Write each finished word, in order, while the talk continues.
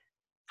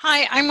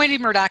Hi, I'm Wendy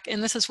Murdoch,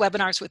 and this is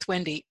Webinars with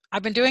Wendy.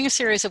 I've been doing a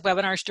series of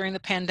webinars during the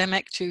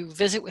pandemic to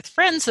visit with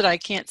friends that I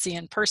can't see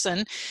in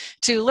person,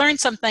 to learn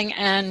something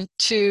and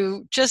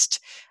to just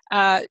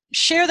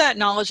share that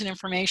knowledge and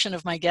information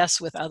of my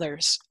guests with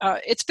others.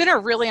 It's been a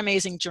really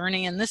amazing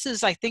journey, and this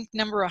is, I think,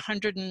 number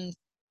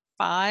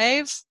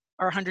 105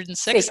 or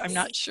 106, I'm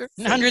not sure,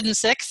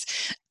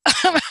 106.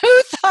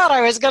 Who thought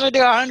I was going to do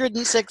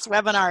 106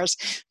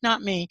 webinars?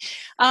 Not me.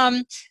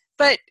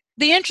 But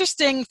the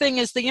interesting thing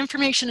is the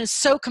information is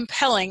so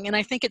compelling, and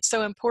I think it's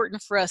so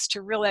important for us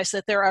to realize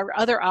that there are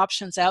other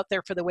options out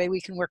there for the way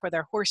we can work with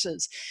our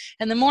horses.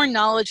 And the more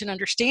knowledge and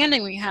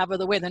understanding we have of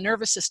the way the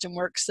nervous system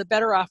works, the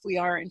better off we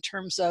are in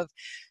terms of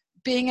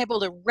being able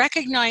to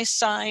recognize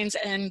signs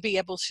and be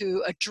able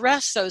to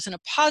address those in a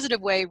positive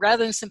way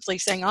rather than simply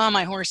saying, oh,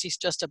 my horse, he's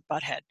just a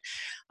butthead.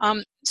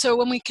 So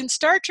when we can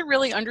start to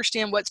really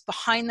understand what's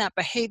behind that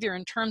behavior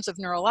in terms of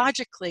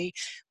neurologically,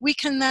 we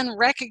can then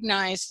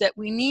recognize that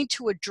we need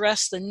to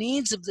address the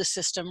needs of the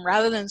system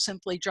rather than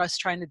simply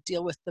just trying to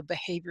deal with the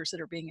behaviors that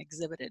are being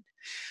exhibited.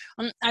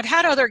 I've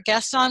had other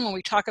guests on when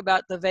we talk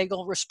about the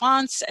vagal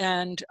response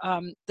and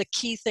the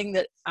key thing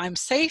that I'm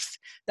safe.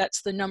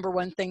 That's the number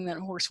one thing that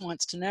a horse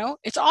wants to know.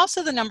 It's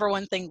also the number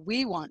one thing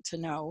we want to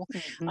know,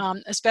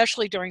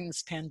 especially during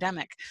this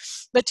pandemic.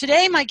 But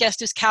today my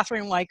guest is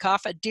Catherine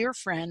Wyckoff, a dear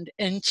friend,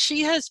 and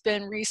she has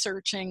been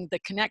researching the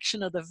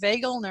connection of the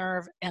vagal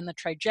nerve and the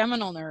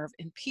trigeminal nerve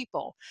in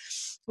people.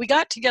 We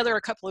got together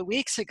a couple of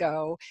weeks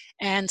ago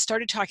and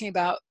started talking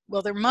about,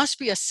 well, there must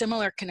be a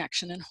similar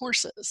connection in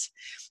horses.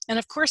 And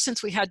of course,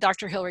 since we had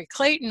Dr. Hilary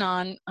Clayton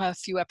on a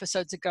few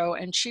episodes ago,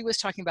 and she was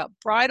talking about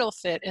bridle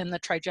fit in the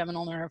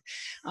trigeminal nerve,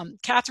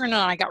 Catherine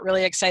and I got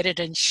really excited,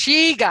 and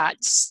she got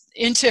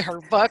into her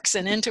books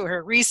and into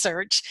her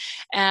research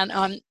and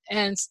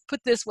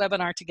put this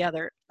webinar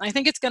together. I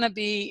think it's going to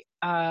be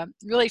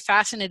really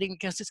fascinating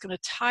because it's going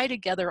to tie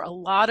together a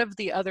lot of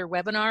the other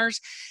webinars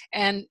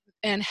and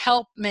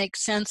help make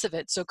sense of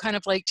it. So kind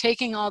of like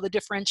taking all the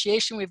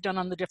differentiation we've done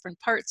on the different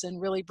parts and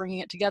really bringing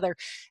it together,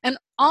 and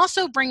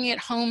also bringing it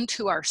home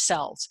to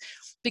ourselves,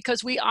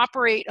 because we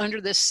operate under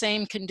this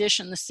same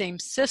condition, the same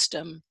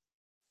system,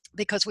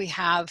 because we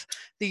have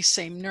these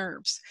same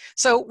nerves.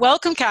 So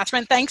welcome,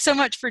 Catherine. Thanks so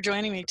much for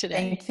joining me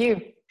today. Thank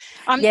you.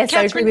 Yes,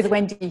 Catherine, I agree with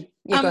Wendy.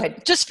 Yeah, go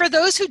ahead. Just for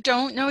those who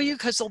don't know you,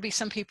 because there'll be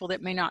some people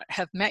that may not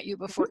have met you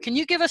before, can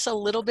you give us a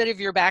little bit of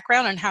your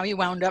background and how you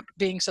wound up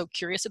being so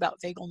curious about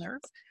vagal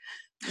nerve?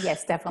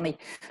 Yes, definitely.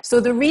 So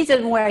the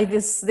reason why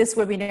this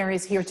webinar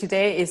is here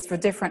today is for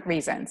different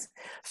reasons.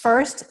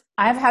 First,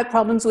 I've had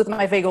problems with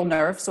my vagal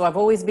nerve, so I've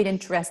always been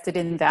interested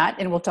in that,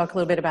 and we'll talk a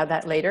little bit about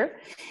that later.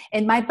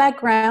 In my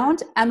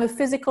background, I'm a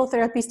physical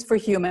therapist for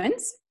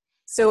humans.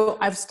 So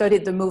I've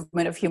studied the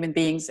movement of human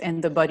beings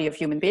and the body of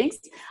human beings.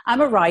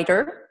 I'm a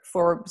rider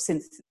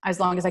since as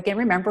long as I can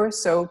remember.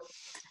 So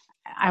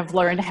I've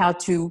learned how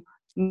to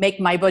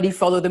make my body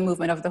follow the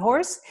movement of the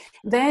horse.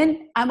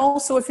 Then I'm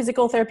also a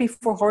physical therapy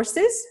for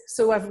horses.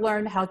 So I've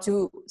learned how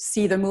to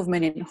see the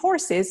movement in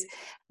horses,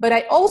 but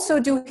I also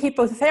do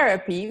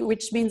hippotherapy,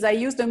 which means I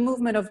use the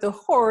movement of the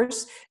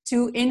horse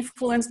to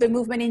influence the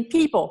movement in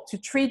people, to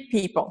treat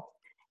people.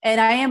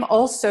 And I am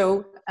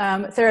also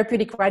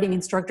therapeutic riding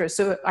instructor.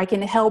 So I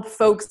can help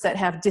folks that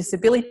have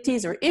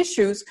disabilities or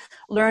issues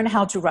learn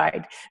how to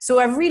ride. So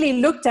I've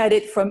really looked at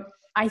it from,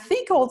 I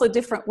think, all the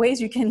different ways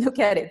you can look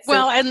at it. So,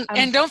 well,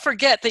 and don't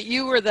forget that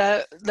you were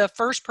the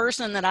first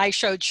person that I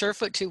showed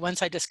Surefoot to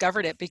once I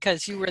discovered it,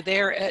 because you were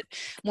there at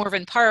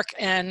Morven Park,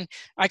 and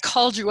I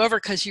called you over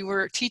because you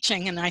were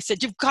teaching, and I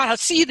said, you've got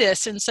to see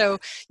this. And so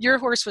your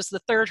horse was the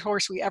third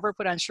horse we ever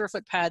put on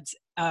Surefoot pads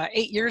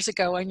 8 years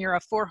ago, and you're a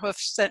 4-hoof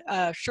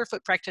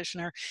Surefoot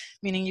practitioner,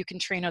 meaning you can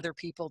train other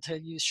people to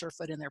use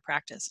Surefoot in their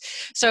practice.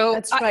 So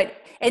that's right.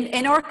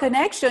 And our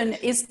connection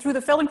is through the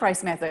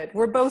Feldenkrais method.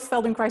 We're both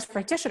Feldenkrais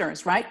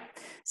practitioners, right?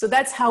 So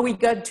that's how we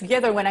got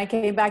together when I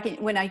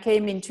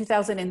came in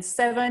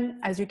 2007.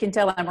 As you can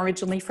tell, I'm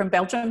originally from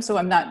Belgium, so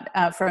I'm not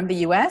from the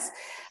US.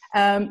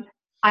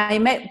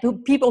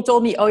 People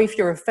told me, oh, if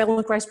you're a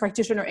Feldenkrais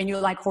practitioner and you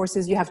like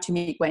horses, you have to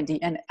meet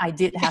Wendy. And I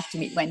did have to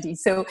meet Wendy.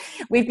 So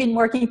we've been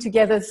working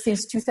together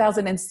since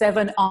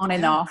 2007 on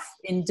and off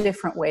in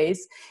different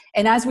ways.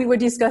 And as we were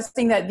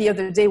discussing that the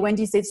other day,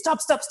 Wendy said,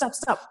 stop.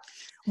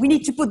 We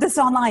need to put this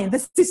online.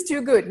 This is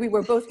too good. We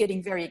were both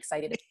getting very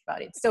excited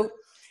about it. So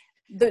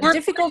the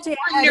difficulty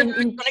I had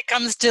when it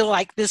comes to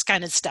like this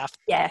kind of stuff.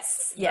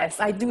 Yes.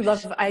 I do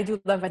love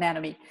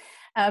anatomy.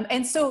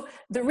 And so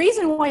the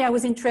reason why I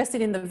was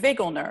interested in the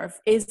vagal nerve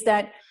is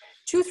that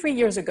 2-3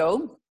 years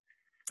ago,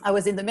 I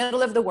was in the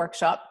middle of the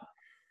workshop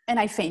and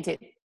I fainted.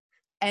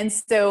 And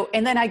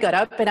then I got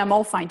up and I'm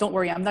all fine. Don't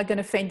worry, I'm not going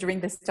to faint during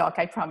this talk,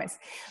 I promise.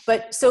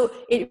 But so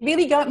it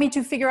really got me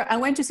to figure out, I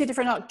went to see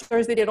different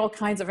doctors, they did all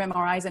kinds of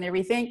MRIs and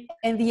everything.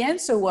 And the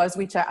answer was,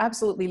 which I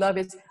absolutely love,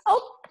 is,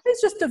 oh,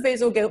 it's just a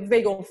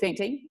vagal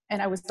fainting.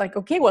 And I was like,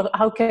 okay, well,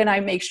 how can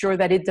I make sure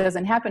that it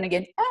doesn't happen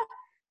again?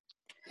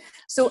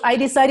 So I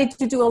decided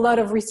to do a lot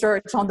of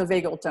research on the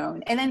vagal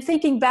tone. And then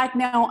thinking back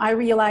now, I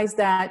realized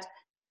that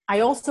I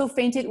also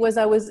fainted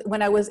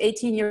when I was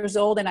 18 years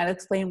old, and I'll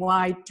explain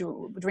why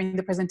during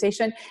the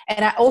presentation.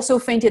 And I also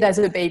fainted as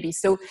a baby.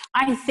 So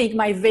I think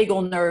my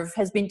vagal nerve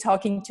has been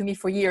talking to me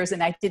for years,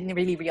 and I didn't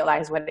really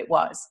realize what it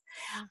was.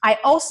 I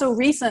also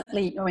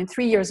recently,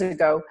 3 years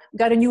ago,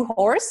 got a new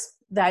horse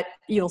that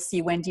you'll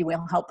see Wendy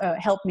will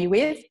help me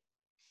with,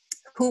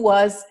 who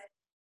was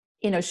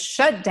in a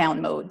shutdown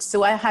mode. So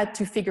I had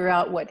to figure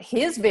out what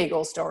his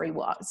vagal story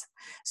was.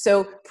 So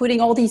putting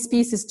all these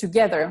pieces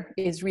together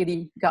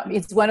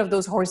it's one of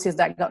those horses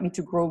that got me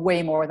to grow way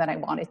more than I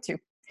wanted to.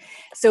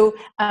 So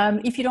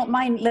if you don't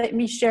mind, let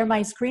me share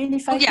my screen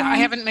if I can. I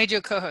haven't made you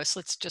a co-host.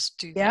 Let's just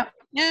do that.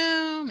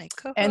 No, make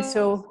co-host. And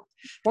so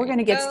we're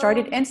going to get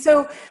started. And so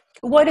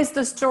what is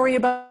the story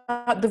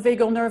about the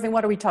vagal nerve, and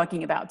what are we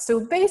talking about? So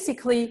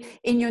basically,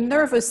 in your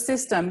nervous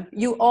system,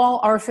 you all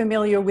are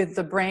familiar with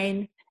the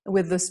brain,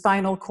 with the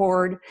spinal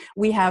cord.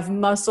 We have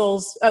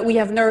muscles, we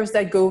have nerves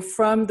that go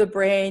from the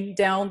brain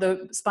down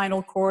the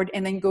spinal cord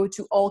and then go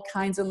to all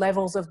kinds of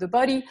levels of the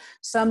body.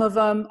 Some of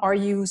them are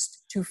used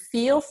to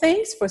feel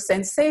things, for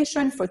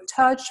sensation, for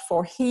touch,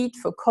 for heat,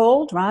 for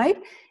cold, right?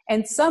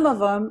 And some of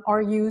them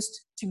are used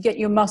to get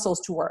your muscles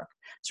to work.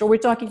 So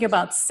we're talking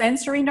about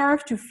sensory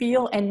nerve to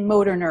feel and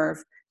motor nerve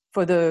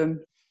for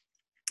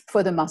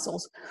the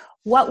muscles.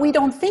 What we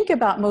don't think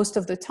about most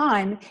of the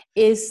time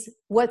is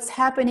what's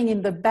happening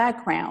in the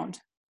background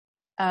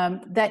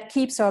that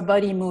keeps our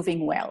body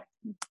moving well.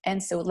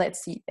 And so let's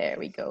see, there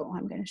we go.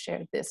 I'm going to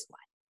share this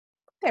one.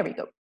 There we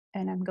go.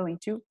 And I'm going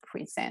to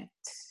present.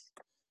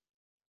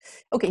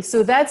 Okay,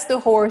 so that's the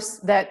horse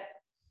that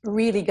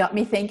really got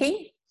me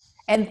thinking.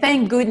 And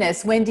thank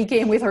goodness Wendy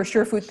came with her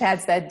Surefoot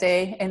pads that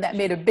day, and that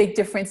made a big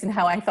difference in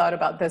how I thought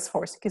about this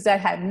horse, because I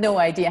had no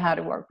idea how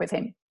to work with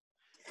him.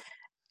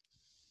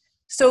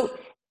 So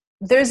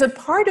there's a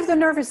part of the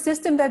nervous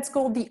system that's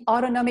called the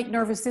autonomic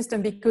nervous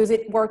system because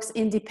it works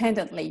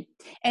independently.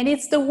 And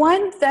it's the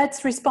one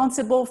that's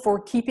responsible for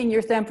keeping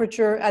your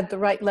temperature at the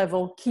right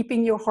level,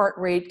 keeping your heart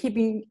rate,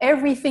 keeping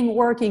everything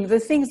working, the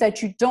things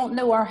that you don't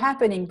know are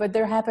happening, but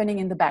they're happening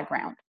in the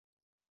background.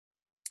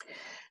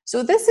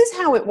 So this is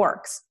how it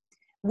works.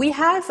 We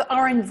have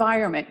our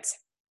environment.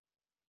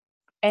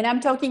 And I'm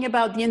talking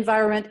about the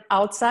environment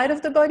outside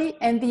of the body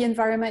and the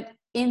environment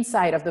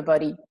inside of the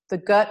body, the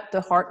gut,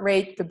 the heart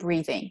rate, the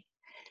breathing.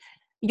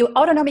 Your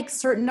autonomic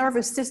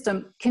nervous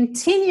system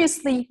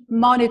continuously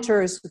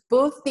monitors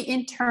both the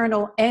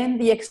internal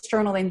and the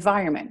external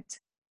environment.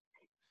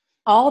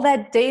 All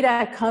that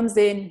data comes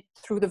in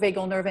through the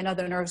vagal nerve and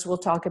other nerves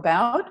we'll talk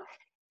about.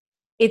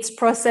 It's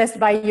processed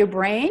by your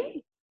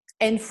brain.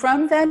 And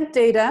from that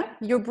data,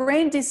 your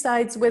brain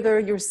decides whether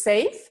you're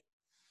safe.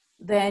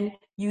 Then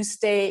you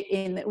stay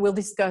in, we'll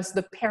discuss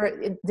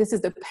this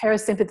is the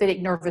parasympathetic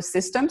nervous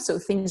system. So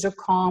things are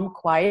calm,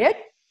 quiet,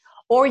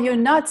 or you're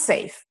not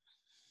safe.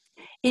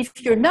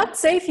 If you're not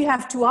safe, you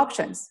have two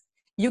options.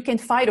 You can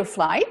fight or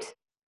flight.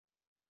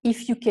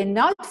 If you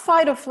cannot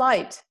fight or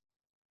flight,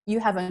 you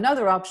have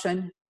another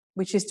option,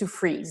 which is to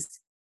freeze.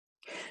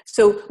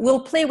 So we'll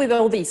play with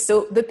all these.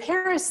 So the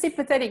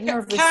parasympathetic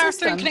nervous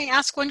system. Catherine, can I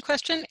ask one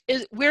question?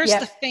 Where's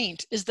the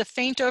faint? Is the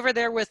faint over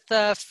there with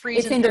the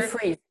freeze? It's in the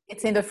freeze.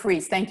 It's in the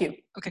freeze. Thank you.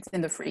 Okay. It's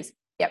in the freeze.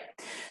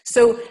 Yep.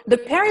 So the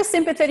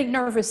parasympathetic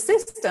nervous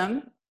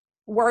system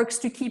works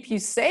to keep you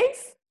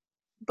safe,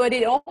 but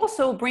it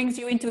also brings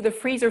you into the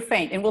freeze or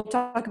faint. And we'll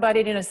talk about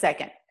it in a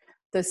second.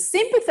 The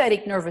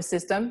sympathetic nervous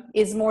system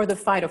is more the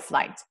fight or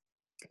flight.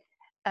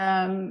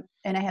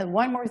 And I had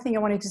one more thing I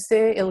wanted to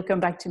say. It'll come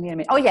back to me in a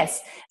minute. Oh,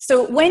 yes.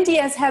 So Wendy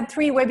has had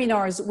 3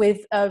 webinars with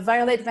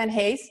Violet Van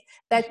Hees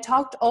that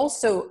talked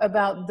also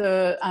about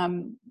the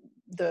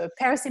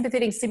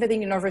parasympathetic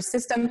sympathetic nervous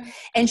system.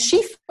 And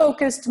she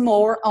focused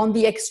more on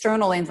the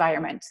external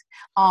environment,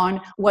 on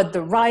what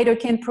the rider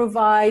can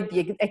provide,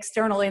 the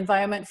external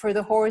environment for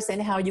the horse,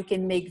 and how you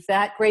can make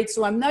that great.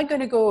 So I'm not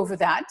going to go over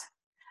that.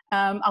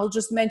 I'll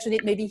just mention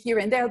it maybe here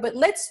and there, but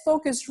let's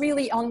focus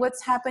really on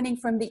what's happening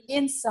from the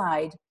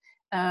inside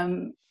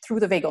through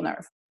the vagal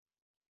nerve.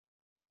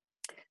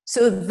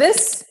 So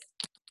this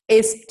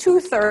is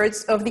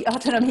 2/3 of the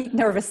autonomic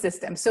nervous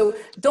system. So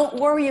don't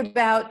worry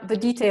about the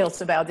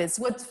details about this.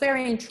 What's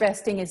very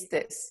interesting is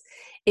this,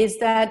 is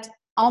that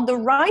on the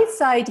right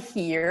side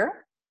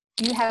here,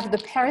 you have the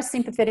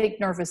parasympathetic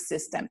nervous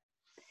system.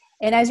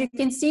 And as you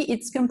can see,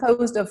 it's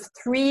composed of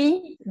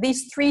these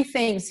three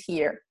things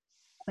here.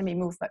 Let me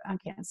move, but I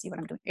can't see what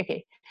I'm doing.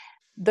 Okay.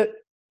 The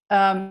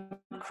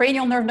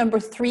cranial nerve number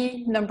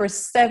 3, number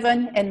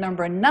 7, and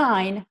number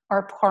 9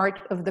 are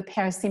part of the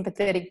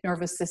parasympathetic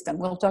nervous system.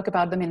 We'll talk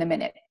about them in a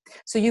minute.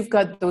 So you've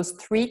got those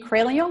 3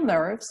 cranial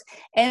nerves,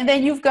 and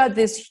then you've got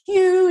this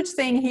huge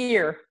thing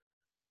here,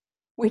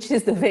 which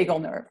is the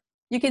vagal nerve.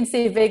 You can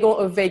say vagal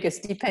or vagus,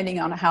 depending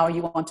on how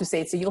you want to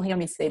say it. So you'll hear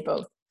me say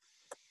both.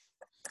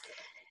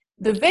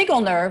 The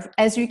vagal nerve,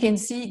 as you can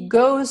see,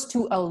 goes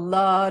to a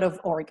lot of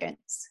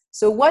organs.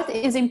 So what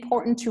is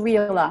important to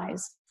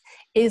realize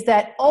is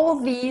that all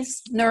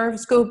these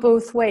nerves go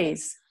both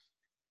ways.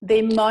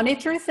 They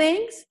monitor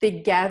things, they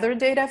gather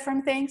data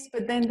from things,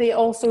 but then they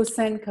also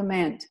send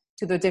command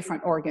to the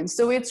different organs.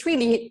 So it's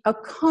really a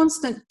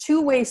constant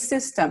two-way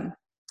system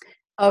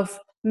of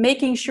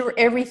making sure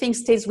everything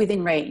stays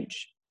within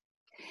range.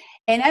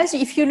 And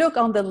if you look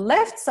on the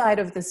left side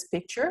of this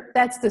picture,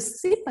 that's the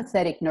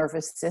sympathetic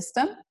nervous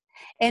system.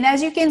 And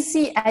as you can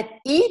see, at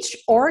each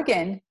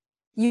organ,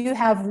 you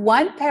have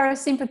one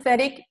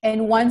parasympathetic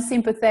and one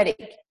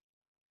sympathetic.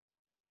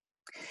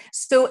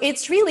 So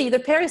it's really the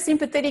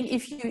parasympathetic,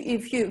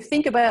 if you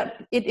think about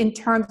it in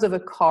terms of a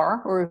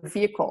car or a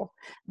vehicle,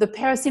 the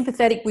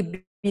parasympathetic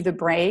would be the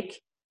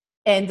brake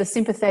and the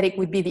sympathetic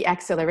would be the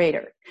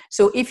accelerator.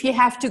 So if you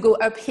have to go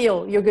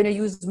uphill, you're going to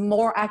use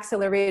more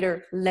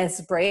accelerator,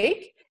 less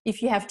brake.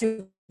 If you have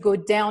to go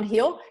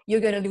downhill,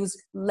 you're going to lose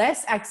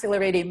less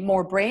accelerator,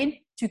 more brain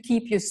to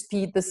keep your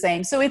speed the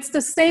same. So it's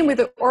the same with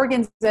the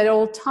organs at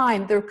all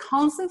time. They're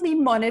constantly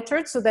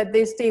monitored so that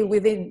they stay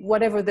within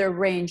whatever their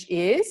range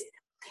is,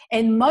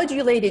 and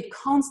modulated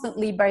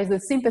constantly by the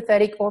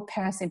sympathetic or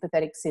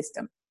parasympathetic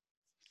system.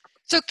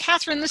 So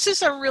Catherine, this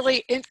is a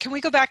really, can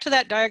we go back to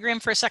that diagram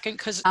for a second?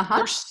 Because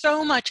there's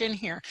so much in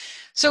here.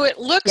 So it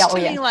looks to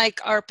me like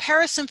our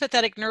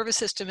parasympathetic nervous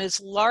system is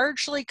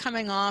largely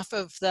coming off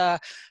of the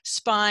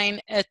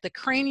spine at the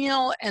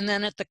cranial and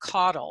then at the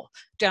caudal,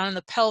 down in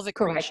the pelvic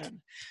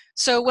region.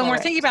 So when we're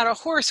thinking about a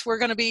horse, we're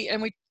going to be,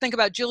 and we think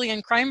about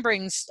Julian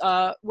Kreinbring's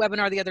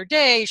webinar the other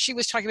day, she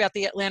was talking about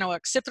the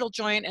atlanto-occipital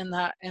joint and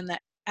the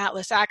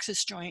atlas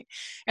axis joint.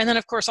 And then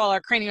of course all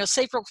our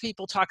craniosacral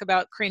people talk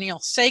about cranial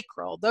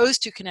sacral, those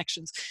two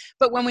connections.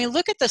 But when we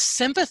look at the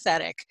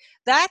sympathetic,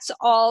 that's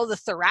all the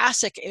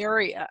thoracic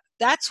area.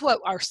 That's what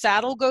our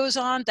saddle goes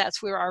on.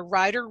 That's where our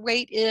rider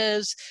weight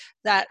is.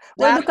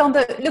 Look on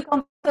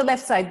the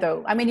left side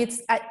though. I mean,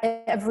 it's at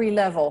every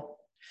level.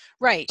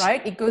 Right.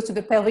 It goes to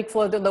the pelvic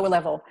floor, the lower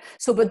level.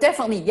 So, but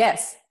definitely,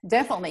 yes,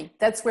 definitely.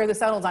 That's where the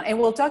saddle's on. And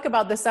we'll talk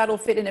about the saddle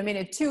fit in a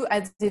minute too,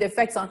 as it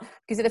affects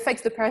because it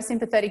affects the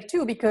parasympathetic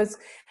too, because,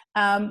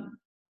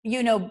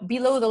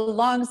 below the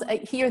lungs,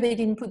 here they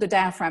didn't put the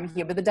diaphragm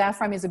here, but the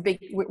diaphragm is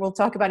we'll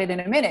talk about it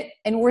in a minute.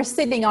 And we're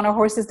sitting on a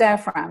horse's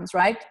diaphragms,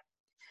 right?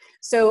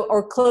 So,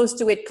 or close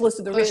to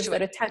the ribs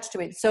that attach to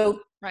it.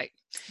 So,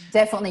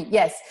 definitely,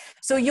 yes.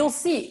 So you'll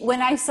see,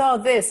 when I saw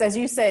this, as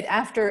you said,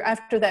 after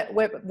that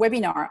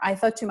webinar, I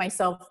thought to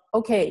myself,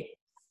 okay,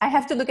 I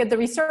have to look at the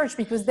research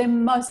because there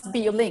must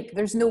be a link.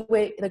 There's no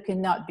way there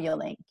cannot be a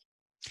link.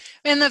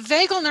 And the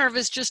vagal nerve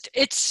is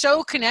it's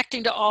so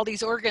connecting to all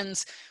these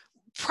organs,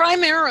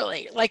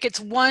 primarily, like it's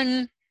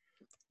one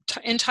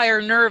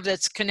entire nerve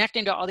that's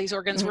connecting to all these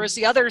organs, whereas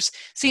the others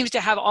seems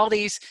to have all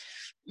these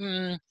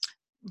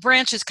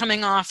branches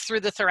coming off through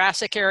the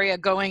thoracic area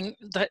going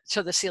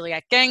to the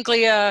celiac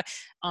ganglia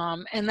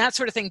and that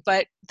sort of thing.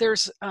 But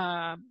there's,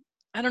 I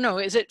don't know,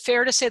 is it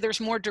fair to say there's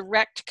more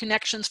direct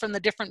connections from the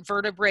different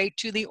vertebrae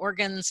to the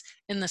organs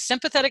in the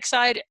sympathetic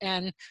side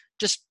and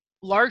just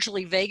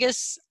largely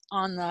vagus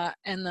and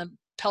the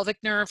pelvic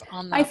nerve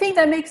on the... I think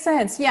that makes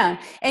sense,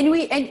 yeah. And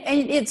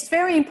it's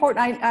very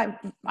important,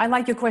 I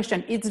like your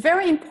question. It's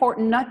very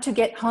important not to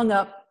get hung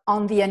up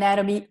on the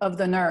anatomy of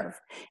the nerve,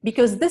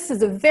 because this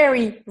is a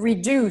very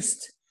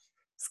reduced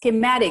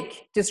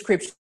schematic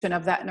description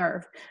of that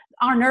nerve.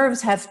 Our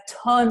nerves have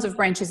tons of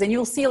branches, and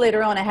you'll see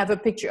later on, I have a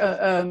picture,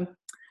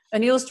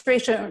 an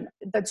illustration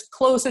that's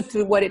closer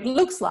to what it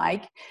looks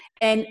like,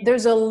 and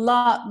there's a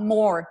lot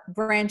more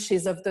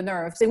branches of the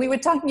nerves. And we were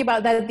talking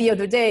about that the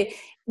other day.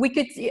 We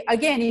could,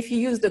 again, if you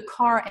use the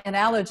car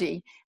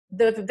analogy,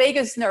 the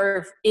vagus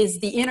nerve is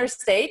the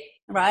interstate,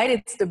 right?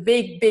 It's the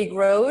big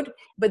road,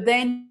 but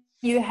then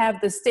you have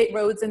the state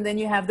roads, and then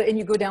and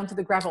you go down to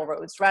the gravel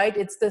roads, right?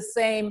 It's the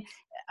same.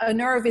 A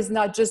nerve is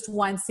not just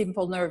one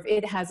simple nerve.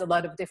 It has a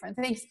lot of different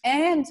things.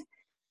 And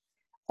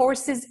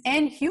horses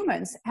and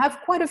humans have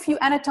quite a few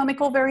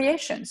anatomical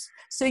variations.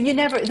 So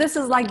this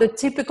is like the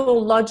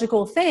typical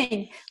logical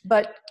thing,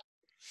 but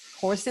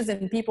horses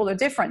and people are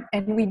different.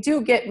 And we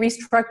do get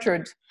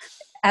restructured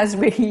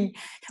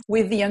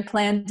with the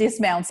unplanned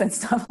dismounts and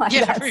stuff like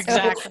that. Yeah,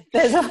 exactly. So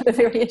there's a lot of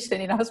variation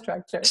in our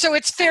structure. So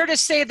it's fair to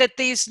say that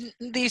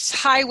these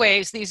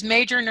highways, these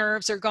major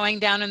nerves are going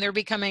down, and they're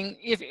becoming,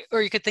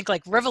 or you could think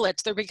like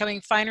rivulets, they're becoming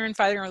finer and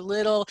finer,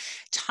 little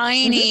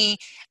tiny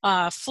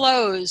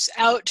flows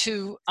out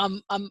to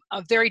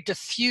a very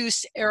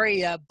diffuse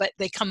area, but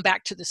they come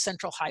back to the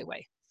central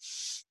highway.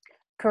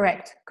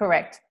 Correct.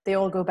 They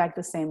all go back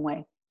the same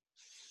way.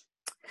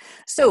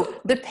 So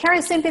the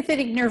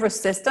parasympathetic nervous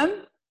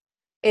system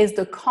is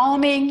the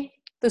calming,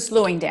 the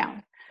slowing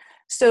down.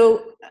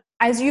 So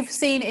as you've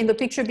seen in the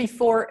picture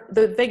before,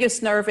 the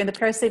vagus nerve and the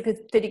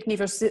parasympathetic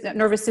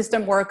nervous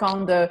system work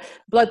on the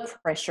blood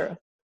pressure,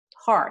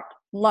 heart,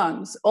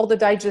 lungs, all the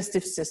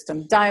digestive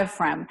system,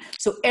 diaphragm.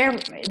 So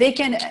they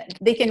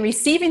can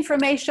receive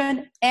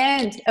information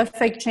and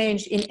affect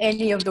change in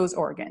any of those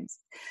organs.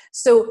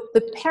 So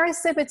the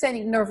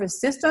parasympathetic nervous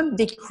system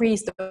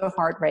decreases the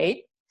heart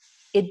rate,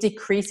 it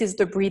decreases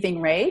the breathing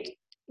rate,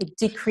 it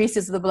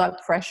decreases the blood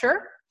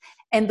pressure,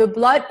 and the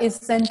blood is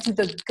sent to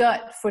the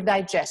gut for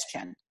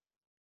digestion.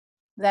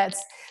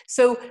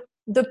 So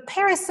the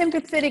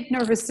parasympathetic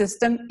nervous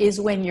system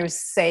is when you're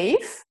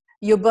safe,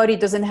 Your body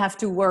doesn't have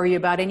to worry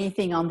about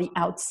anything on the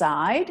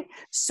outside.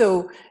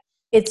 So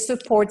it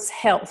supports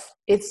health,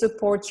 it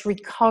supports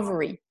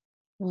recovery,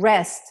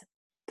 rest,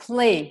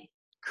 play,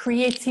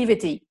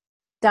 creativity,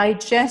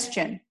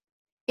 digestion,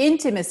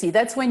 intimacy.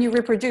 That's when you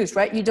reproduce,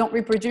 right? You don't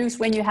reproduce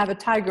when you have a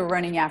tiger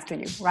running after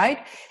you,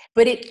 right?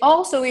 But it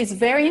also is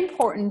very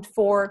important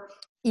for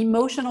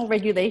emotional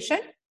regulation.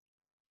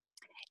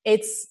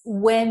 It's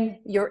when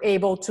you're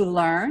able to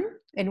learn.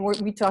 And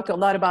we talk a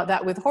lot about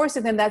that with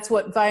horses, and that's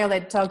what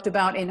Violet talked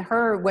about in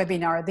her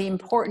webinar, the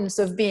importance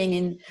of being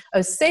in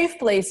a safe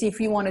place if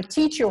you want to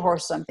teach your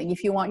horse something,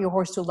 if you want your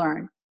horse to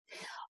learn.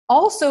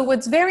 Also,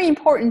 what's very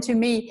important to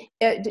me,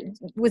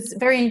 what's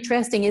very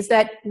interesting, is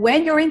that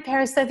when you're in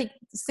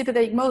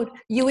parasympathetic mode,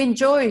 you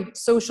enjoy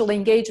social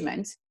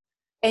engagement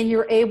and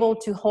you're able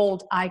to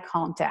hold eye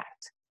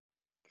contact.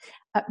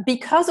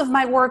 Because of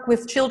my work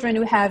with children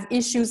who have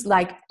issues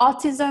like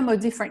autism or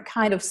different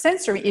kind of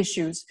sensory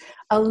issues,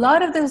 a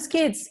lot of those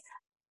kids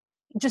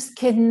just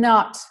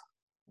cannot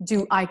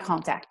do eye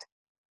contact.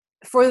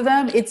 For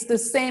them, it's the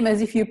same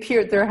as if you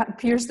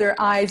pierce their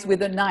eyes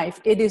with a knife.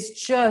 It is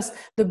just,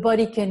 the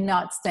body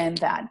cannot stand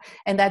that.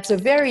 And that's a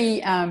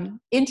very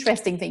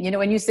interesting thing. You know,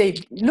 when you say,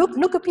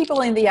 look at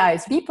people in the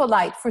eyes, be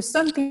polite. For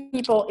some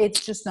people,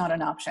 it's just not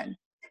an option.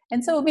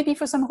 And so maybe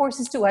for some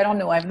horses too, I don't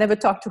know, I've never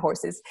talked to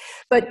horses.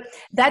 But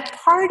that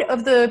part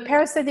of the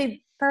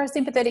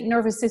parasympathetic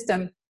nervous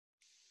system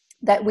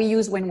that we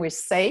use when we're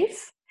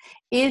safe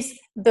is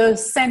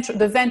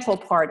the ventral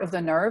part of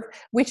the nerve,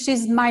 which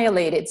is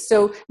myelinated.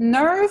 So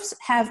nerves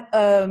have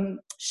a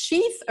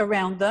sheath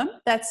around them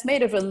that's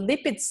made of a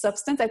lipid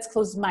substance that's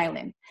called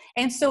myelin.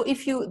 And so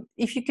if you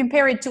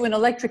compare it to an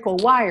electrical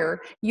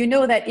wire, you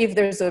know that if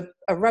there's a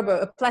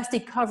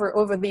plastic cover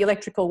over the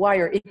electrical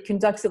wire, it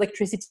conducts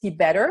electricity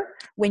better.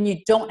 When you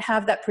don't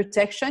have that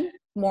protection,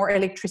 more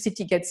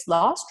electricity gets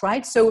lost,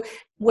 right? So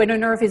when a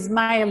nerve is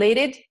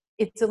myelinated,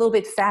 it's a little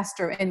bit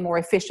faster and more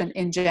efficient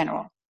in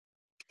general.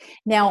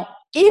 Now,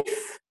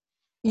 if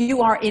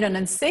you are in an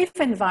unsafe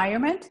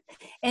environment,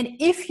 and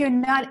if you're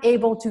not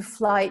able to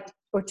fly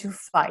or to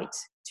fight,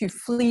 to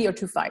flee or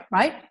to fight,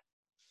 right?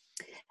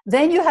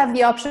 Then you have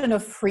the option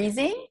of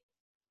freezing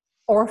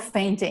or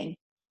fainting.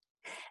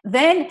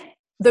 Then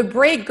the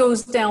brake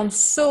goes down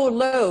so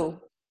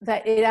low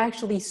that it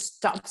actually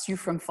stops you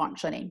from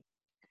functioning.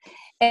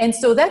 And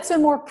so that's a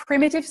more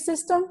primitive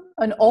system,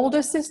 an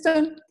older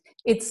system.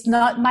 It's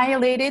not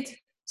myelinated,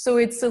 so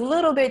it's a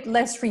little bit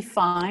less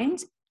refined.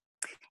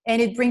 And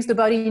it brings the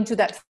body into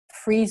that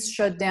freeze,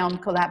 shut down,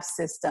 collapse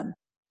system.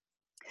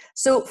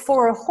 So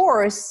for a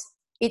horse,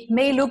 it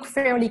may look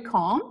fairly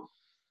calm,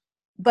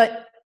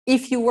 but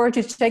if you were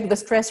to check the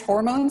stress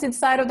hormones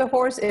inside of the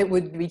horse, it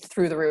would be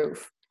through the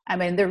roof. I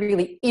mean, they're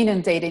really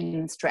inundated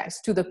in stress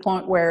to the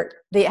point where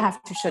they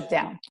have to shut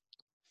down.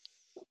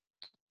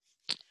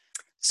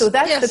 So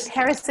that's yes. The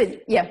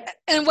parasite, yeah.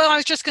 And well, I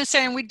was just going to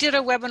say, and we did a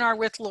webinar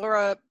with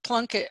Laura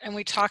Plunkett, and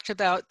we talked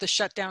about the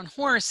shutdown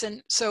horse.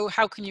 And so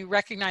how can you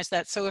recognize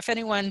that? So if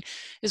anyone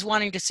is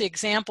wanting to see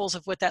examples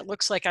of what that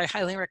looks like, I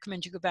highly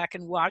recommend you go back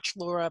and watch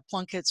Laura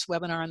Plunkett's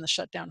webinar on the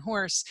shutdown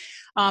horse.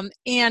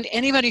 And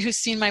anybody who's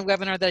seen my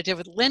webinar that I did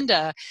with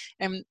Linda,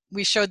 and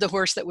we showed the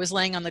horse that was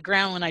laying on the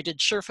ground when I did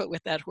Surefoot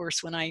with that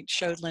horse, when I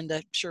showed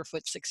Linda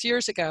Surefoot 6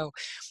 years ago,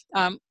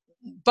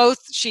 both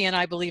she and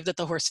I believe that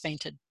the horse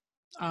fainted.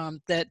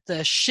 That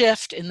the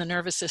shift in the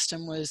nervous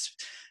system was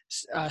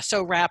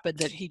so rapid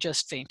that he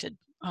just fainted.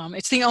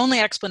 It's the only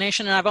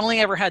explanation, and I've only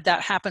ever had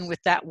that happen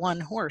with that one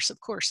horse, of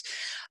course.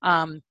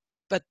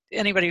 But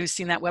anybody who's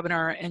seen that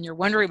webinar and you're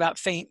wondering about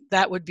faint,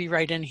 that would be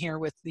right in here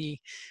with the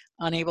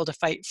unable to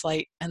fight,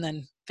 flight, and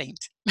then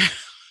faint.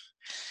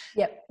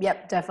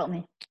 Yep,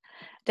 definitely.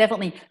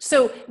 Definitely.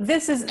 So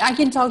this is, I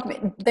can talk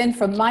then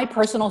from my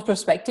personal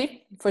perspective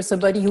for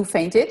somebody who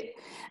fainted.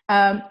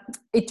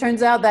 It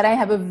turns out that I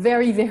have a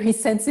very, very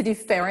sensitive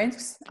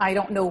pharynx. I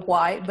don't know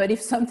why, but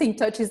if something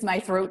touches my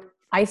throat,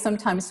 I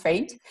sometimes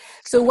faint.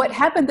 So what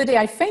happened the day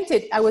I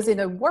fainted, I was in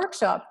a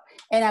workshop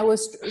and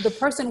the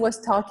person was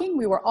talking,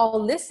 we were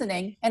all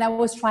listening, and I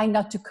was trying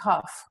not to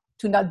cough,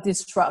 to not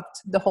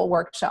disrupt the whole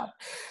workshop.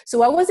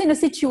 So I was in a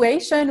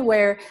situation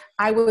where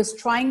I was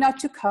trying not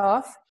to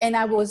cough and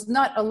I was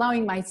not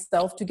allowing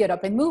myself to get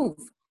up and move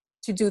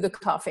to do the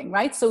coughing,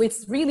 right? So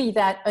it's really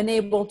that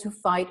unable to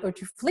fight or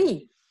to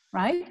flee.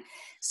 Right?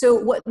 So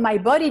what my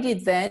body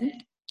did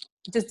then,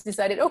 just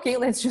decided, okay,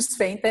 let's just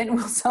faint, then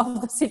we'll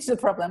solve the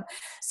problem.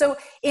 So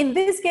in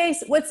this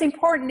case, what's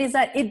important is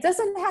that it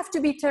doesn't have to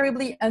be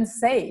terribly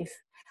unsafe.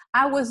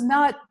 I was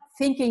not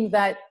thinking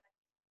that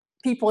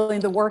people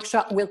in the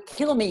workshop will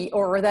kill me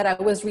or that I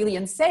was really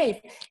unsafe.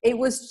 It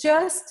was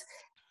just,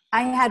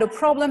 I had a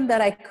problem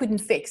that I couldn't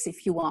fix,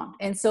 if you want.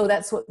 And so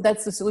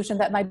that's the solution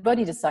that my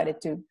body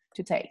decided to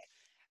take.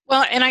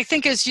 Well, and I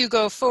think as you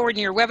go forward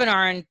in your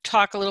webinar and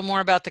talk a little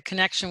more about the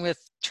connection with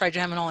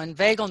trigeminal and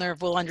vagal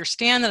nerve, we'll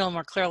understand that a little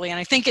more clearly. And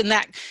I think in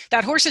that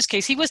horse's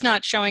case, he was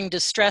not showing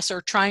distress or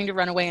trying to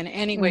run away in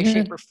any way,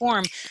 shape, or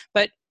form,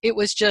 but it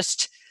was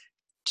just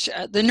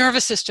the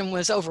nervous system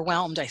was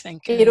overwhelmed, I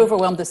think. It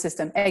overwhelmed the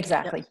system.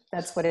 Exactly. Yep.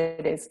 That's what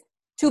it is.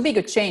 Too big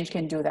a change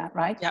can do that,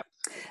 right? Yep.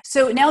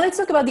 So now let's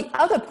talk about the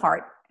other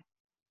part,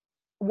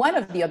 one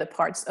of the other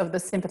parts of the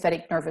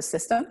sympathetic nervous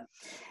system,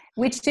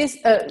 which is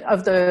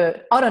of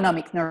the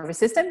autonomic nervous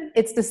system.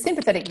 It's the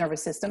sympathetic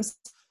nervous system.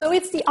 So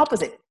it's the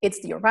opposite.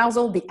 It's the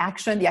arousal, the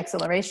action, the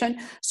acceleration.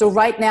 So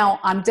right now,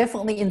 I'm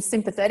definitely in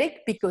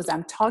sympathetic because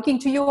I'm talking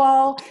to you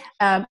all.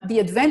 The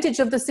advantage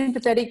of the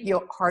sympathetic,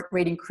 your heart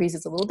rate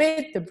increases a little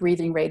bit, the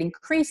breathing rate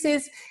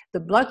increases, the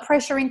blood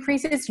pressure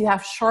increases, you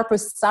have sharper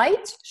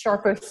sight,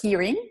 sharper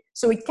hearing.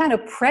 So it kind of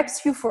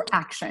preps you for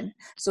action.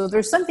 So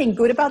there's something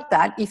good about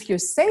that. If you're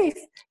safe,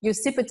 your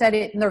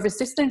sympathetic nervous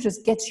system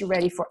just gets you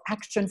ready for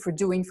action, for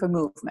doing, for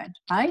movement,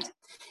 right?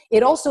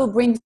 It also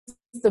brings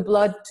the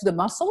blood to the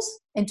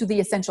muscles and to the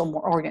essential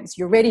organs.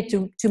 You're ready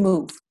to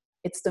move.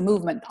 It's the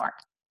movement part.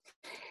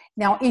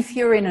 Now, if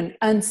you're in an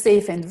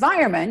unsafe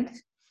environment,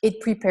 it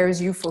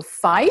prepares you for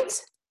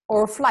fight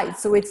or flight.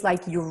 So it's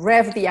like you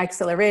rev the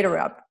accelerator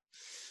up.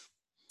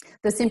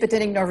 The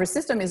sympathetic nervous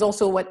system is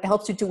also what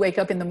helps you to wake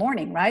up in the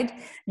morning, right?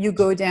 You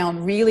go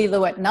down really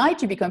low at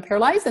night, you become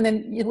paralyzed, and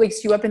then it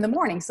wakes you up in the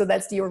morning. So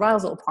that's the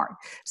arousal part.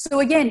 So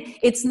again,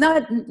 it's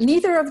not,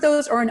 neither of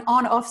those are an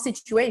on-off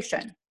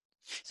situation.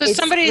 So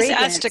somebody's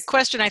asked a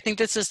question. I think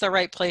this is the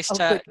right place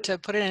to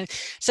put it in.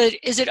 So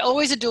is it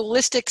always a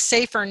dualistic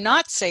safe or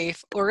not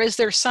safe, or is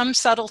there some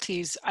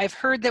subtleties? I've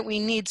heard that we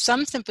need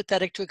some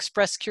sympathetic to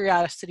express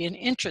curiosity and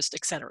interest,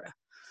 etc.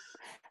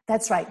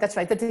 That's right. That's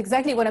right. That's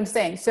exactly what I'm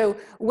saying. So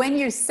when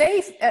you're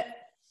safe,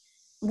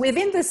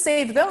 within the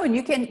safe zone,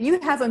 you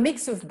have a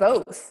mix of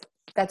both.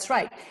 That's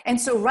right. And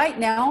so right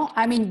now,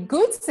 I'm in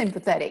good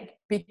sympathetic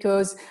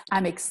because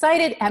I'm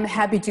excited. I'm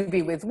happy to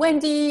be with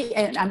Wendy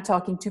and I'm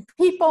talking to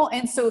people.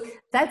 And so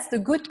that's the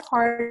good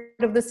part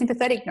of the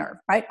sympathetic nerve,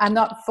 right? I'm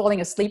not falling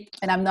asleep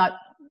and I'm not,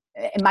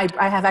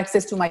 I have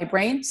access to my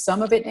brain,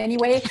 some of it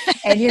anyway.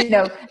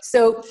 And,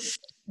 so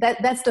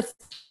that's the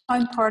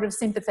fun part of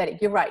sympathetic.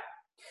 You're right.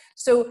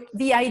 So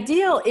the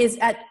ideal is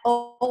at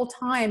all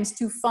times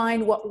to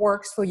find what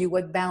works for you,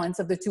 what balance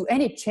of the two,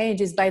 and it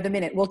changes by the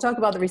minute. We'll talk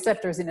about the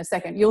receptors in a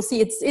second. You'll see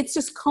it's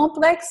just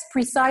complex,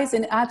 precise,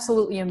 and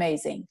absolutely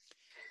amazing.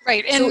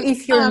 Right. And so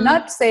if you're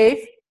not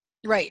safe.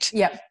 Right.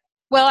 Yeah.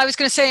 Well, I was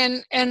going to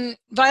say, and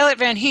Violet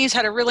Van Hees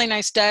had a really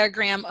nice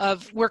diagram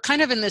of, we're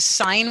kind of in this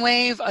sine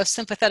wave of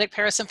sympathetic,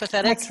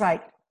 parasympathetic. That's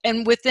right.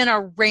 And within a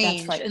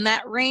range, right. and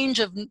that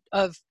range of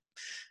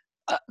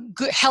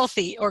good,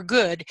 healthy or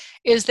good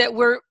is that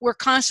we're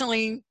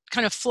constantly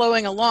kind of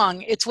flowing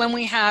along. It's when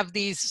we have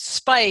these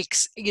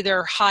spikes,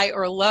 either high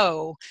or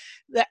low,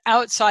 that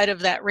outside of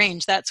that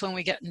range, that's when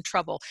we get in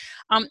trouble.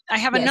 I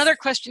have another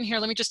question here.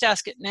 Let me just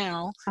ask it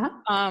now.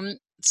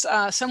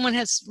 Someone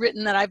has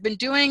written that I've been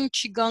doing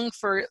Qigong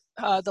for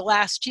the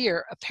last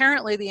year.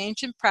 Apparently, the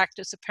ancient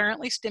practice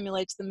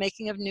stimulates the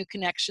making of new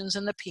connections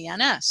in the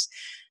PNS.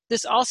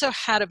 This also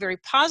had a very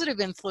positive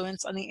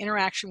influence on the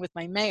interaction with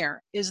my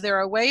mayor. Is there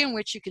a way in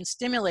which you can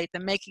stimulate the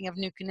making of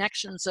new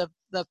connections of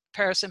the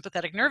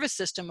parasympathetic nervous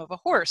system of a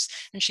horse?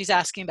 And she's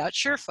asking about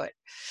Surefoot.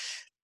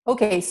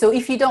 Okay, so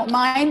if you don't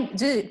mind,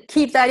 just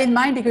keep that in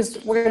mind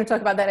because we're going to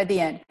talk about that at the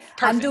end.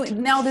 Perfect.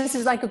 Now this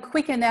is like a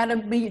quick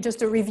anatomy,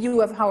 just a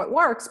review of how it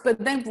works, but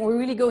then we're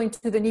really going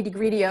to the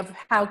nitty-gritty of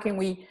how can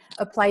we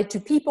apply it to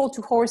people,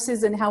 to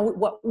horses, and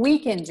what we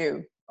can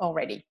do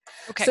already.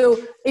 Okay. So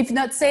if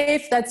not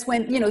safe, that's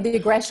when, the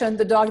aggression,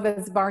 the dog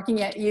that's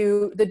barking at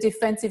you, the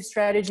defensive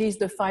strategies,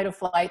 the fight or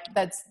flight,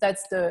 that's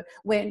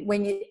when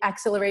the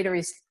accelerator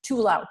is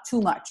too loud,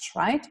 too much,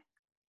 right?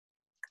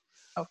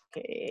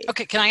 Okay.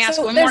 Okay, can I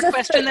ask one more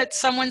question that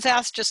someone's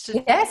asked just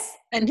to... Yes.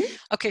 And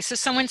okay, so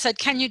someone said,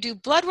 can you do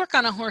blood work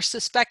on a horse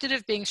suspected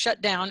of being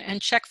shut down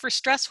and check for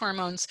stress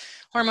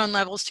hormone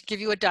levels to give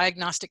you a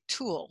diagnostic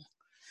tool?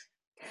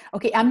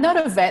 Okay, I'm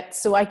not a vet,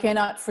 so I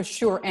cannot for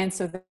sure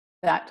answer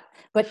that,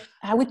 but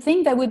I would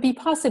think that would be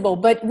possible.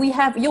 But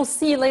you'll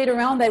see later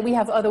on that we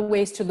have other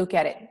ways to look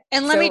at it.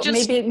 And let me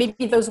just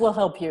maybe those will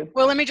help you.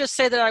 Well, let me just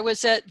say that I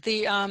was at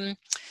the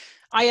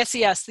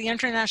ISES, the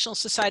International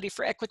Society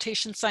for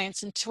Equitation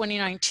Science, in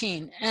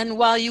 2019. And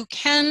while you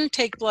can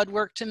take blood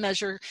work to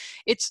measure,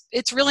 it's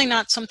really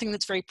not something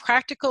that's very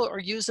practical or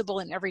usable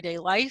in everyday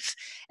life.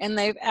 And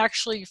they've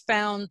actually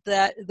found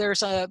that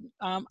there's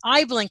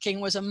eye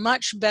blinking was a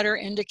much better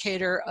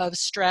indicator of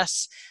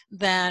stress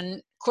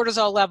than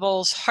cortisol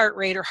levels, heart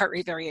rate, or heart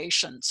rate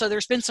variation. So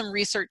there's been some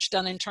research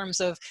done in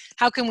terms of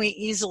how can we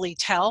easily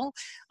tell.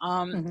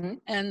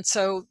 And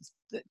so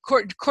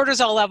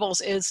cortisol levels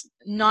is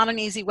not an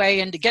easy way,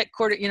 and to get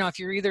if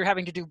you're either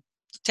having to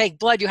take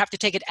blood, you have to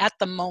take it at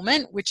the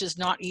moment, which is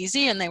not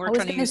easy. And they were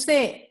trying to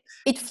say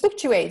it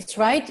fluctuates,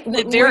 right?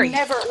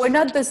 We're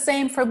not the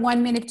same from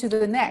 1 minute to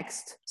the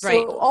next. So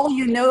right.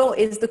 All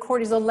is the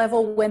cortisol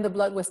level when the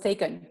blood was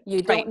taken.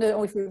 You don't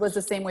know if it was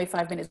the same way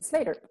 5 minutes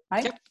later,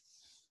 right? Yep.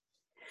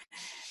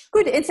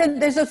 Good. And so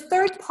there's a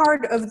third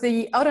part of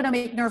the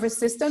autonomic nervous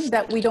system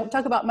that we don't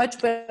talk about much,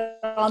 but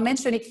I'll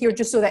mention it here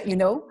just so that you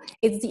know.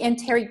 It's the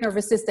enteric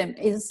nervous system.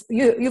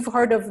 You've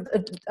heard of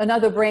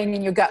another brain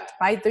in your gut,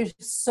 right? There's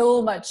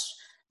so much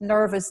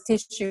nervous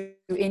tissue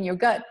in your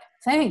gut.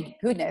 Thank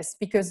goodness,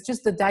 because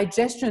just the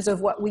digestions of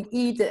what we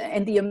eat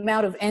and the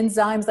amount of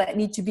enzymes that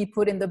need to be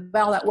put in the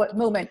bowel at what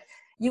moment,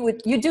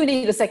 you do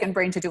need a second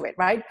brain to do it,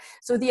 right?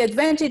 So the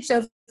advantage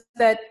of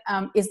that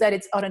is that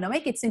it's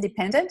autonomic, it's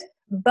independent,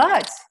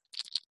 but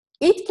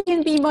it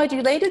can be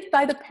modulated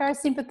by the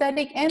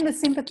parasympathetic and the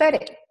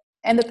sympathetic,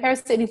 and the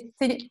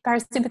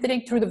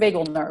parasympathetic through the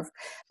vagal nerve.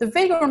 The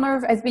vagal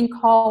nerve has been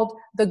called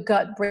the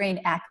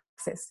gut-brain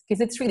axis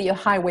because it's really a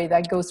highway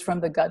that goes from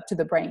the gut to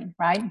the brain,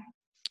 right?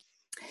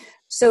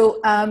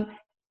 So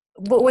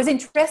what was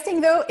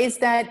interesting, though, is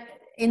that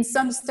in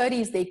some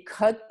studies, they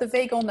cut the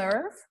vagal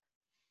nerve,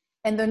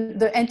 and then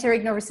the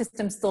enteric nervous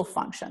system still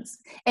functions.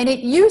 And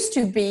it used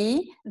to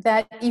be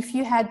that if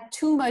you had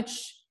too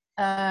much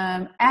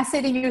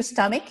acid in your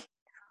stomach,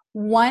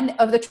 one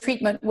of the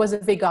treatment was a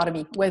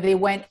vagotomy, where they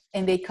went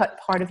and they cut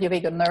part of your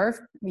vagal nerve.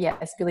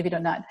 Yes, believe it or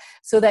not,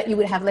 so that you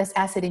would have less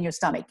acid in your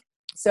stomach.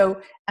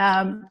 So,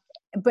 and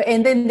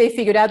then they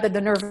figured out that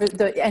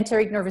the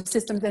enteric nervous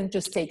system then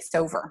just takes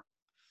over,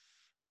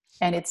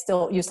 and it's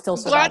still you still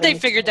survive. Glad they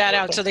figured that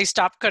out, so they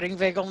stopped cutting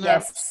vagal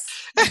nerve.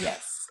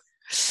 Yes,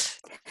 yes.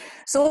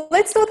 So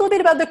let's talk a little bit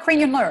about the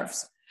cranial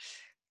nerves.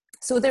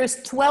 So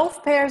there's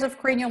 12 pairs of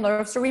cranial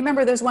nerves. So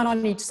remember, there's one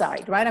on each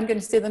side, right? I'm going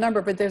to say the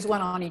number, but there's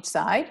one on each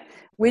side,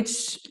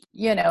 which,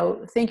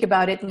 think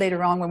about it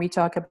later on when we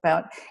talk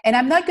about. And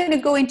I'm not going to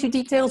go into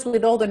details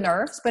with all the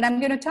nerves, but I'm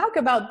going to talk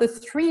about the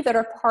three that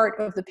are part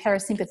of the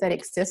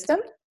parasympathetic system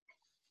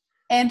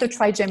and the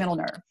trigeminal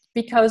nerve.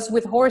 Because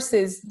with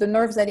horses, the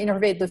nerves that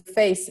innervate the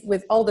face,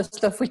 with all the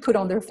stuff we put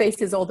on their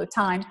faces all the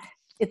time,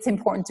 it's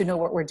important to know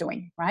what we're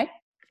doing, right?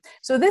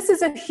 So this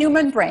is a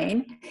human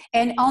brain,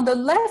 and on the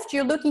left,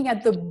 you're looking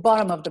at the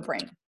bottom of the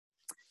brain.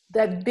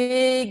 That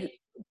big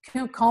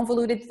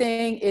convoluted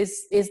thing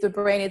is the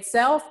brain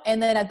itself, and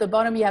then at the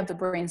bottom, you have the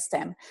brain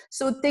stem.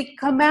 So they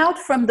come out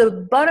from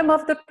the bottom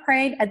of the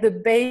brain at the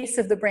base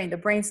of the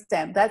brain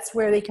stem. That's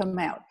where they come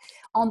out.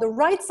 On the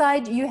right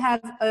side, you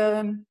have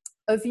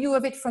a view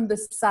of it from the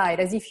side,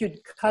 as if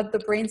you'd cut the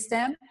brain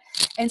stem.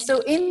 And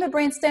so in the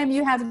brain stem,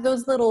 you have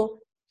those little,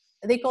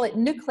 they call it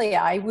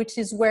nuclei, which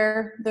is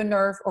where the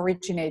nerve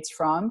originates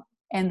from,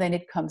 and then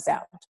it comes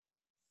out.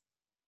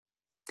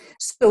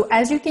 So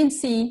as you can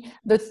see,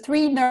 the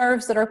three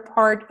nerves that are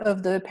part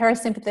of the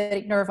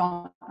parasympathetic nerve,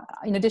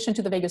 in addition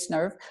to the vagus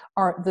nerve,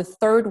 are the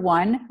third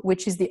one,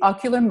 which is the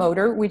ocular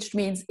motor, which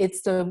means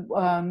it's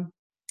the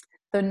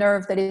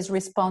nerve that is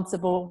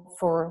responsible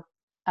for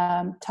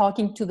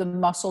talking to the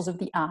muscles of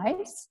the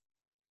eyes.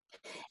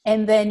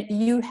 And then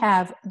you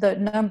have the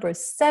number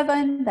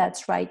 7,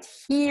 that's right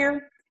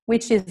here,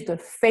 which is the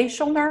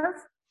facial nerve.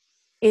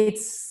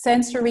 It's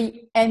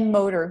sensory and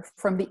motor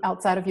from the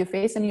outside of your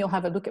face, and you'll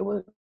have a look at,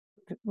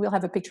 we'll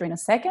have a picture in a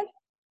second.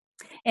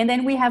 And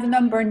then we have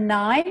number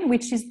 9,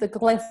 which is the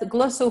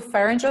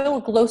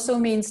glossopharyngeal. Glosso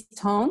means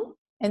tongue,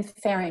 and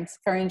pharynx,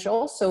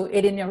 pharyngeal. So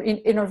it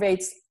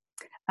innervates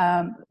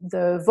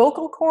the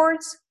vocal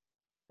cords,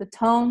 the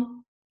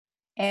tongue,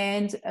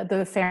 and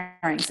the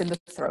pharynx in the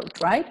throat,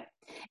 right?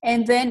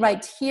 And then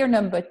right here,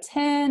 number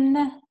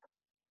 10.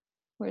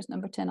 Where's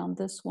number 10 on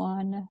this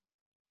one?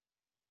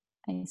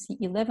 I see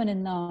 11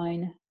 and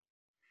 9.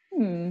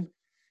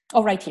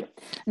 Oh, right here.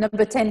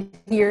 Number 10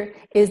 here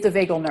is the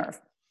vagal nerve,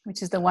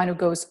 which is the one who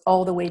goes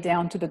all the way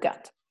down to the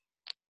gut.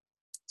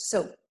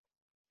 So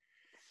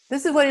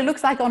this is what it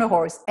looks like on a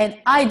horse. And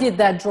I did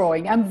that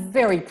drawing. I'm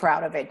very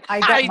proud of it. I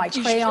got my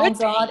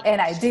crayons on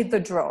and I did the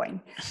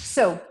drawing.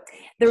 So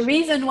the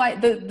reason why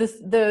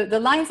the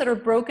lines that are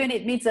broken,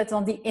 it means that's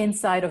on the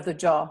inside of the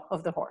jaw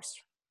of the horse.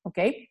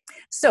 Okay,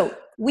 so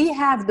we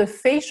have the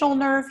facial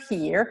nerve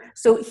here.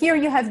 So here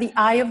you have the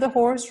eye of the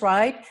horse,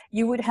 right?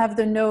 You would have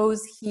the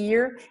nose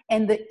here,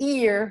 and the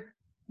ear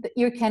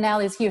canal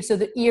is here. So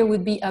the ear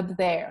would be up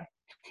there.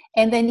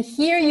 And then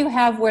here you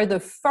have where the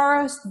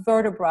first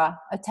vertebra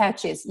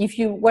attaches. If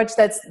you watch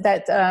that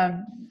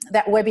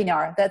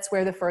webinar, that's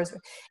where the first,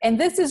 and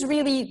this is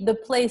really the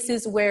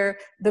places where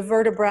the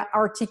vertebra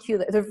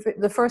articulate,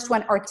 the first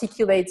one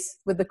articulates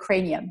with the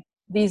cranium,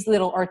 these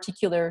little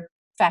articular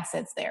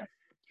facets there.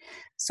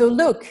 So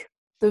look,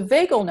 the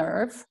vagal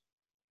nerve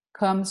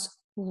comes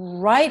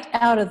right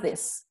out of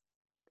this.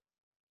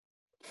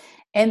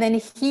 And then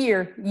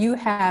here you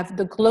have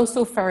the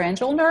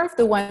glossopharyngeal nerve,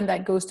 the one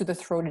that goes to the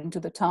throat and to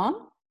the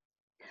tongue.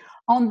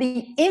 On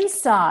the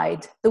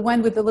inside, the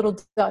one with the little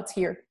dots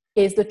here,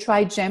 is the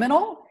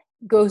trigeminal,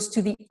 goes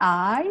to the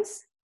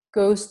eyes,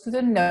 goes to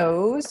the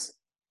nose,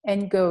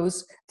 and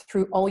goes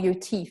through all your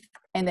teeth,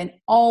 and then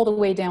all the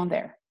way down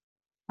there,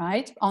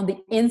 right? On the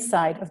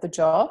inside of the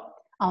jaw.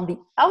 On the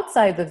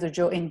outside of the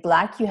jaw in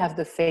black, you have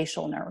the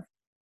facial nerve.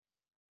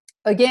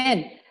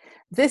 Again,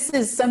 this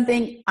is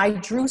something, I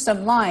drew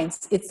some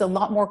lines. It's a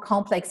lot more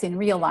complex in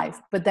real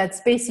life, but that's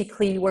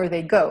basically where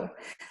they go.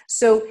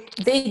 So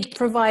they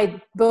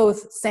provide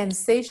both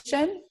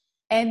sensation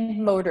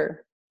and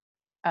motor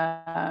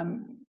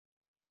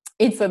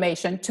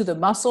information to the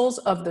muscles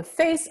of the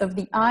face, of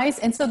the eyes.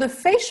 And so the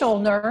facial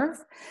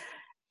nerve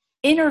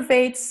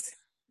innervates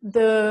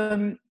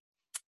the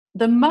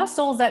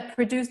muscles that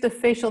produce the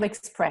facial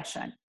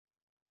expression.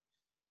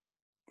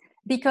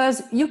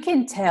 Because you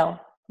can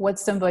tell what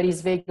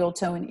somebody's vagal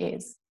tone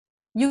is.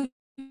 You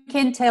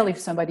can tell if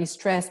somebody's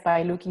stressed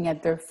by looking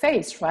at their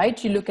face,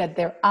 right? You look at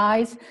their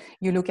eyes,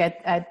 you look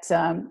at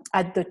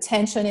the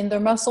tension in their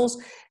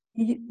muscles.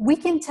 We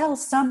can tell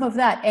some of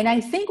that. And I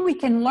think we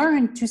can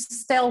learn to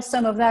tell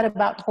some of that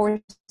about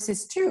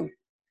horses too.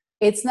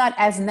 It's not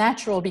as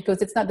natural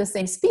because it's not the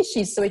same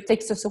species, so it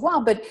takes us a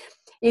while. But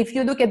if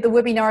you look at the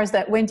webinars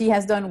that Wendy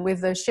has done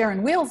with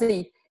Sharon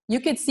Wilsey, you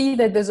could see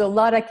that there's a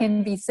lot that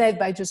can be said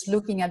by just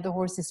looking at the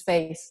horse's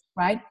face,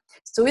 right?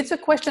 So it's a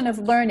question of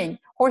learning.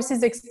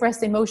 Horses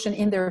express emotion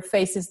in their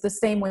faces the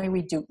same way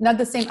we do. Not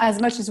the same as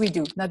much as we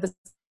do, not the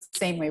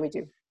same way we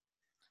do.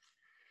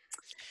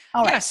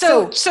 All right. Yeah,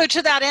 so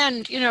to that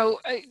end,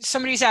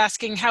 somebody's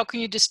asking, how can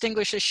you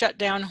distinguish a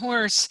shutdown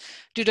horse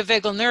due to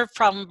vagal nerve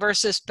problem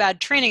versus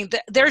bad training?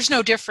 There's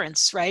no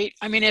difference, right?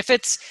 I mean, if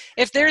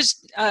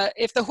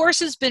the horse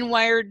has been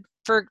wired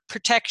for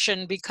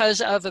protection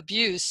because of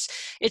abuse,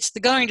 it's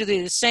going to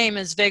be the same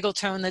as vagal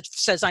tone that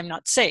says I'm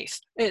not safe.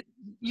 They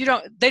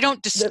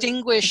don't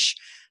distinguish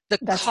the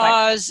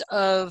cause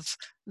of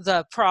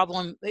the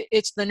problem.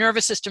 It's the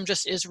nervous system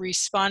just is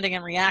responding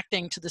and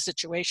reacting to the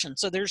situation.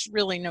 So there's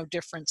really no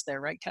difference there,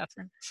 right,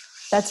 Catherine?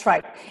 That's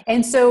right.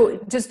 And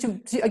so just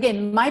to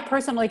again, my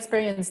personal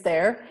experience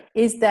there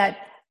is that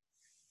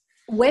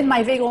when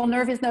my vagal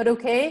nerve is not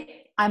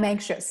okay, I'm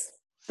anxious.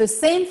 The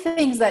same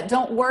things that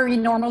don't worry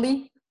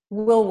normally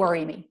will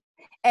worry me.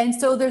 And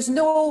so there's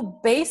no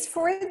base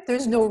for it.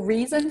 There's no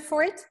reason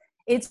for it.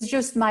 It's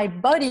just my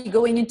body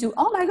going into,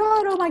 oh my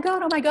God, oh my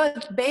God, oh my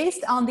God,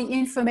 based on the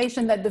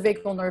information that the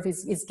vagal nerve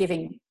is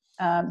giving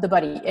the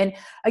body. And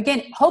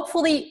again,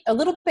 hopefully a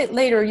little bit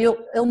later,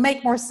 it'll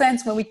make more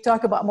sense when we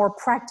talk about more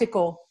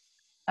practical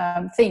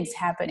things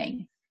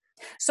happening.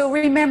 So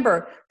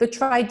remember, the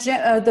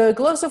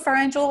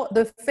glossopharyngeal,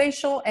 the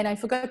facial, and I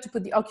forgot to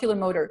put the ocular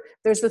motor.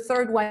 There's the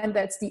third one,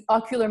 that's the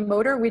ocular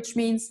motor, which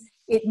means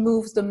it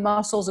moves the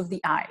muscles of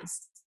the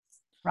eyes,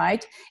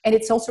 right? And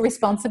it's also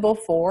responsible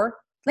for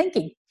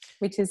blinking,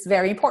 which is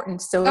very important.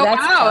 So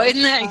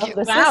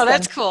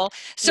that's cool.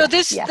 So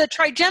the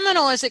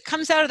trigeminal, as it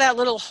comes out of that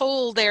little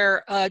hole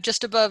there,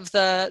 just above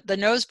the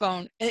nose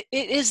bone, it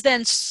is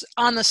then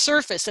on the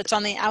surface. It's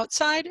on the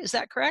outside. Is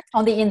that correct?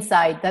 On the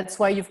inside. That's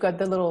why you've got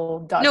the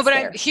little dots. No, but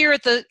there. I'm here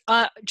at the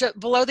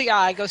below the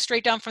eye. Go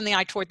straight down from the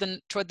eye toward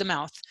the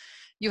mouth.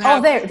 You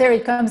have, there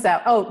it comes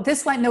out. Oh,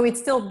 this one. No, it's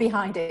still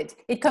behind it.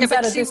 It comes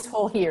out of this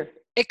hole here.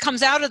 It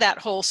comes out of that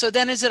hole. So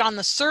then is it on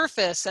the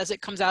surface as it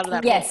comes out of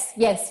that hole?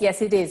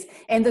 Yes, it is.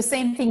 And the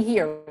same thing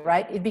here,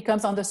 right? It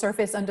becomes on the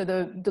surface under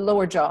the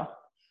lower jaw.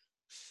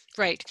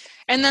 Right.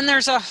 And then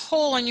there's a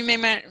hole, and you may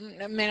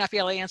not be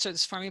able to answer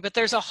this for me, but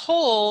there's a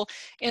hole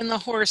in the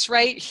horse,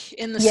 right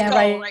in the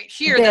skull, right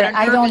here. There.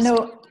 I don't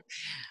know.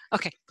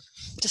 Okay.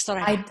 Just thought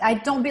I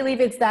don't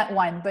believe it's that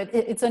one, but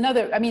it's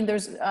another. I mean,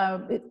 there's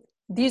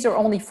these are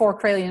only 4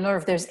 cranial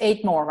nerve. There's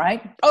 8 more,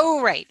 right?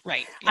 Oh, right.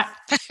 Yeah.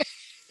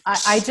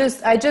 I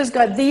just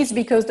got these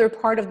because they're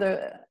part of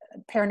the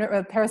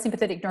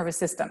parasympathetic nervous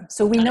system.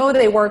 So we know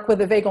they work with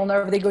the vagal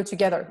nerve. They go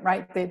together,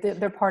 right?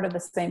 They're part of the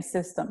same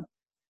system.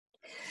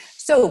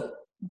 So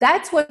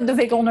that's what the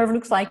vagal nerve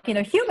looks like in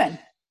a human.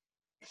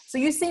 So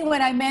you see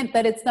when I meant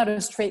that it's not a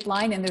straight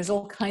line and there's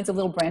all kinds of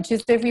little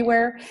branches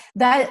everywhere,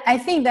 that I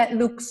think that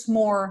looks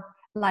more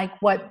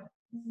like what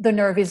the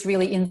nerve is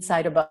really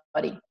inside a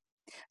body.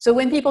 So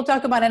when people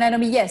talk about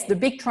anatomy, yes, the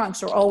big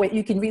trunks are always,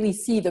 you can really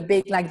see the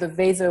big, like the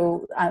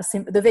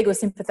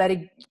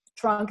vagosympathetic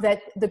trunk,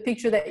 that the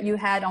picture that you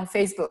had on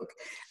Facebook.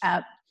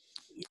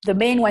 The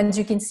main ones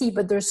you can see,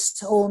 but there's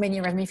so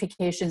many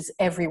ramifications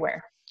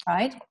everywhere,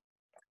 right?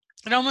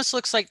 It almost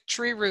looks like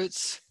tree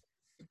roots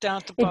down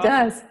at the bottom. It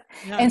does.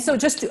 Yeah. And so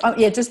just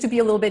to be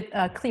a little bit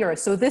clearer.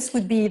 So this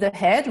would be the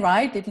head,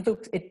 right?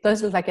 It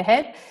does look like a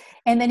head.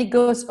 And then it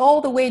goes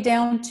all the way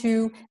down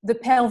to the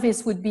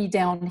pelvis would be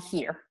down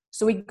here.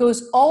 So it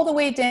goes all the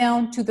way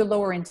down to the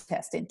lower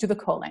intestine, to the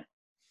colon.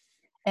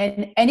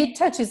 And it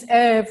touches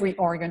every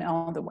organ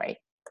on the way.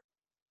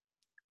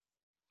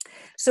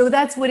 So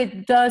that's what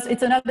it does.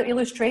 It's another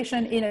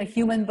illustration in a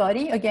human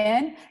body.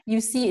 Again,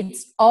 you see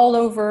it's all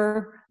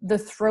over the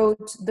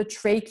throat, the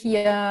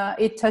trachea.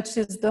 It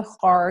touches the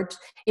heart.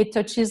 It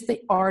touches the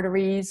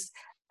arteries,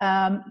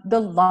 the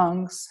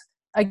lungs.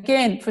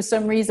 Again, for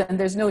some reason,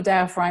 there's no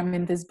diaphragm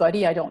in this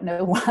body. I don't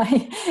know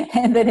why.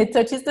 And then it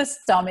touches the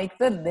stomach,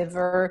 the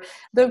liver,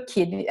 the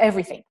kidney,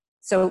 everything.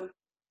 So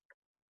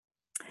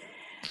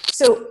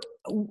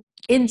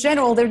in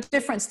general, there are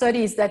different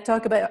studies that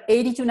talk about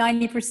 80 to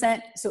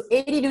 90%. So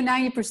 80 to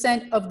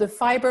 90% of the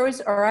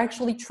fibers are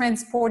actually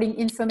transporting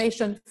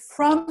information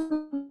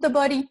from the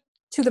body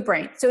to the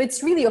brain. So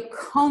it's really a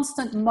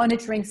constant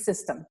monitoring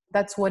system.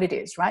 That's what it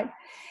is, right?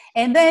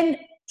 And then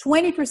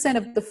 20%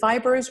 of the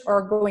fibers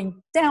are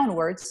going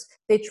downwards.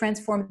 They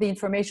transform the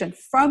information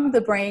from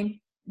the brain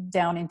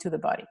down into the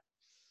body.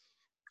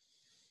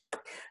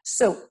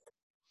 So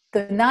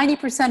the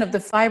 90% of the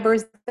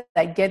fibers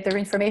that get their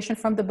information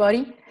from the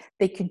body,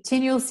 they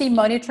continuously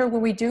monitor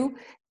what we do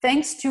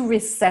thanks to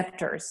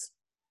receptors.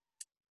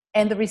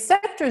 And the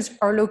receptors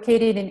are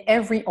located in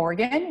every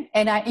organ,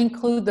 and I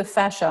include the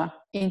fascia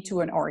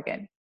into an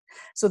organ.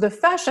 So the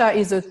fascia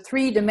is a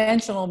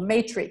three-dimensional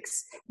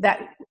matrix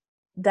that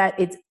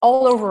it's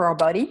all over our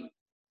body,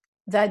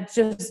 that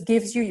just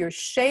gives you your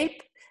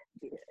shape.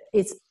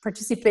 It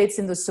participates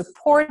in the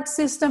support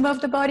system of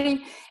the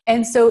body.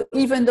 And so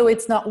even though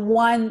it's not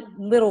one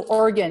little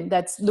organ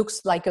that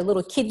looks like a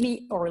little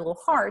kidney or a little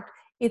heart,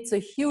 it's a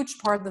huge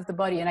part of the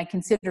body, and I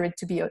consider it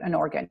to be an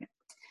organ.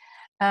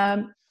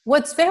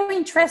 What's very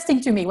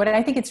interesting to me, what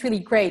I think it's really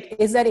great,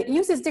 is that it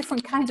uses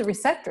different kinds of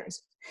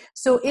receptors.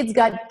 So it's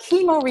got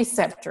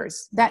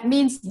chemoreceptors. That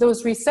means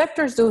those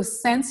receptors,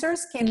 those sensors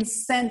can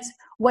sense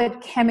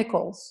what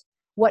chemicals,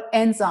 what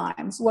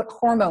enzymes, what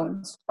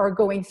hormones are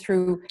going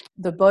through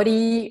the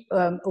body,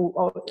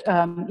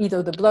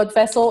 either the blood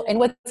vessel. And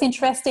what's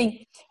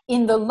interesting,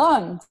 in the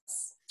lungs,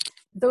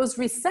 those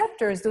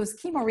receptors, those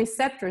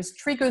chemoreceptors,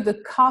 trigger the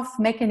cough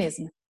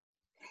mechanism.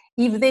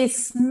 If they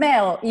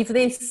smell, if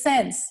they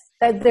sense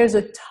that there's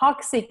a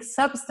toxic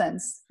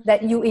substance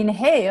that you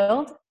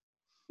inhaled,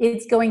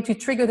 it's going to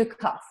trigger the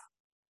cough.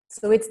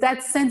 So it's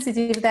that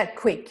sensitive, that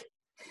quick.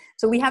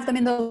 So we have them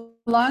in the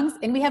lungs,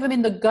 and we have them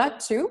in the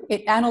gut too.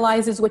 It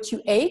analyzes what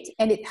you ate,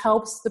 and it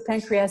helps the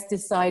pancreas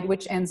decide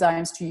which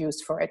enzymes to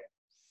use for it.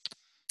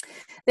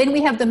 Then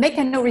we have the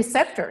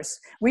mechanoreceptors,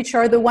 which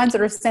are the ones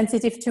that are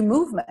sensitive to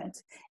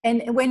movement.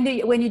 And when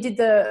you did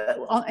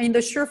in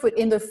the Surefoot,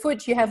 in the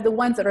foot, you have the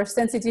ones that are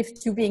sensitive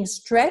to being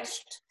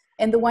stretched,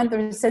 and the ones that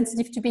are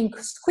sensitive to being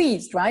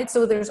squeezed, right?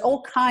 So there's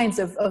all kinds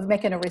of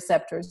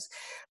mechanoreceptors.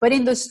 But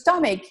in the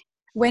stomach,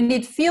 when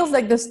it feels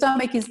like the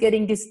stomach is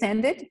getting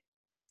distended,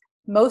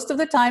 most of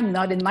the time,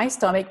 not in my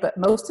stomach, but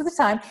most of the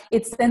time,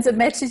 it sends a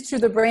message to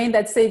the brain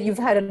that says you've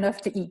had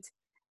enough to eat.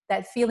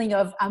 That feeling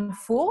of I'm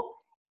full,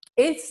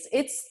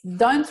 it's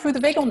done through the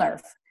vagal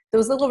nerve.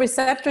 Those little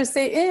receptors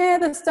say,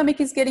 the stomach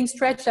is getting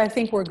stretched, I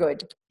think we're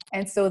good.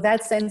 And so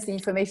that sends the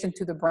information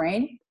to the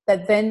brain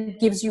that then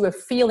gives you a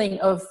feeling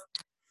of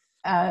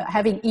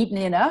having eaten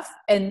enough.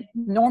 And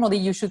normally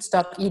you should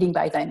stop eating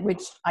by then,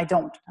 which I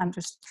don't. I'm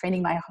just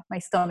training my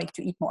stomach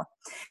to eat more.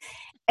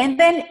 And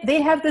then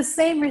they have the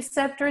same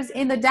receptors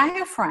in the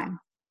diaphragm.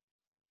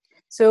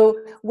 So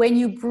when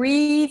you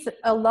breathe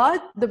a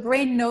lot, the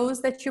brain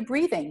knows that you're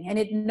breathing, and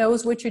it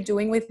knows what you're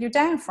doing with your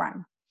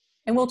diaphragm.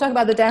 And we'll talk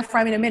about the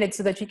diaphragm in a minute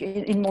so that you can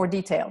in more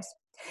details.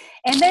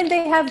 And then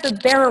they have the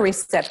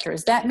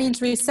baroreceptors. That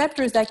means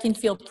receptors that can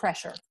feel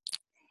pressure.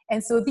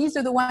 And so these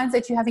are the ones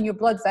that you have in your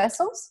blood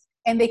vessels,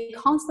 and they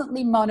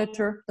constantly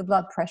monitor the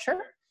blood pressure,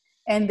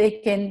 and they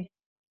can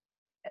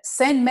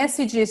send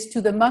messages to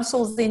the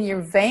muscles in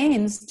your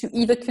veins to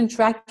either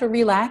contract or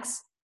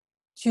relax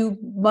to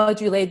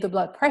modulate the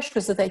blood pressure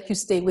so that you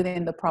stay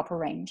within the proper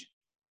range.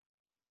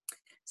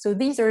 So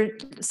these are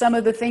some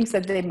of the things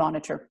that they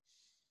monitor.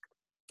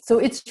 So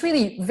it's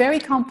really very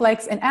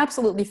complex and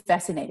absolutely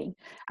fascinating.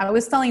 I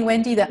was telling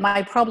Wendy that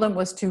my problem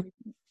was to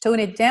tone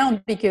it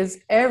down because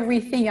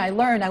everything I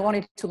learned, I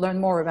wanted to learn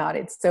more about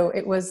it. So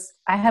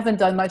I haven't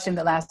done much in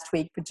the last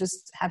week, but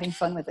just having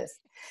fun with this.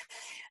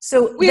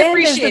 So we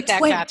appreciate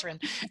that, Catherine.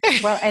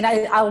 Well, and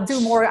I'll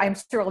do more. I'm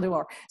sure I'll do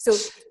more. So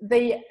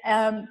the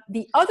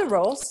other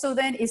role, so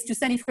then, is to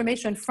send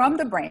information from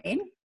the brain,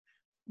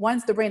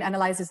 once the brain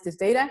analyzes this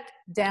data,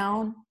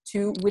 down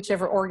to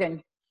whichever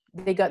organ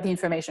they got the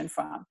information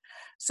from.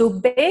 So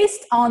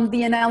based on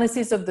the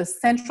analysis of the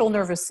central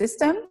nervous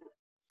system,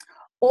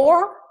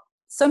 or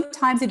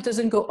sometimes it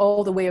doesn't go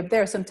all the way up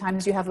there.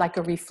 Sometimes you have like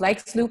a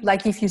reflex loop,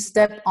 like if you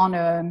step on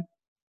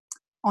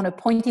a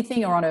pointy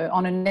thing or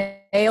on a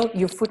nail,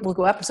 your foot will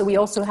go up. So we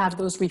also have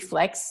those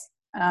reflex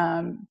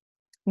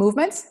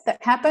movements that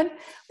happen,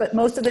 but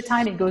most of the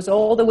time it goes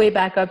all the way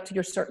back up to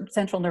your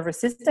central nervous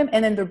system,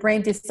 and then the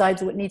brain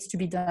decides what needs to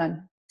be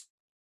done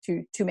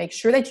to make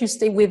sure that you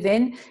stay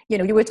within,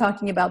 you were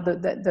talking about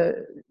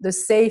the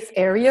safe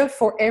area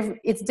for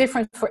it's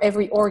different for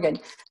every organ.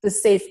 The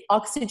safe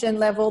oxygen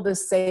level, the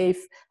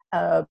safe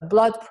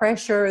blood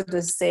pressure,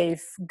 the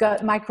safe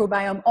gut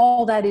microbiome,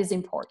 all that is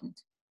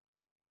important.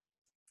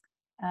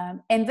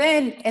 And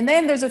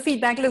then there's a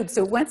feedback loop.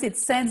 So once it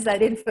sends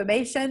that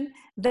information,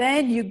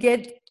 then you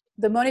get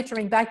the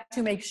monitoring back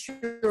to make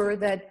sure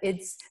that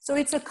it's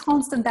a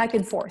constant back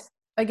and forth.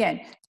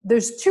 Again,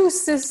 there's two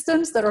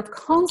systems that are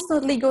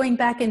constantly going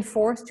back and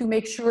forth to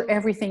make sure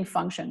everything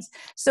functions.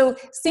 So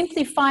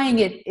simplifying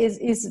it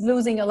is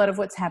losing a lot of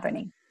what's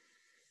happening.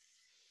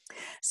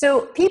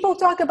 So people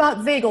talk about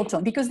vagal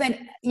tone because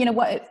then, you know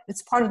what,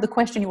 it's part of the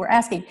question you were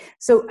asking.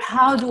 So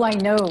how do I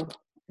know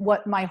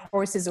what my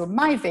horse is or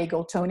my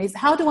vagal tone is?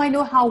 How do I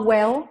know how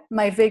well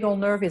my vagal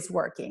nerve is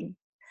working?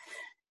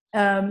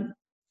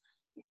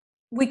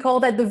 We call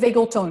that the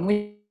vagal tone,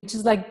 which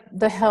is like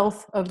the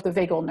health of the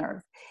vagal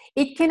nerve.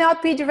 It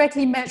cannot be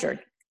directly measured.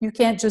 You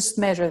can't just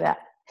measure that.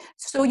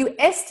 So you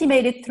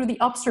estimate it through the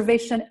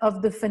observation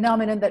of the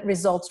phenomenon that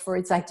results for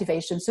its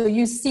activation. So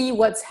you see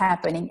what's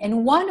happening.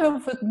 And one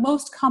of the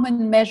most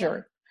common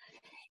measure,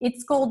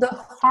 it's called the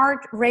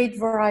heart rate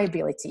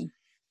variability.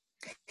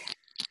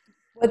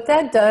 What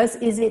that does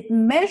is it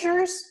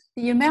measures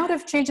the amount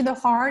of change in the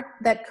heart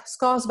that's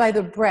caused by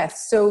the breath.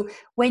 So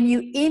when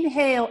you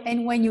inhale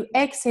and when you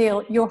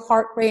exhale, your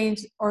heart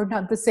rates are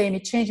not the same.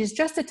 It changes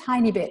just a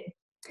tiny bit.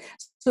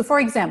 So for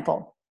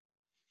example,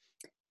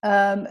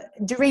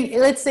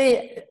 let's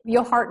say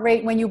your heart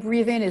rate when you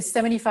breathe in is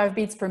 75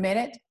 beats per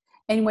minute,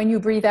 and when you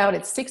breathe out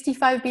it's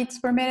 65 beats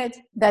per minute,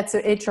 that's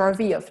an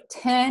HRV of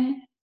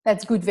 10,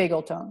 that's good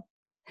vagal tone.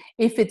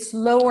 If it's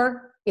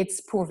lower,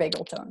 it's poor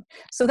vagal tone.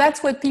 So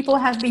that's what people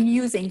have been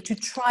using to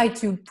try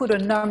to put a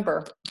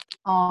number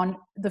on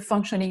the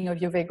functioning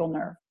of your vagal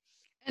nerve.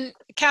 And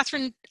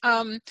Catherine,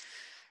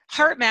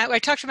 HeartMath, I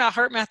talked about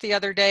HeartMath the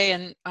other day,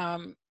 and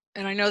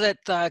I know that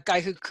the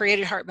guy who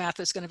created HeartMath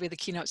is going to be the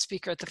keynote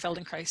speaker at the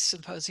Feldenkrais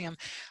Symposium.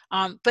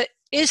 But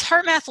is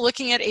HeartMath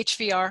looking at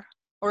HVR,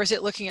 or is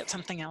it looking at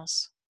something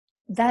else?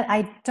 That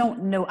I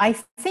don't know. I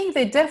think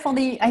they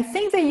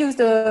use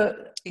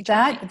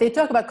that. They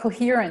talk about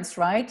coherence,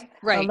 right?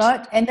 Right. A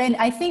lot. And then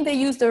I think they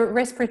use the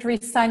respiratory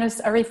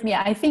sinus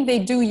arrhythmia. I think they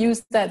do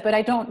use that, but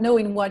I don't know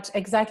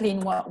exactly in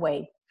what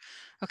way.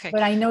 Okay.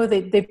 But I know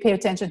they pay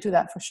attention to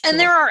that for sure. And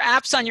there are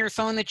apps on your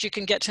phone that you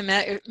can get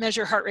to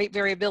measure heart rate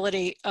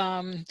variability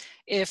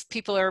if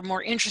people are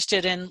more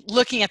interested in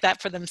looking at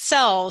that for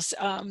themselves.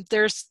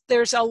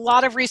 There's a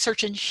lot of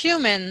research in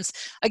humans.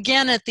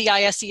 Again, at the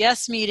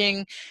ISES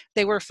meeting,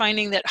 they were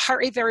finding that heart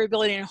rate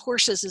variability in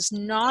horses is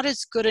not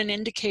as good an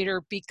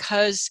indicator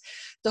because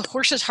the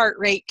horse's heart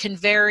rate can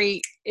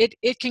vary.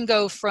 It can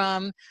go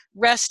from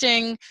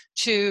resting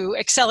to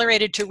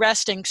accelerated to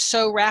resting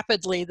so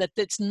rapidly that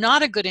it's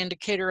not a good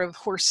indicator of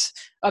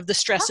the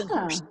stress in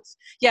horses.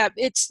 Yeah,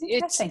 it's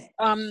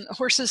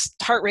horses'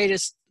 heart rate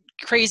is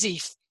crazy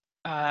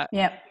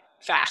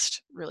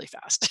fast, really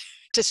fast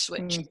to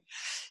switch.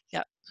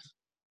 Yeah.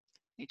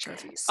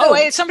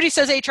 HRV. Somebody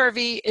says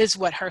HRV is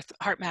what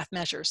HeartMath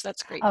measures.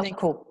 That's great. Oh,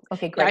 cool.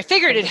 Okay, great. Yeah, I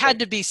figured it had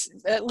to be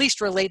at least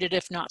related,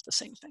 if not the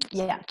same thing.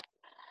 Yeah.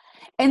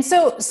 And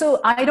so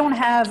I don't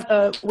have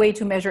a way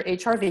to measure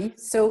HRV.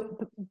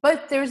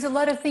 But there's a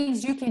lot of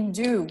things you can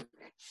do.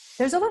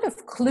 There's a lot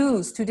of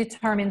clues to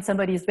determine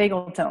somebody's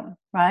vagal tone,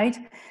 right?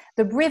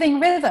 The breathing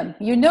rhythm.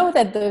 You know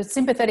that the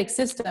sympathetic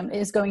system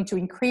is going to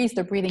increase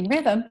the breathing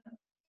rhythm.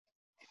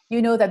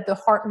 You know that the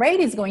heart rate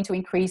is going to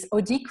increase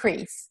or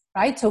decrease,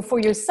 right? So for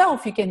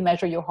yourself, you can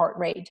measure your heart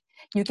rate.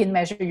 You can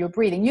measure your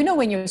breathing. You know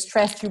when you're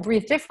stressed, you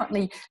breathe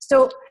differently.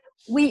 So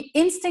we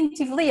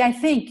instinctively, I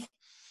think,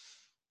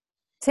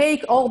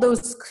 take all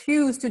those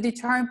cues to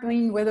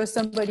determine whether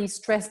somebody's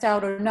stressed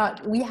out or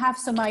not. We have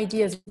some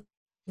ideas,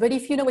 but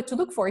if you know what to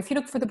look for, if you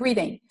look for the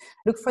breathing,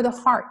 look for the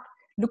heart,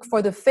 look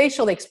for the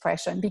facial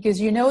expression, because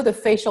you know the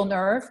facial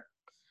nerve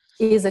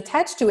is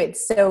attached to it.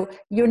 So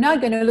you're not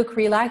going to look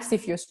relaxed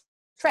if you're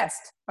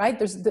stressed, right?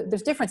 There's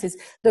differences.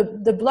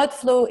 The blood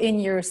flow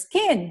in your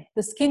skin,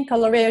 the skin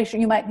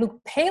coloration, you might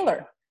look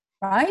paler,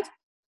 right?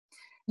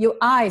 Your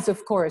eyes,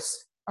 of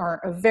course,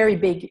 are a very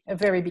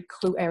big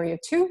clue area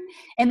too.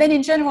 And then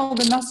in general,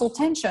 the muscle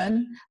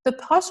tension, the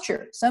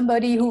posture,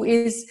 somebody who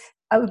is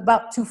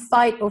about to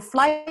fight or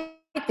flight,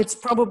 it's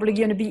probably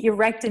going to be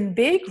erect and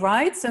big,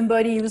 right?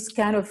 Somebody who's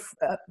kind of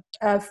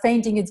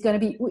fainting, it's going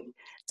to be.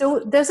 So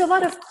there's a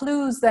lot of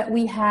clues that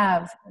we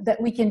have that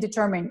we can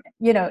determine.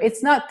 You know,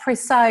 it's not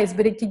precise,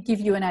 but it can give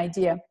you an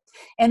idea.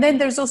 And then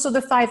there's also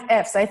the 5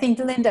 Fs. I think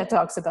Linda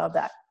talks about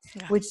that,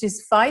 which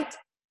is fight,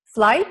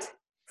 flight,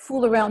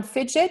 fool around,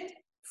 fidget,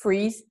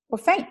 freeze, or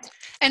faint.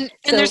 And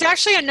there's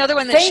actually another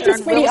one that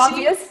Sharon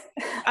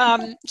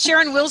Wilsey.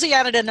 Sharon Wilsey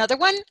added another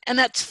one, and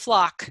that's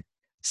flock.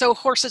 So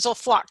horses will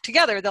flock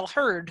together; they'll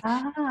herd,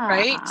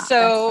 right?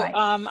 So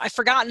right. I've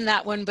forgotten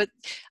that one, but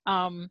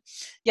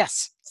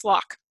yes,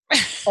 flock.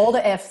 All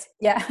the F's,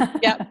 yeah.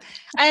 Yeah,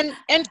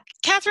 and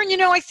Catherine,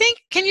 I think,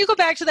 can you go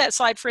back to that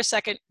slide for a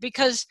second?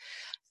 Because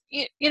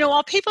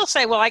while people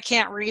say, well, I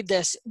can't read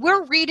this,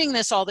 we're reading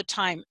this all the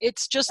time.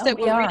 It's just that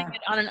we're reading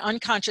it on an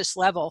unconscious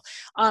level.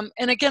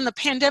 And again, the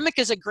pandemic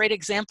is a great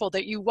example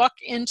that you walk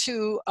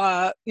into,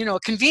 a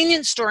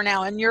convenience store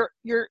now and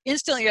you're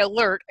instantly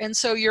alert. And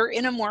so you're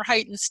in a more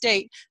heightened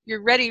state.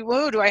 You're ready.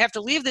 Whoa, do I have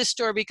to leave this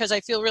store because I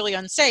feel really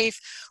unsafe?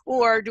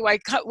 Or do I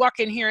walk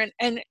in here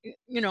and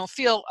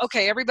feel,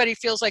 okay, everybody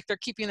feels like they're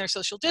keeping their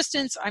social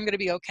distance. I'm going to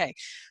be okay.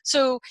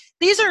 So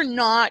these are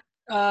not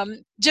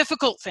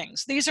difficult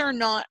things. These are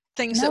not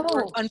things that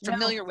we're No, no.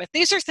 unfamiliar with.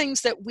 These are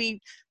things that we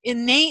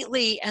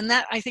innately, and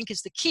that I think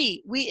is the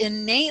key, we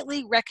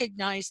innately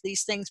recognize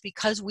these things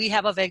because we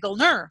have a vagal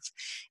nerve.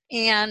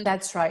 And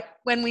That's right.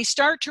 when we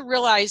start to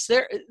realize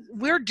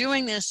we're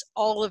doing this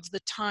all of the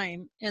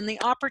time, and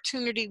the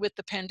opportunity with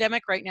the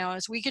pandemic right now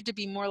is we get to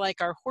be more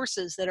like our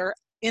horses that are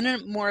in a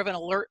more of an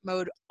alert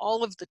mode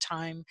all of the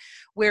time,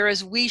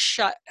 whereas we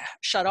shut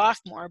off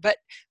more. But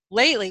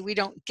lately we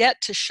don't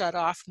get to shut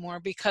off more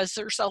because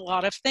there's a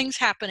lot of things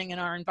happening in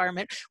our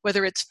environment,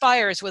 whether it's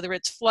fires, whether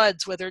it's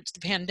floods, whether it's the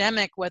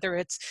pandemic, whether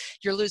it's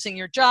you're losing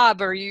your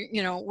job, or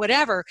you know,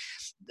 whatever.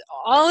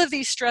 All of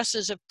these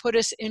stresses have put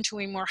us into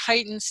a more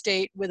heightened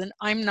state with an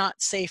I'm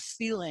not safe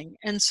feeling.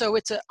 And so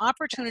it's an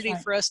opportunity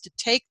for us to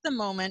take the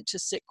moment to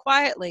sit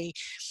quietly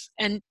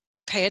and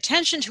pay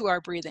attention to our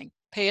breathing,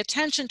 pay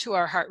attention to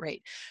our heart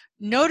rate,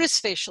 notice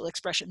facial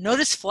expression,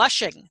 notice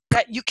flushing.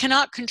 That you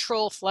cannot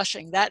control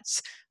flushing.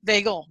 That's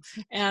vagal.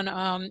 And,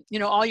 you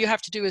know, all you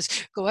have to do is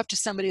go up to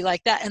somebody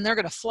like that and they're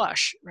going to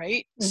flush,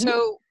 right? Mm-hmm.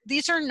 So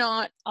these are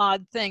not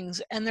odd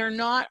things, and they're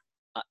not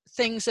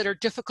things that are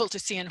difficult to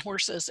see in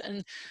horses.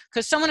 And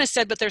because someone has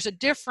said, but there's a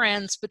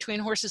difference between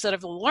horses that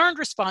have a learned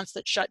response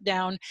that shut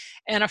down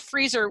and a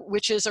freezer,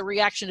 which is a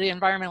reaction to the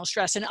environmental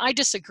stress. And I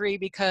disagree,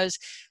 because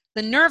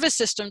the nervous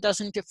system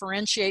doesn't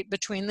differentiate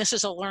between this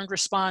is a learned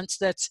response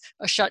that's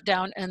a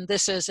shutdown and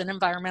this is an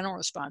environmental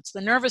response. The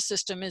nervous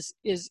system is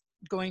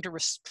going to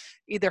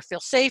either feel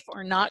safe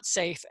or not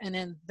safe, and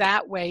in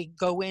that way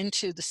go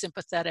into the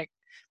sympathetic,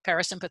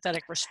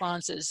 parasympathetic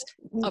responses.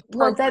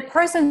 What that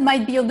person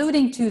might be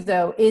alluding to,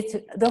 though, is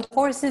the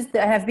horses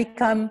that have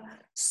become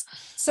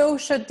so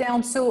shut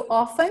down so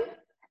often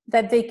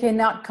that they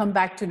cannot come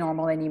back to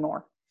normal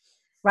anymore.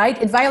 Right?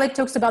 And Violet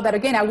talks about that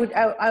again. I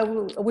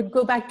would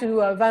go back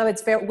to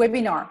Violet's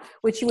webinar,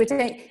 which she would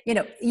say, you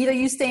know, either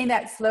you stay in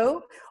that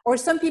flow, or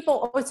some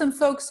people, or some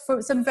folks,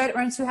 for some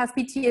veterans who have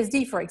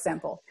PTSD, for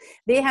example,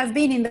 they have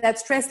been in that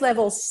stress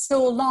level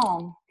so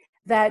long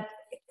that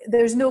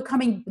there's no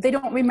coming, they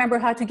don't remember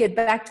how to get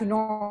back to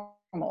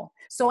normal.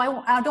 So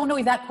I don't know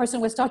if that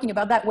person was talking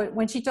about that.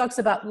 When she talks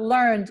about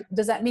learned,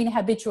 does that mean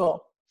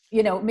habitual?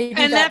 You know, maybe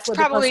and that's what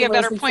probably a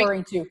better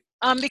point.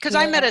 Because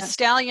I met a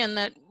stallion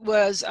that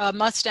was a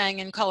Mustang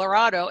in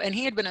Colorado, and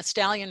he had been a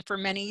stallion for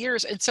many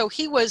years. And so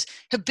he was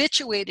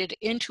habituated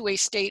into a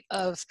state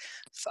of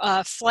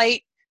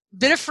flight,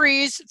 bit of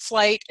freeze,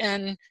 flight,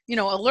 and, you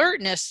know,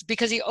 alertness,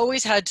 because he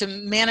always had to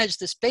manage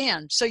this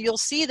band. So you'll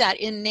see that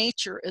in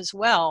nature as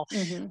well.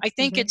 Mm-hmm. I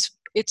think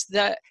it's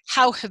the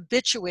how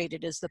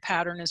habituated is the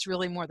pattern is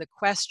really more the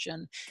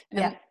question.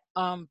 And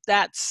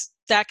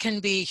that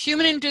can be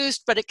human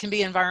induced, but it can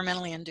be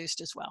environmentally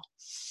induced as well.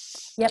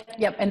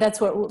 Yep, and that's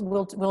what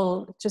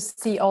we'll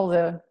just see all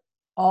the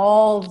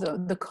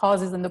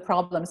causes and the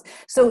problems.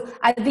 So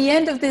at the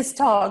end of this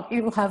talk,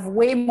 you will have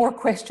way more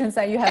questions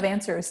than you have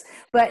answers,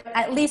 but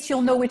at least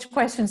you'll know which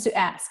questions to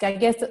ask. I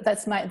guess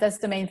that's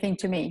the main thing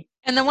to me.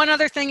 And the one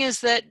other thing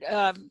is that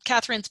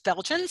Catherine's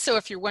Belgian, so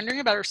if you're wondering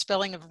about her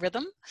spelling of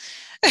rhythm.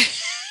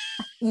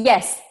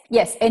 Yes,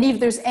 and if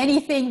there's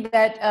anything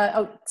that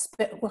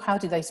how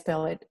did I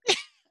spell it?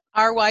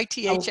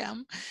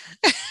 RYTHM.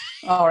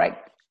 All right.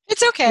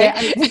 It's okay.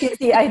 Yeah, you can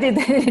see I did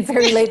it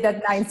very late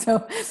that night,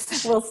 so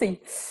we'll see.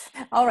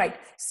 All right.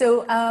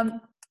 So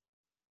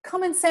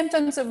common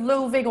symptoms of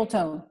low vagal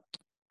tone,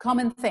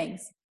 common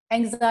things: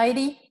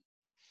 anxiety,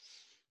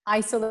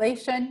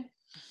 isolation,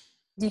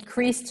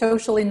 decreased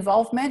social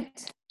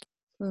involvement,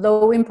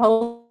 low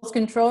impulse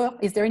control.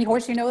 Is there any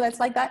horse you know that's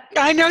like that?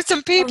 I know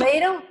some people.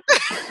 Palato?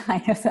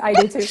 I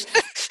do too.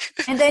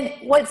 And then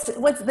what's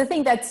the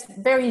thing that's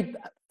very,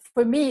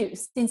 for me,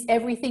 since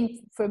everything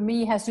for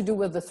me has to do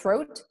with the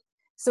throat,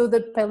 so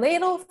the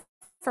palatal,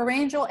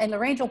 pharyngeal, and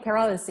laryngeal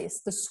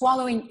paralysis, the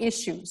swallowing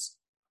issues,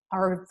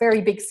 are a very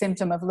big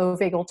symptom of low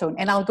vagal tone.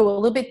 And I'll go a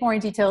little bit more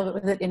in detail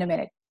with it in a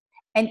minute.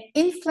 And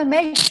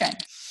inflammation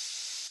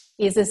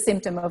is a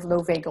symptom of low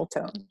vagal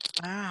tone.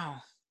 Wow.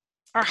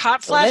 Are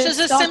hot flashes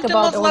a symptom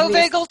of low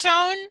vagal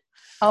tone?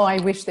 Oh, I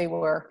wish they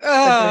were.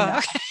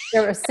 But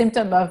they're a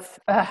symptom of,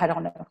 I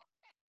don't know.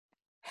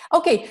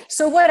 Okay,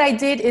 so what I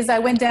did is I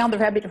went down the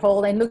rabbit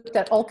hole and looked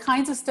at all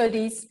kinds of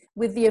studies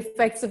with the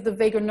effects of the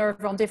vagal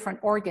nerve on different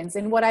organs.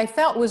 And what I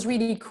felt was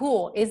really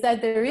cool is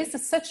that there is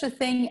such a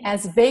thing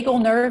as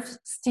vagal nerve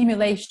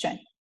stimulation.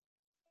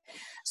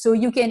 So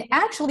you can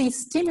actually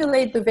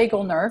stimulate the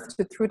vagal nerve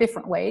through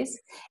different ways.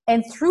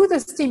 And through the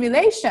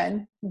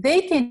stimulation,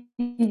 they can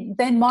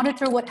then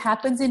monitor what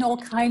happens in all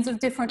kinds of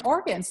different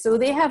organs. So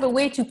they have a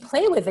way to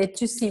play with it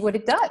to see what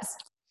it does,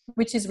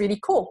 which is really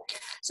cool.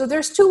 So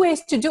there's two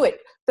ways to do it.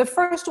 The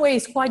first way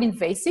is quite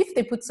invasive.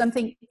 They put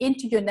something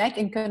into your neck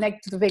and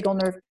connect to the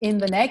vagal nerve in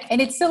the neck.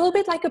 And it's a little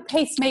bit like a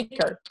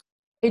pacemaker.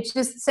 It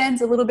just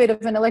sends a little bit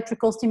of an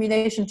electrical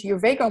stimulation to your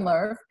vagal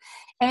nerve.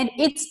 And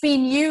it's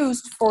been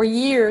used for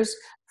years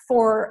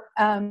for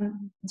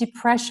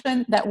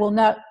depression that will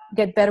not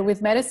get better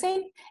with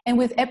medicine, and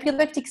with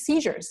epileptic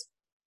seizures.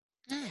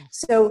 Mm.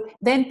 So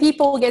then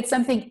people get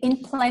something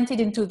implanted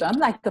into them,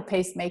 like a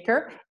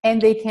pacemaker,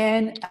 and they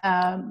can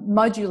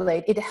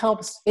modulate. It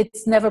helps.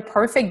 It's never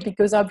perfect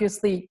because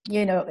obviously,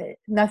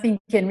 nothing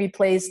can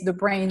replace the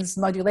brain's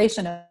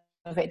modulation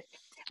of it,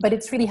 but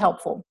it's really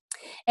helpful.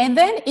 And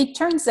then it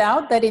turns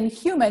out that in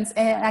humans,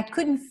 and I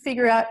couldn't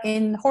figure out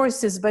in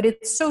horses, but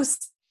it's so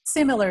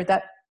similar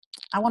that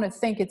I want to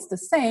think it's the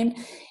same.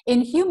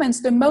 In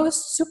humans, the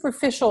most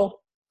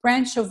superficial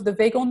branch of the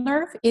vagal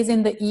nerve is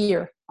in the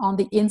ear, on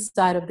the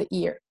inside of the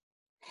ear.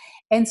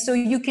 And so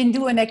you can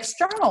do an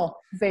external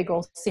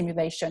vagal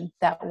stimulation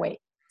that way.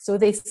 So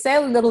they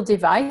sell little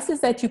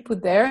devices that you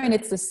put there, and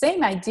it's the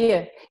same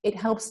idea. It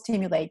helps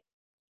stimulate.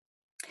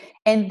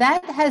 And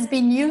that has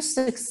been used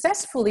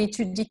successfully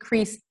to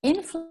decrease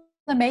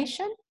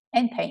inflammation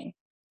and pain.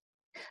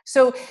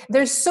 So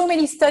there's so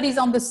many studies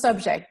on the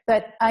subject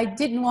that I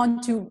didn't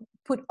want to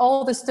put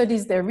all the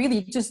studies there.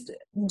 Really just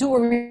do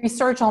a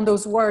research on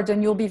those words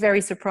and you'll be very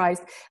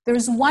surprised.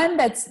 There's one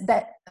that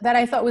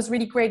I thought was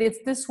really great. It's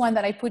this one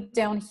that I put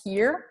down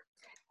here,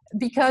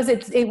 because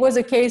it was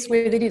a case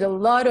where they did a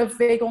lot of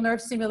vagal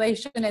nerve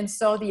stimulation and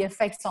saw the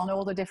effects on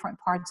all the different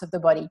parts of the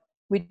body,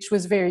 which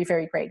was very,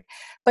 very great.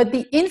 But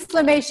the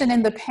inflammation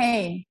and the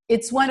pain,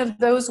 it's one of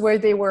those where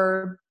they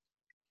were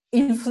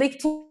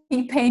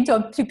inflicting pain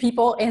to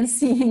people and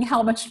seeing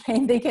how much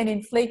pain they can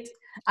inflict.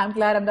 I'm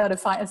glad I'm not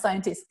a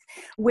scientist.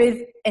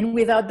 With and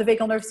without the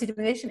vagal nerve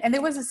stimulation. And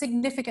there was a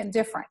significant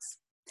difference.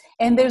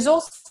 And there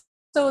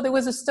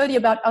was a study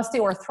about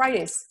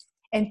osteoarthritis,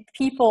 and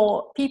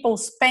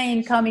people's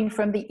pain coming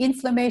from the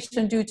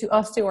inflammation due to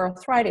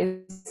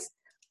osteoarthritis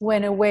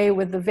went away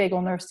with the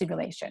vagal nerve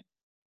stimulation.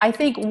 I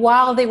think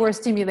while they were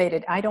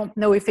stimulated, I don't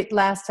know if it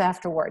lasts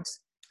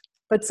afterwards.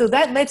 But so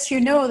that lets you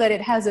know that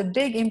it has a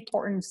big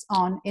importance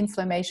on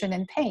inflammation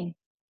and pain.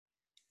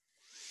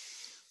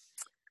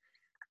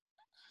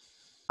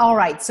 All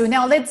right, so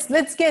now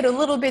let's get a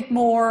little bit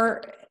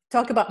more,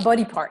 talk about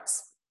body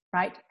parts,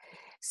 right?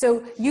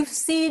 So you've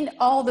seen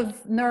all the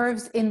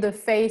nerves in the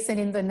face and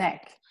in the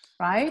neck,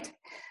 right?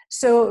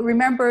 So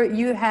remember,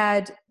 you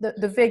had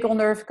the vagal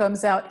nerve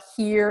comes out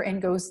here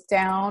and goes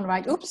down,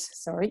 right? Oops,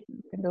 sorry,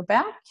 you can go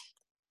back.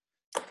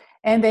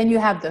 And then you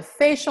have the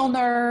facial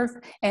nerve,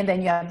 and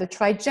then you have the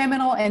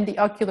trigeminal and the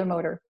ocular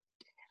motor.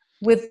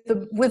 With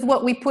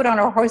what we put on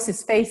our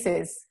horses'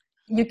 faces,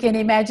 you can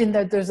imagine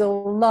that there's a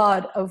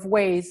lot of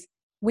ways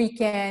we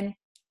can,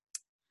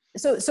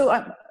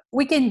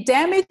 we can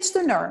damage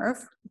the nerve.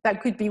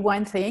 That could be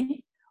one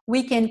thing.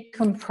 We can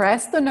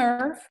compress the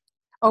nerve,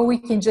 or we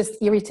can just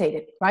irritate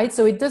it, right?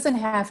 So it doesn't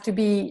have to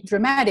be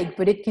dramatic,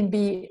 but it can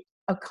be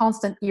a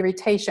constant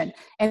irritation.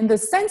 And the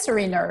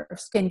sensory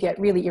nerves can get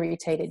really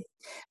irritated.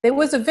 There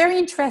was a very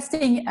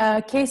interesting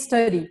case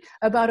study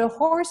about a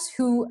horse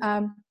who,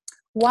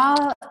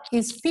 while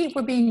his feet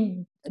were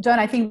being done,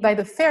 I think by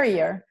the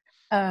farrier,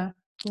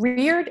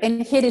 reared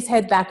and hit his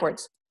head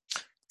backwards,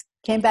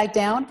 came back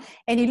down,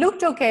 and he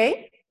looked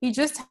okay. He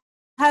just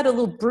had a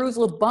little bruise, a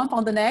little bump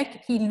on the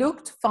neck. He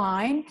looked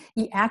fine.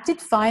 He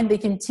acted fine. They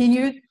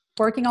continued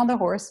working on the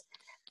horse.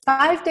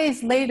 5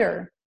 days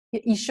later,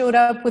 he showed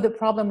up with a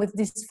problem with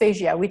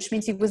dysphagia, which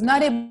means he was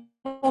not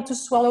able to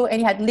swallow, and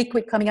he had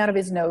liquid coming out of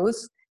his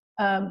nose.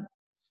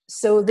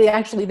 So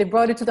they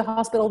brought it to the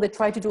hospital. They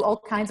tried to do all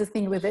kinds of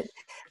things with it.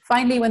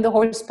 Finally, when the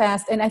horse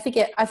passed, and I think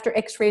after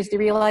x-rays, they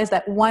realized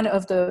that one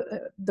of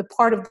the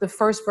part of the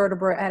first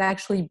vertebra had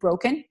actually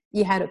broken.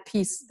 He had a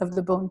piece of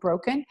the bone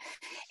broken,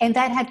 and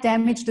that had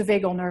damaged the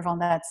vagal nerve on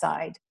that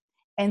side.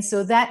 And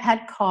so that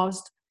had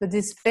caused the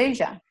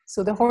dysphagia.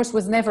 So the horse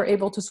was never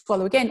able to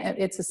swallow again.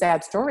 It's a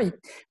sad story.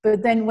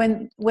 But then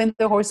when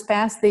the horse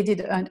passed, they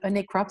did a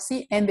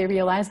necropsy, and they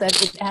realized that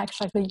it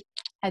actually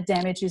had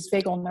damaged his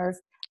vagal nerve.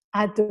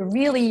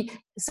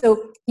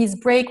 So his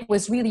break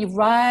was really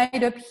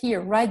right up here,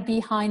 right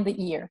behind the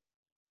ear.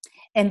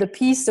 And the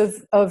piece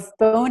of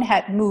bone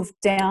had moved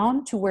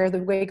down to where the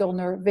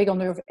vagal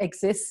nerve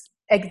exits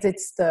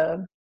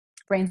the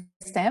brain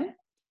stem,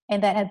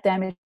 and that had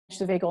damaged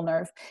the vagal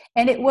nerve.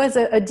 And it was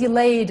a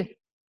delayed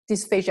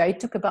dysphagia. It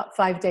took about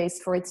 5 days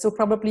for it. So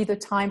probably the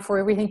time for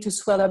everything to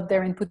swell up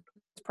there and put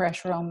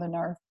pressure on the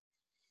nerve.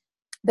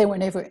 They were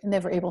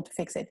never able to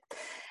fix it.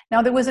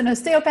 Now, there was an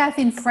osteopath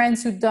in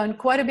France who'd done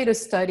quite a bit of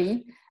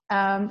study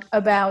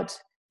about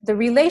the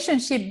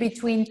relationship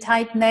between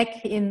tight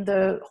neck in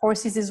the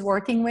horses he's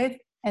working with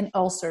and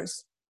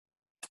ulcers.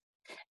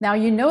 Now,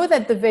 you know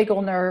that the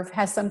vagal nerve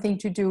has something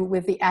to do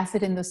with the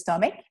acid in the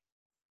stomach.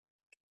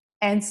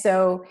 And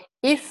so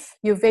if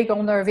your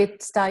vagal nerve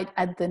is tight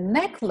at the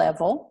neck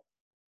level,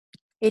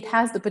 it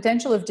has the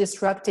potential of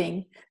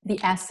disrupting the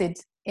acid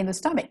in the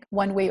stomach,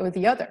 one way or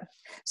the other.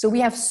 So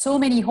we have so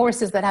many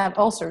horses that have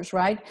ulcers,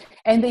 right?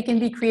 And they can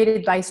be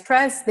created by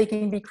stress,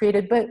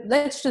 but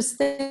let's just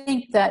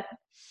think that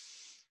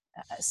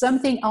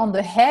something on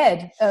the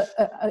head,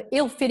 an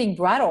ill-fitting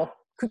bridle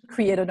could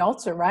create an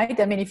ulcer, right?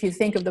 I mean, if you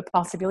think of the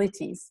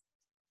possibilities.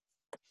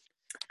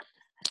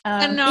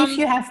 If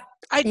you have...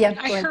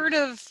 I heard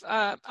of,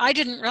 I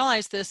didn't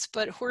realize this,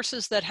 but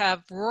horses that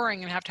have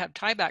roaring and have to have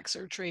tieback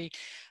surgery,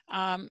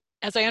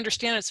 as I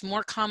understand, it's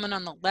more common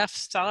on the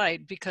left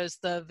side because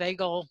the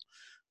vagal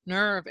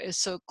nerve is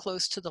so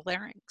close to the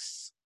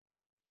larynx.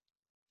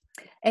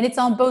 And it's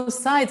on both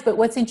sides. But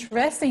what's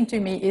interesting to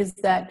me is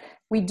that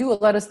we do a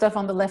lot of stuff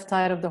on the left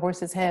side of the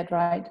horse's head,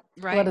 right?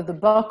 Right. A lot of the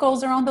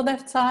buckles are on the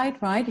left side,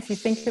 right? If you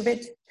think of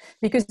it,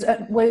 because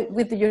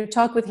with your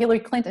talk with Hillary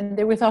Clinton,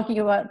 they were talking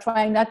about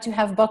trying not to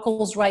have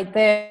buckles right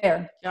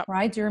there, Yep.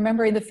 right? Do you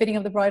remember in the fitting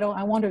of the bridle?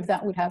 I wonder if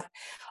that would have.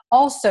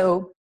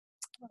 Also,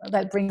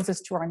 that brings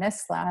us to our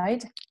next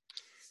slide.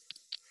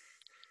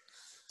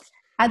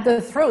 At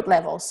the throat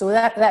level. So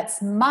that's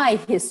my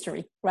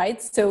history,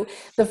 right? So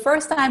the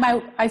first time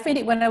I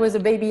fainted when I was a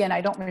baby, and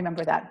I don't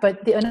remember that.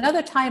 But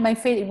another time I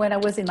fainted when I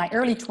was in my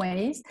early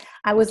 20s.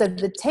 I was at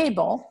the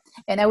table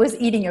and I was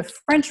eating a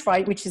French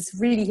fry, which is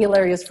really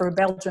hilarious for a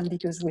Belgian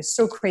because we're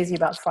so crazy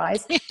about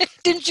fries.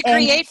 Didn't you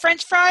create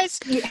French fries?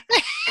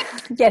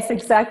 Yes,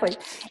 exactly.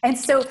 And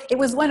so it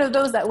was one of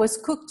those that was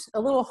cooked a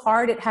little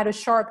hard. It had a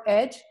sharp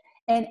edge.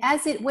 And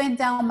as it went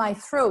down my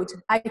throat,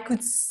 I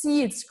could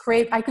see it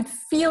scrape, I could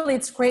feel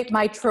it scrape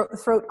my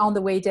throat on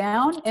the way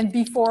down. And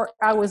before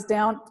I was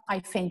down, I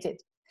fainted.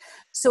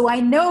 So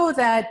I know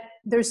that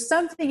there's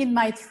something in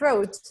my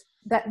throat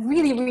that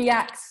really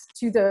reacts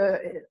to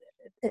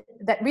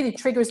that really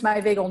triggers my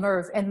vagal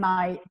nerve and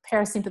my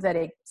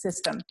parasympathetic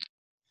system.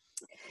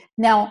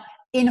 Now,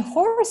 in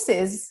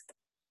horses,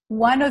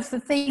 one of the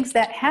things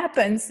that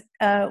happens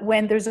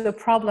when there's a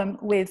problem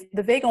with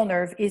the vagal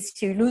nerve is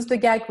to lose the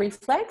gag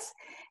reflex.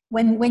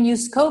 When you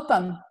scope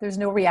them, there's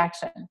no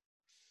reaction.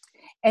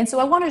 And so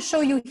I want to show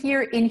you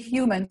here in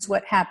humans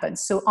what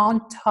happens. So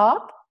on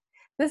top,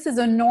 this is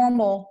a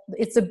normal,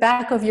 it's the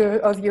back of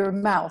your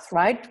mouth,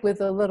 right?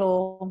 With a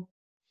little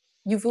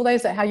uvula,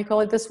 is that how you call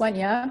it, this one?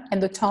 Yeah.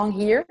 And the tongue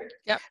here.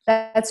 Yep.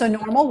 That's a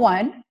normal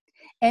one.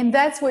 And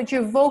that's what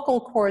your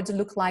vocal cords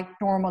look like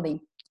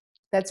normally.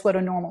 That's what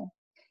a normal.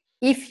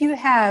 If you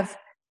have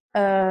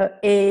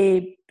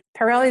a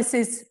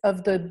paralysis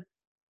of the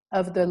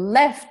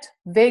left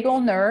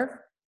vagal nerve,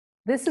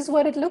 this is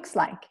what it looks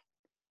like.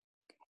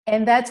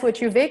 And that's what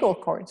your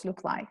vagal cords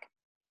look like.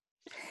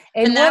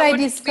 And that would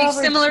be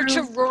similar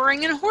to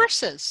roaring in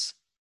horses.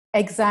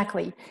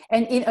 Exactly.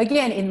 And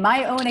again, in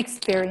my own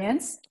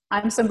experience,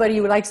 I'm somebody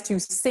who likes to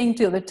sing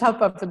to the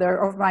top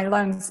of my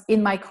lungs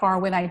in my car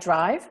when I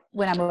drive,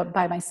 when I'm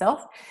by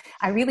myself.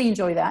 I really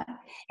enjoy that.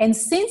 And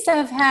since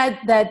I've had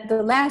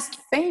the last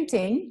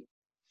fainting,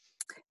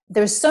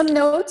 there's some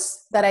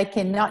notes that I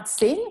cannot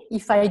sing.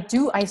 If I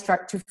do, I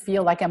start to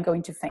feel like I'm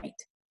going to faint.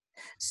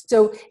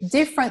 So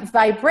different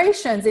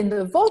vibrations in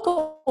the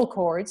vocal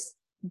cords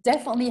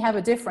definitely have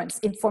a difference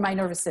for my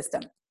nervous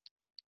system.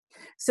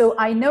 So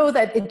I know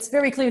that it's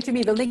very clear to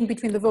me, the link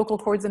between the vocal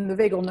cords and the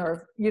vagal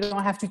nerve. You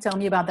don't have to tell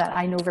me about that.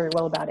 I know very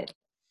well about it.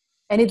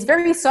 And it's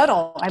very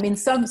subtle. I mean,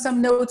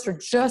 some notes are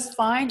just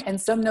fine and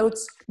some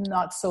notes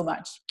not so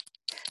much.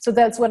 So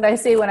that's what I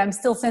say when I'm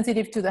still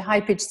sensitive to the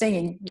high-pitched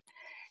singing.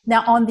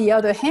 Now, on the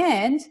other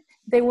hand,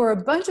 there were a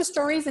bunch of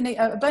stories and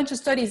a bunch of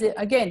studies,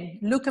 again,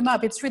 look them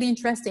up. It's really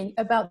interesting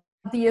about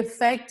the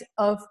effect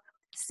of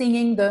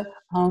singing the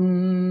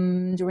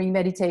during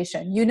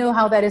meditation. You know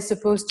how that is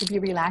supposed to be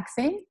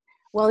relaxing?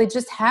 Well, it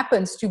just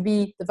happens to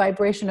be the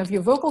vibration of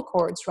your vocal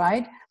cords,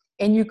 right?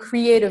 And you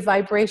create a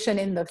vibration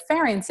in the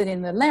pharynx and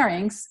in the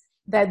larynx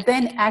that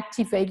then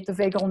activate the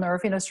vagal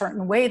nerve in a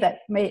certain way that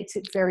makes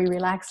it very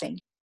relaxing.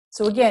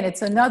 So again,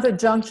 it's another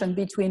junction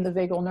between the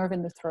vagal nerve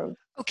and the throat.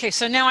 Okay,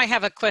 so now I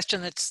have a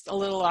question that's a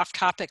little off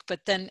topic, but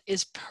then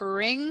is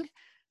purring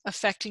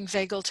affecting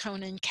vagal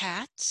tone in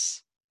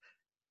cats?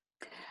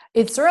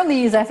 It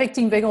certainly is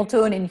affecting vagal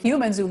tone in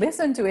humans who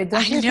listen to it,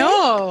 don't you think? I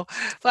know,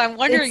 but I'm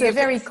wondering it's a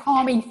very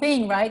calming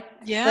thing, right?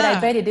 Yeah. But I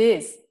bet it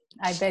is.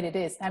 I bet it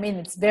is. I mean,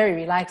 it's very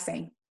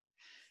relaxing.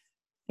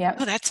 Yeah.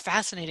 Oh, that's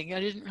fascinating. I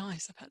didn't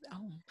realize about that.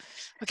 Oh,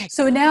 okay.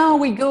 So now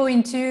we go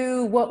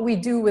into what we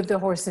do with the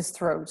horse's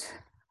throat,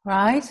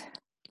 right?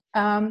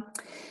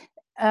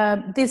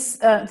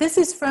 This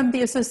is from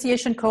the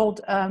association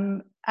called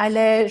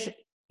Allège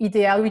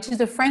Idéal, which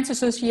is a French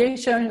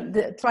association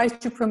that tries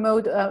to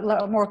promote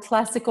a more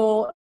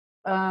classical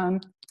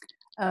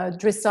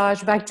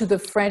dressage back to the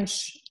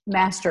French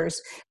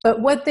masters. But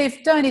what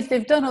they've done is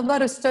they've done a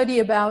lot of study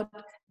about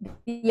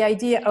the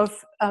idea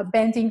of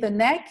bending the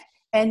neck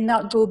and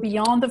not go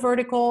beyond the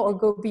vertical or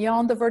go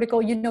beyond the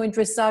vertical. You know, in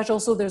dressage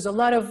also, there's a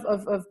lot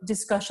of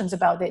discussions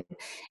about it.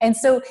 And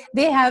so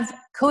they have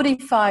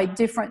codified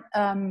different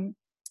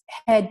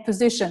head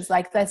positions,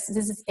 like this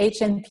is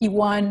HNP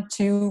 1,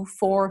 2,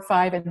 4,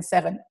 5, and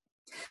 7.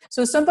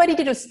 So somebody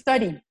did a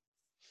study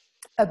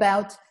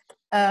about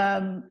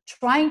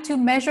trying to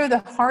measure the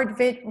heart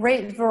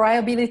rate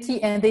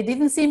variability, and they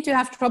didn't seem to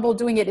have trouble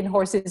doing it in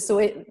horses. So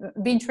it'd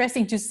be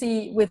interesting to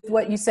see with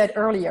what you said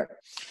earlier.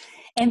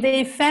 And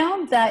they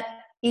found that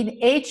in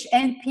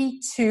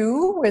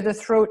HNP2, where the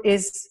throat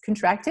is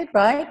contracted,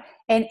 right,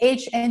 and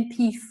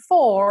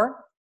HNP4,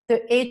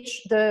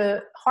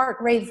 the heart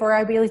rate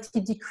variability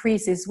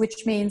decreases,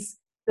 which means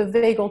the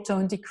vagal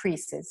tone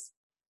decreases.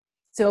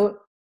 So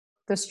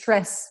the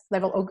stress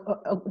level,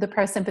 the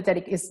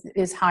parasympathetic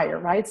is higher,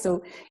 right?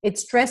 So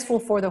it's stressful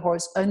for the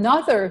horse.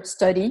 Another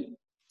study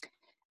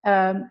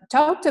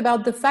talked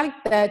about the fact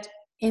that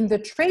in the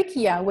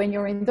trachea, when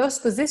you're in those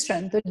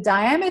positions, the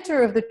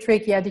diameter of the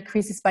trachea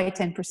decreases by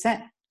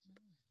 10%.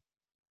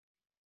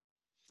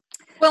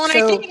 Well, and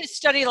I think in a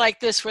study like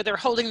this where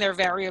they're holding their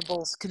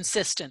variables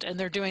consistent and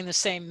they're doing the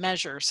same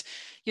measures,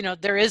 you know,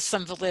 there is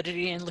some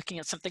validity in looking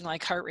at something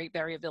like heart rate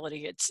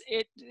variability.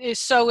 It is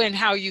so in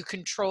how you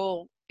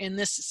control, in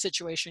this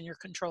situation,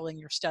 you're controlling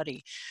your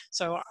study.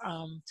 So,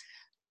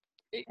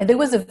 and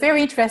there was a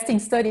very interesting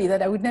study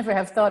that I would never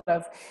have thought of.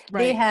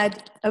 Right. They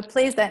had a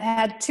place that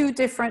had two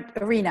different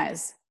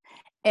arenas.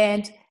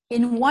 And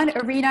in one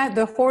arena,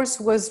 the horse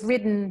was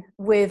ridden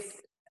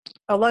with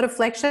a lot of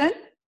flexion.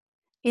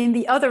 In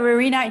the other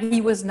arena,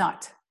 he was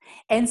not.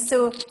 And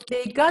so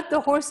they got the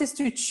horses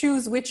to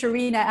choose which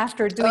arena,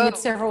 after doing it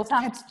several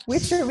times,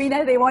 which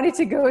arena they wanted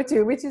to go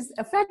to, which is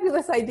a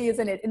fabulous idea,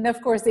 isn't it? And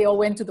of course, they all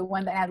went to the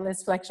one that had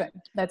less flexion.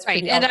 That's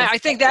right. And I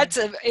think that's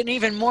an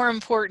even more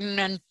important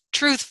and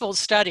truthful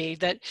study,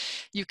 that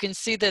you can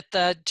see that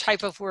the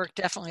type of work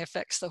definitely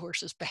affects the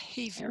horse's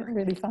behavior.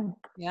 Really fun.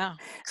 Yeah.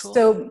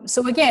 Cool.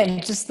 So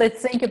again, just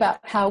let's think about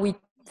how we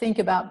think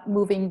about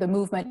moving the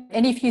movement.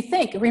 And if you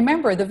think,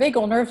 remember, the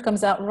vagal nerve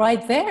comes out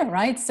right there,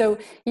 right? So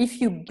if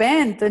you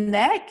bend the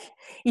neck,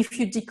 if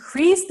you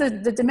decrease the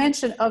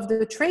dimension of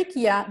the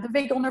trachea, the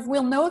vagal nerve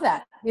will know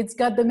that. It's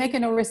got the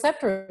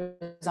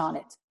mechanoreceptors on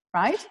it,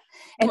 right?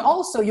 And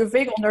also your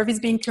vagal nerve is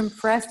being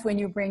compressed when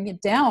you bring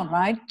it down,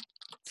 right?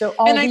 So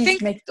all I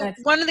think make sense.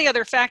 One of the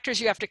other factors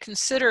you have to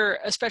consider,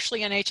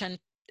 especially in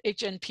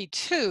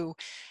HNP2,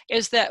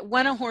 is that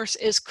when a horse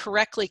is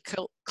correctly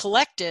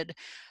collected,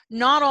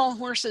 not all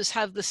horses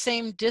have the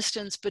same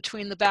distance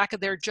between the back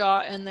of their jaw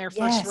and their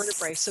first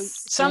vertebrae. So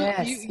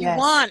you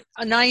want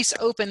a nice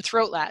open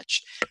throat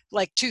latch,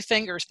 like two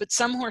fingers, but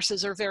some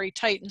horses are very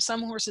tight, and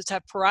some horses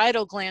have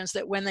parietal glands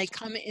that when they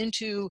come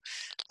into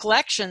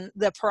collection,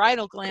 the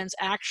parietal glands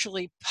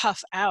actually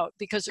puff out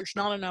because there's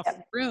not enough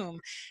room.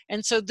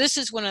 And so this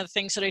is one of the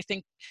things that I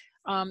think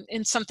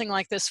in something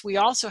like this, we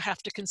also have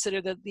to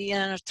consider that the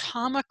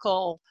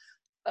anatomical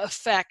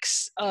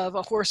effects of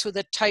a horse with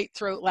a tight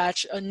throat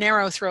latch, a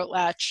narrow throat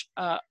latch,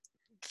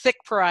 thick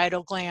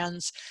parietal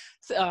glands,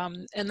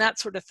 and that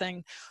sort of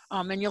thing.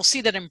 And you'll see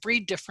that in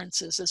breed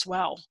differences as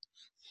well.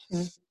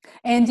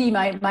 Andy,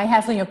 my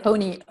Haflinger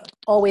pony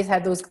always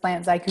had those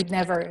glands. I could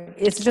never,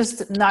 it's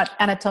just not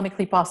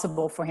anatomically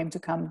possible for him to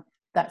come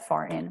that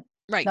far in.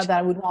 Right. Not that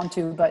I would want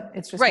to, but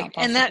it's just right. not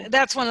possible. And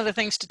that's one of the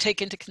things to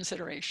take into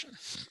consideration.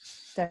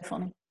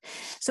 Definitely.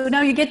 So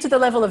now you get to the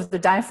level of the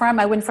diaphragm.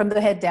 I went from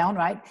the head down,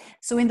 right?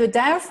 So in the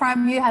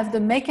diaphragm, you have the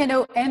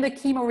mechano and the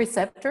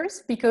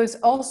chemoreceptors, because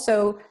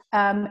also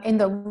in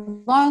the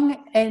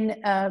lung, and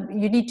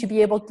you need to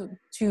be able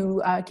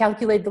to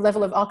calculate the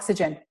level of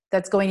oxygen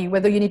that's going in,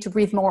 whether you need to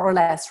breathe more or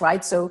less,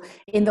 right? So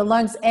in the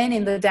lungs and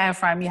in the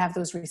diaphragm, you have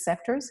those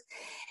receptors.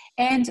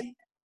 And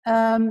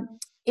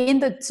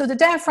so the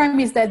diaphragm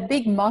is that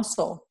big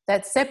muscle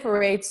that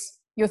separates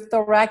your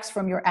thorax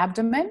from your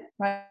abdomen,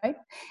 right?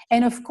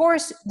 And of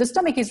course, the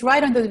stomach is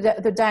right under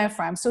the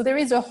diaphragm. So there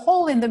is a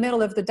hole in the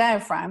middle of the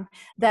diaphragm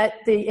that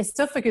the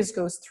esophagus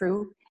goes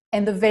through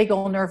and the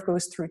vagal nerve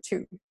goes through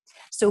too.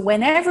 So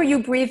whenever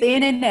you breathe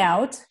in and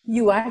out,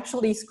 you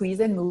actually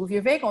squeeze and move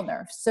your vagal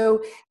nerve.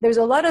 So there's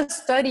a lot of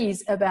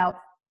studies about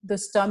the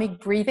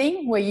stomach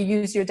breathing, where you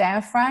use your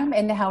diaphragm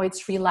and how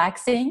it's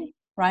relaxing,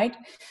 right?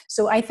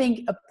 So I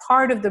think a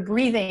part of the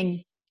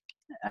breathing,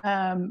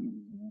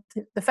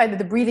 the fact that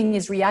the breathing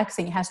is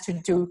relaxing, has to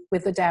do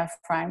with the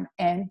diaphragm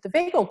and the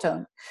vagal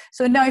tone.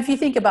 So now if you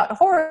think about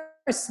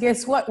horse,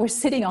 guess what? We're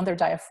sitting on their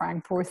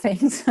diaphragm, poor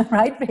things,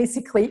 right?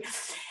 Basically.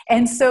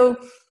 And so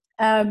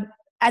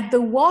at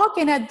the walk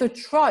and at the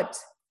trot,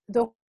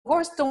 the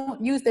horse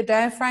don't use the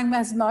diaphragm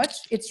as much.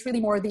 It's really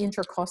more the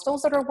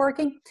intercostals that are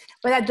working.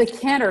 But at the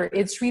canter,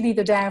 it's really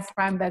the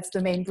diaphragm that's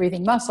the main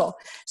breathing muscle.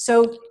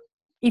 So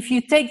if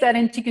you take that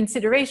into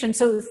consideration,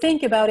 so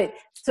think about it.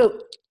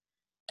 So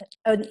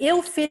an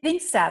ill-fitting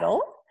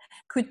saddle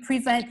could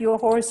prevent your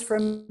horse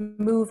from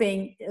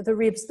moving the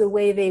ribs the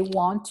way they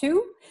want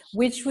to,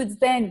 which would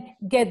then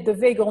get the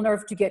vagal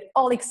nerve to get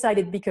all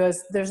excited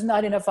because there's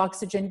not enough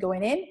oxygen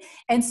going in.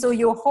 And so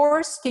your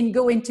horse can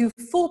go into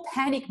full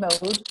panic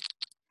mode.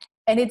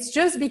 And it's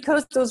just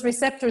because those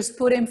receptors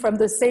put him from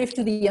the safe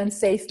to the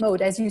unsafe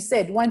mode. As you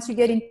said, once you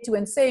get into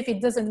unsafe,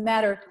 it doesn't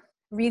matter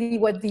really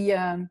what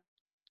the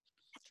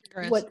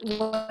what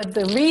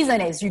the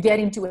reason is. You get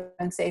into an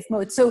unsafe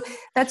mode. So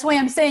that's why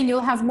I'm saying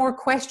you'll have more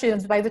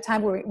questions by the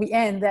time we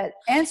end that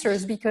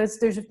answers, because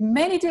there's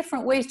many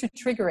different ways to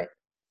trigger it.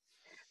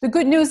 The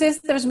good news is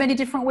there's many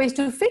different ways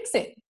to fix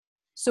it.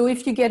 So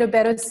if you get a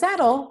better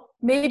saddle,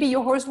 maybe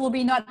your horse will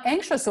be not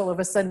anxious all of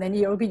a sudden, and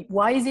you'll be,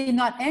 why is he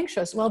not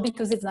anxious? Well,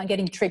 because it's not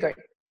getting triggered,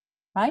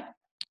 right?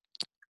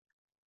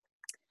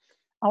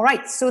 All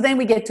right, so then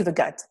we get to the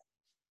gut.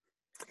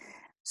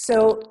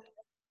 So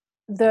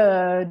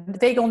the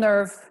vagal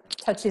nerve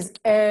touches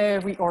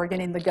every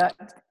organ in the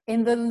gut.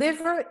 In the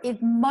liver, it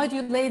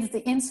modulates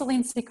the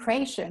insulin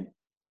secretion,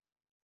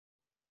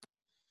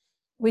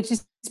 which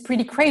is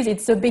pretty crazy.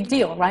 It's a big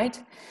deal, right?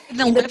 In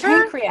the In the liver?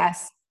 pancreas,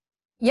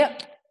 yep.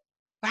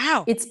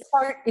 Wow. It's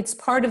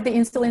part of the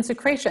insulin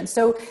secretion.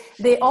 So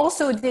they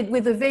also did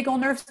with the vagal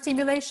nerve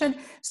stimulation.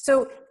 So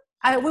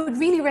I would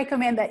really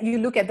recommend that you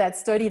look at that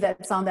study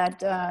that's on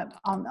that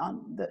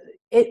on the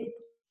it,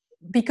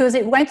 because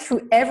it went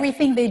through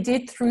everything they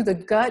did through the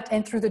gut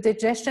and through the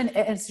digestion.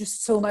 And it's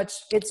just so much.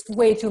 It's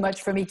way too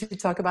much for me to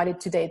talk about it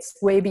today. It's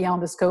way beyond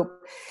the scope,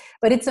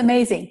 but it's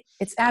amazing.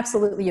 It's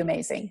absolutely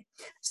amazing.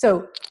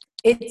 So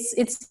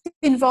it's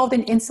involved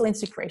in insulin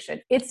secretion.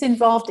 It's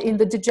involved in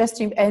the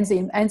digestive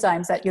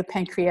enzymes that your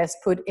pancreas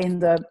put in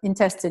the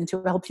intestine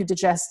to help you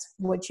digest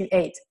what you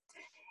ate.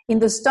 In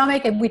the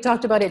stomach, and we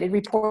talked about it, it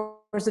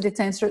reports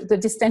the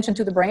distension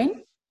to the brain,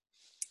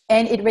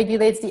 and it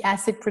regulates the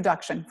acid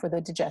production for the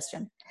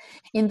digestion.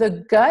 In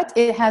the gut,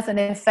 it has an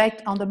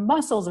effect on the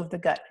muscles of the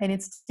gut, and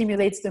it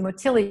stimulates the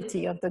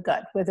motility of the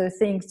gut, whether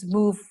things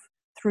move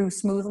through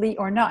smoothly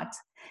or not.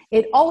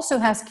 It also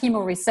has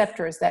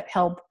chemoreceptors that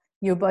help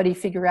your body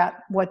figure out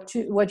what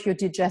you're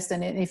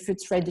digesting and if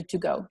it's ready to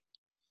go.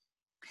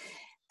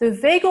 The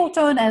vagal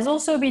tone has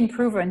also been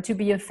proven to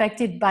be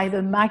affected by the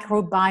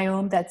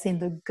microbiome that's in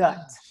the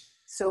gut.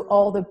 So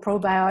all the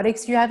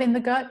probiotics you have in the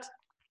gut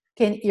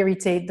can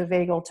irritate the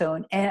vagal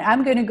tone. And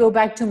I'm going to go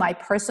back to my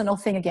personal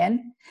thing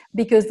again,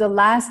 because the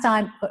last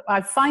time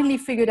I finally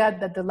figured out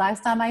that the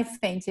last time I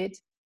fainted,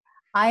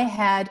 I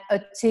had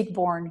a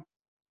tick-borne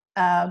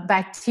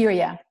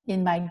bacteria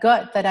in my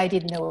gut that I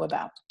didn't know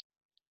about.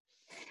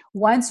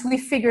 Once we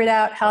figured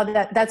out how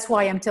that's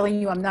why I'm telling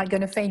you I'm not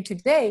going to faint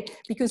today,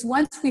 because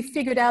once we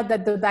figured out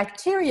that the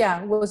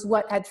bacteria was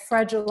what had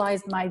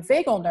fragilized my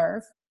vagal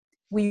nerve,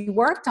 we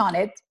worked on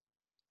it,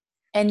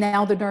 and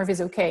now the nerve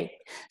is okay.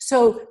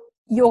 So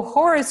your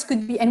horse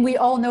could be, and we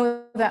all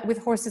know that with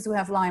horses who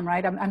have Lyme,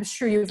 right? I'm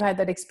sure you've had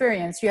that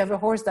experience. You have a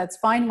horse that's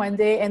fine one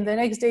day, and the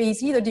next day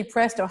he's either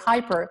depressed or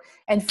hyper.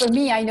 And for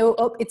me, I know,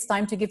 it's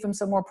time to give him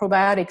some more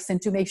probiotics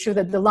and to make sure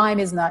that the Lyme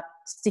is not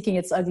sticking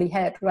its ugly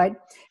head, right?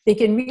 They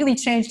can really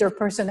change their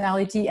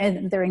personality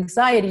and their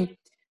anxiety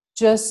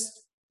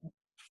just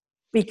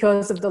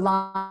because of the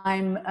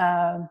Lyme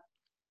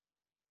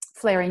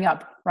flaring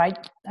up, right?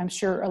 I'm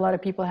sure a lot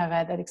of people have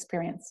had that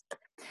experience.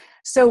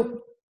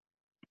 So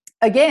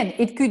again,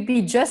 it could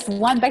be just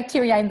one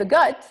bacteria in the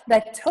gut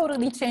that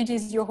totally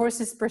changes your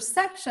horse's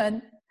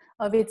perception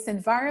of its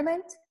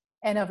environment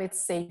and of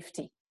its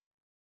safety.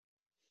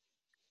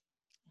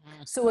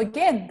 So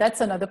again,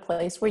 that's another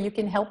place where you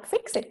can help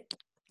fix it.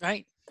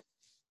 Right.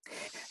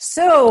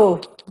 So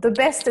the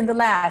best and the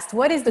last,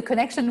 what is the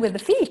connection with the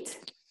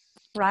feet,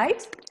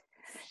 right?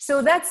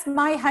 So that's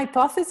my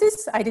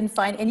hypothesis. I didn't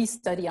find any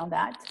study on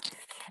that.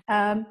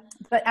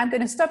 But I'm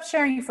going to stop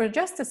sharing for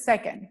just a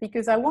second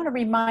because I want to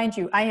remind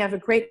you, I have a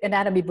great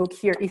anatomy book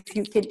here. If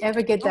you can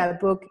ever get that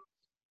book,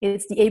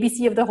 it's the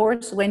ABC of the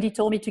Horse. Wendy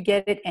told me to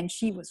get it, and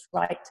she was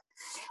right.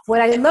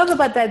 What I love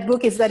about that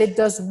book is that it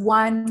does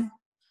one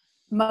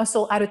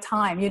muscle at a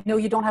time. You know,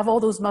 you don't have all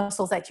those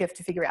muscles that you have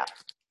to figure out.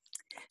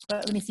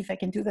 But let me see if I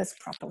can do this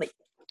properly.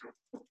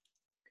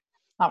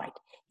 All right.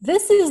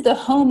 This is the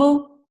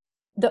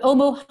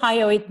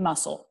omohyoid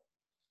muscle.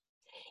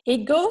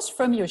 It goes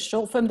from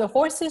the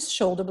horse's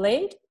shoulder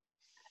blade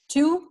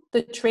to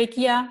the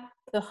trachea,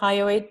 the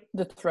hyoid,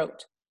 the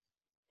throat.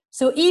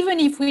 So even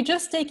if we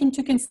just take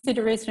into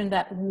consideration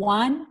that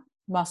one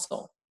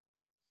muscle,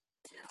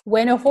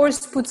 when a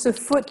horse puts a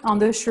foot on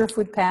the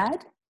Surefoot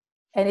pad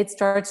and it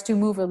starts to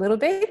move a little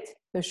bit,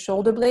 the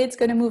shoulder blade's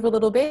going to move a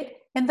little bit,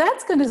 and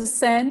that's going to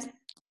send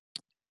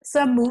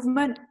some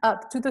movement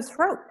up to the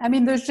throat. I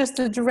mean, there's just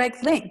a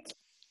direct link.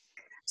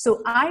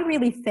 So I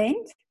really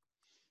think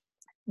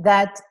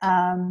that,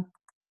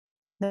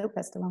 nope,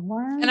 that's the wrong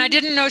one. And I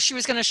didn't know she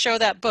was going to show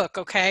that book,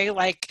 okay?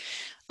 Like,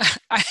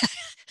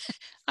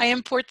 I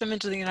import them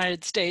into the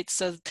United States,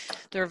 so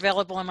they're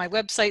available on my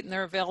website and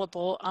they're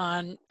available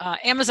on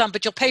Amazon,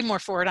 but you'll pay more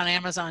for it on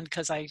Amazon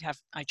because I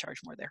charge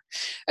more there.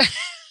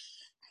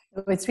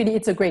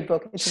 It's a great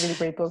book. It's a really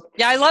great book.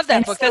 Yeah, I love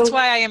that book. That's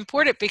why I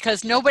import it,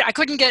 because I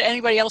couldn't get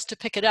anybody else to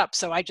pick it up.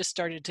 So I just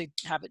started to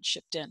have it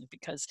shipped in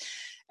because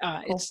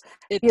it's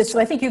yeah, so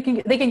I think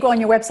they can go on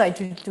your website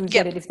to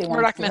get it if they want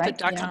to.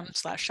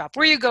 murdochmethod.com/shop,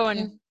 where you go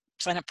and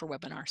sign up for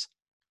webinars.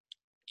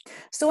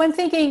 So I'm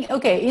thinking,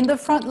 okay, in the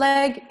front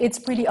leg, it's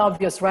pretty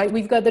obvious, right?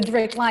 We've got the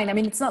direct line. I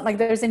mean, it's not like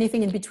there's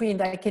anything in between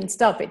that can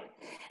stop it.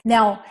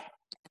 Now,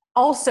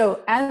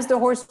 also, as the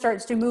horse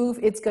starts to move,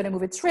 it's going to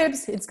move its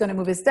ribs, it's going to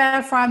move its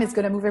diaphragm, it's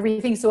going to move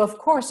everything. So of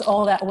course,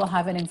 all that will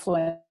have an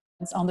influence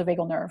on the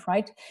vagal nerve,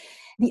 right?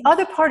 The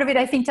other part of it,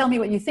 I think, tell me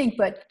what you think,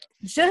 but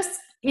just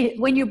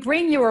when you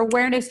bring your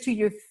awareness to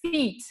your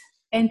feet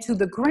and to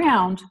the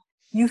ground,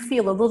 you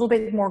feel a little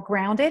bit more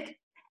grounded.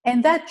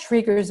 And that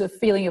triggers a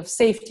feeling of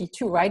safety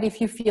too, right?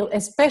 If you feel,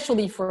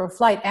 especially for a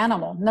flight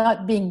animal,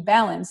 not being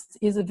balanced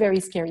is a very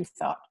scary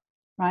thought,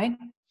 right?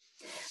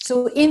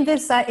 So in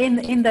this,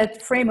 in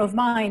that frame of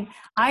mind,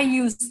 I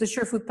use the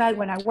Surefoot pad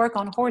when I work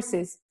on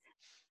horses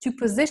to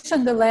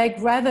position the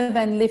leg rather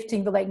than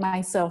lifting the leg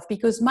myself,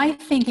 because my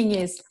thinking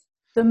is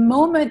the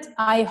moment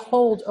I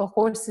hold a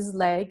horse's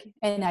leg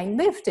and I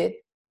lift it,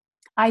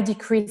 I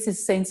decrease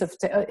his sense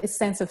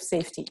of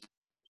safety.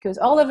 Because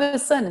all of a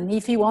sudden,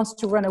 if he wants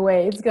to run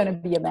away, it's going to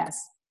be a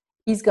mess.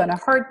 He's going to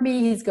hurt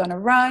me. He's going to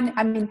run.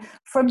 I mean,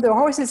 from the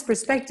horse's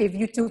perspective,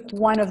 you took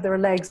one of their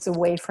legs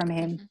away from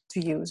him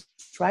to use,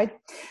 right?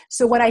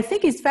 So what I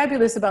think is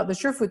fabulous about the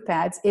Surefoot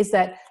pads is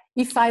that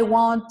if I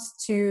want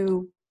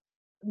to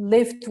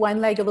lift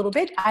one leg a little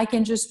bit, I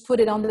can just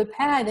put it on the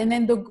pad, and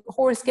then the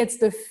horse gets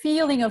the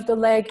feeling of the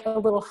leg a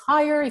little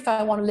higher if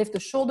I want to lift the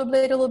shoulder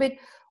blade a little bit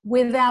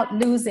without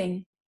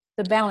losing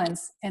the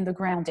balance and the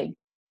grounding.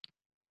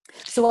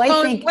 So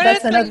I think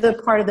that's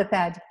another part of the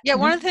pad. Yeah,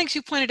 one of the things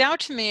you pointed out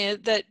to me is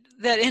that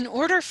in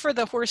order for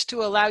the horse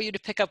to allow you to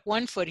pick up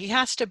one foot, he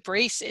has to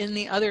brace in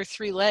the other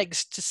three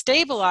legs to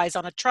stabilize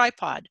on a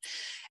tripod.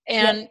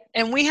 And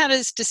we had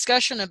this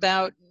discussion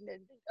about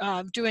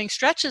doing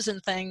stretches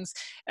and things,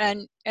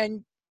 and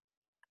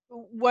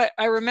what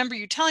I remember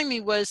you telling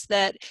me was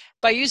that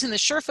by using the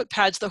Surefoot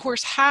pads, the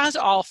horse has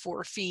all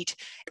 4 feet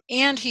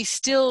and he's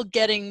still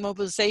getting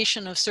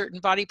mobilization of certain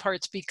body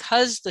parts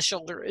because the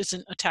shoulder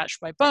isn't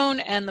attached by bone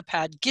and the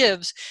pad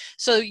gives.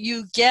 So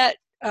you get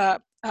a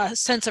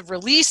sense of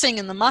releasing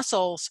in the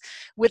muscles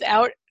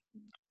without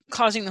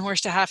causing the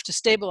horse to have to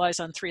stabilize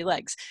on 3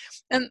 legs.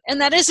 And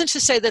that isn't to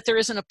say that there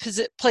isn't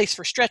a place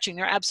for stretching.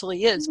 There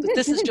absolutely is, but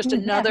this is just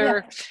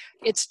another,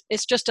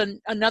 it's just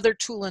another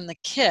tool in the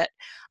kit.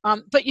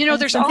 But you know,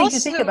 there's something also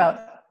to think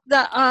about.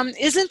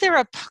 Isn't there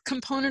a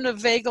component of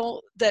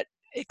vagal that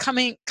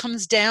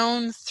comes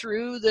down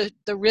through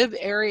the rib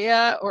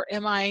area, or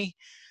am I,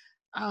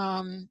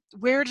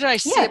 where did I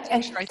see it?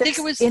 I think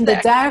it was in the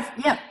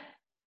diaphragm.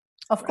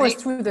 Of course,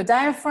 right? Through the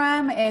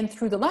diaphragm and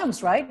through the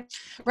lungs, right?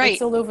 Right.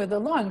 It's all over the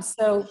lungs.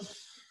 So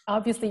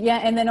obviously,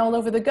 and then all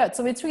over the gut.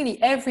 So it's really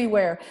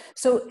everywhere.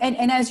 So,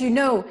 and as you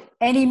know,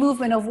 any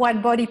movement of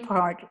one body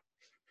part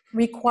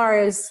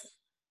requires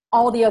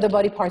all the other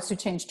body parts to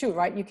change too,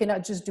 right? You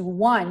cannot just do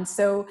one.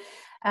 So,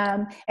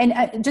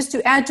 just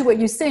to add to what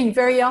you're saying,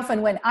 very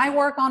often when I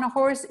work on a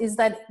horse is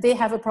that they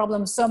have a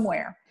problem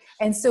somewhere.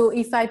 And so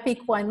if I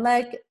pick one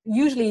leg,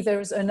 usually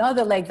there's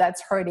another leg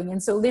that's hurting.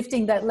 And so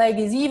lifting that leg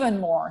is even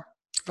more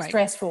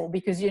stressful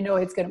because you know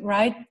it's going to,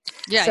 right?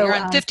 Yeah, so, you're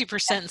on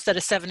 50% instead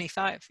of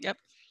 75. Yep.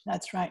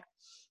 That's right.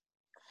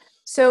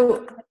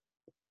 So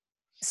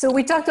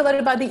we talked a lot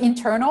about the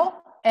internal,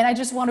 and I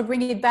just want to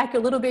bring it back a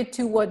little bit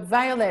to what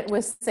Violet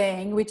was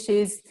saying, which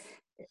is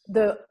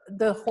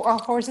our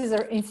horses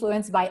are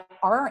influenced by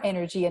our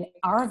energy and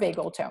our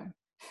vagal tone.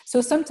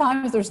 So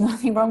sometimes there's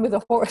nothing wrong with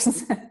the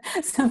horse.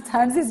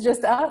 Sometimes it's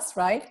just us,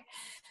 right?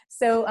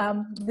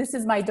 So this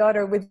is my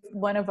daughter with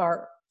one of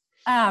our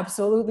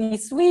absolutely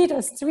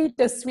sweetest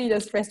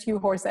rescue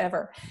horse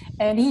ever.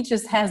 And he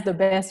just has the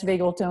best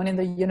vagal tone in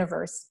the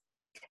universe.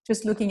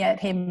 Just looking at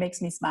him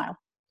makes me smile.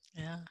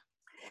 Yeah.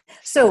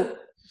 So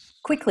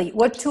quickly,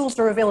 what tools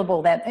are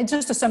available then? And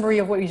just a summary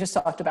of what we just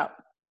talked about.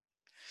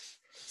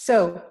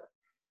 So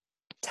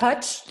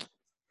touch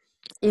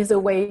is a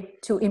way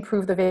to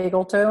improve the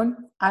vagal tone.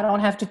 I don't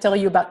have to tell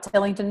you about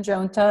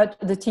Tellington-Jones touch,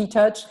 the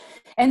T-touch.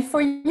 And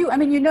for you, I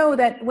mean, you know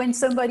that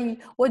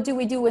what do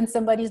we do when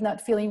somebody's not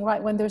feeling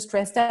right, when they're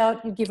stressed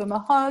out? You give them a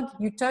hug,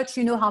 you touch,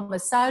 you know how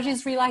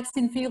massages relax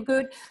and feel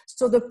good.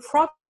 So the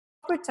proper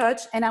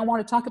touch, and I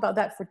want to talk about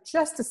that for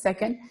just a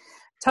second.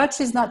 Touch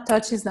is not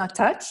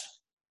touch.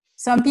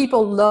 Some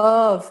people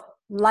love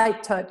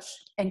light touch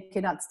and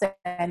cannot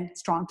stand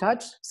strong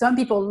touch. Some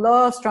people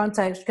love strong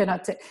touch,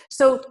 cannot take.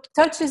 So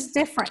touch is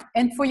different.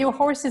 And for your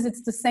horses,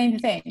 it's the same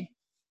thing.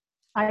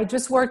 I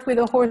just worked with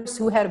a horse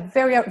who had a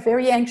very,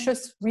 very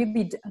anxious,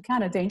 really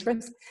kind of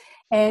dangerous.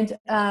 And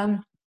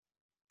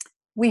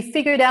we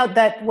figured out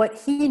that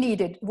what he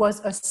needed was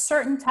a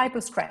certain type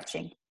of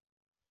scratching.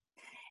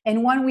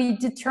 And when we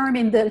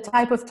determined the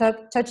type of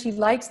touch he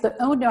likes, the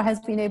owner has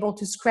been able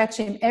to scratch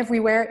him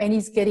everywhere, and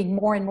he's getting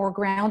more and more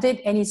grounded,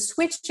 and he's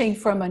switching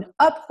from an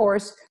up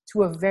horse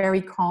to a very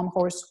calm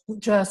horse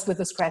just with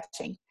the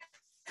scratching.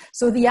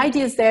 So the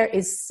idea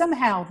is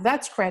somehow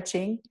that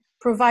scratching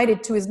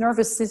provided to his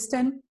nervous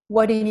system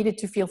what he needed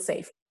to feel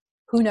safe.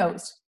 Who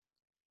knows?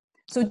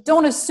 So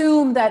don't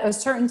assume that a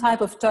certain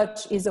type of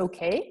touch is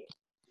okay.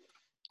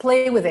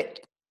 Play with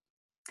it.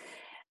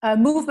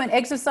 Movement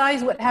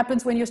exercise, what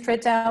happens when you're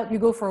stretched out? You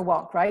go for a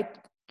walk, right?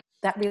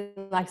 That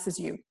relaxes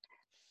you.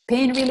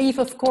 Pain relief,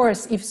 of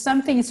course, if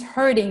something is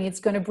hurting,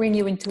 it's going to bring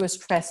you into a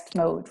stressed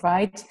mode,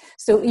 right?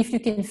 So if you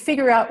can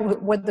figure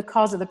out what the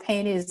cause of the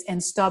pain is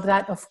and stop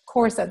that, of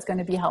course, that's going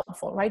to be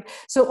helpful, right?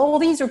 So all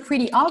these are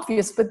pretty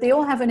obvious, but they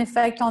all have an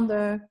effect on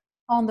the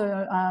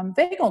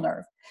vagal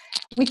nerve.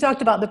 We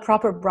talked about the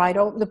proper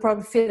bridle, the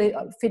proper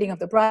fitting of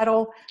the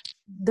bridle,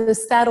 the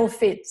saddle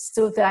fit,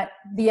 so that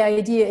the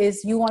idea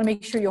is you want to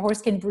make sure your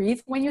horse can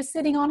breathe when you're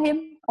sitting on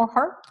him or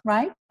her,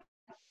 right?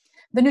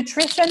 The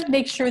nutrition,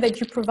 make sure that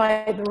you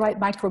provide the right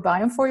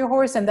microbiome for your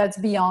horse, and that's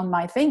beyond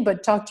my thing,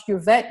 but talk to your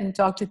vet and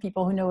talk to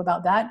people who know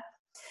about that.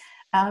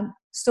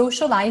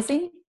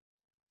 Socializing.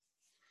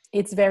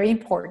 It's very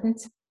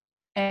important,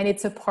 and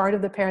it's a part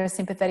of the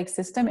parasympathetic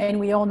system. And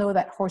we all know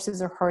that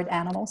horses are herd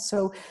animals.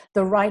 So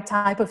the right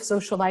type of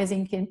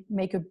socializing can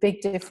make a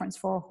big difference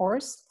for a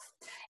horse.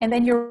 And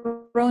then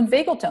your own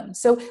vagal tone.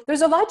 So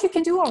there's a lot you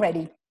can do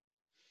already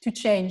to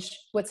change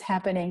what's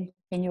happening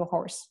in your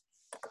horse.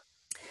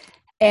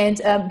 And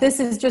this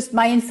is just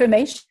my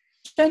information.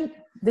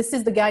 This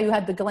is the guy who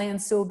had the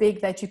gland so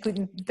big that you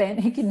couldn't bend,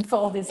 he couldn't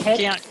fold his head.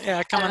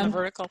 Can't come on the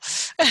vertical.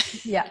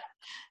 Yeah.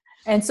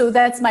 And so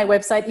that's my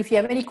website. If you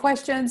have any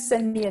questions,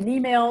 send me an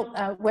email,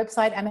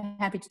 website. I'm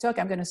happy to talk.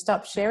 I'm going to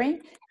stop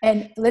sharing.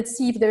 And let's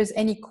see if there's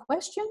any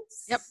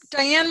questions. Yep.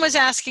 Diane was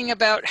asking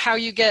about how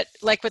you get,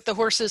 like with the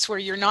horses where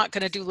you're not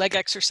going to do leg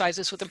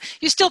exercises with them.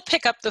 You still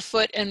pick up the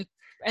foot and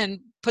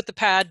put the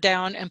pad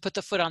down and put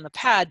the foot on the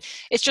pad.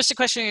 It's just a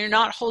question, you're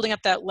not holding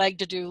up that leg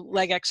to do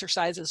leg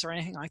exercises or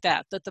anything like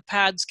that, that the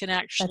pads can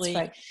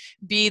actually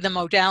be the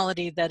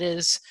modality that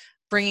is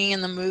bringing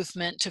in the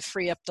movement to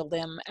free up the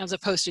limb, as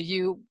opposed to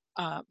you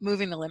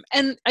moving the limb.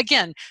 And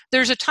again,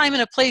 there's a time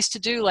and a place to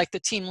do like the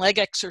team leg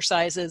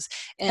exercises.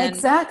 And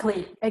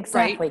exactly.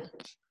 Right?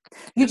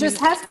 You just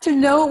have to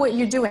know what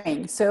you're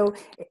doing. So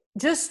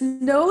just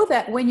know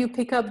that when you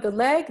pick up the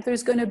leg,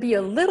 there's going to be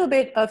a little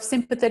bit of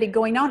sympathetic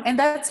going on, and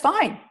that's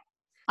fine.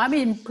 I'm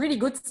in pretty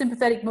good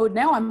sympathetic mode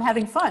now. I'm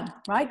having fun,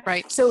 right?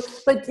 Right. So,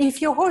 but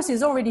if your horse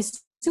is already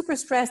super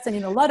stressed and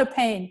in a lot of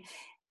pain,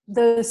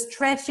 the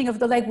stretching of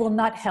the leg will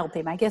not help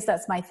him. I guess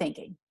that's my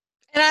thinking.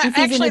 And if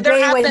he's actually, in a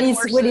day when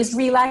horses. he's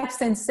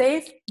relaxed and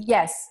safe,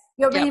 yes.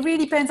 It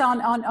really depends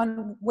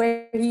on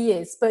where he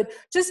is. But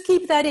just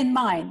keep that in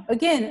mind.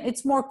 Again,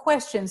 it's more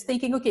questions,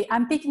 thinking, okay,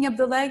 I'm picking up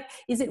the leg.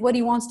 Is it what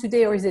he wants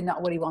today, or is it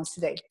not what he wants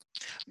today?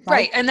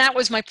 Right. And that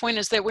was my point,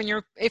 is that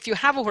if you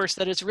have a horse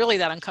that is really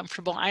that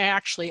uncomfortable, I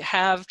actually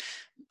have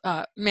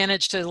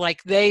managed to,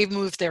 like, they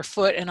move their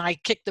foot and I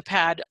kick the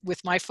pad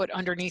with my foot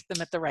underneath them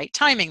at the right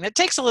timing. That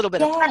takes a little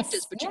bit of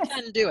practice, but you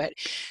can do it.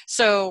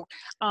 So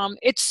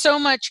it's so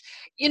much,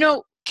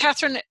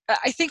 Catherine,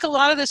 I think a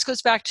lot of this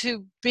goes back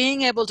to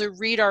being able to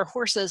read our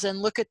horses and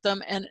look at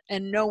them and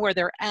know where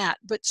they're at.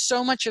 But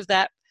so much of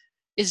that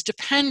is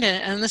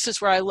dependent, and this is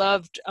where I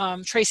loved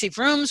Tracy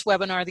Vroom's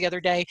webinar the other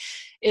day,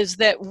 is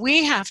that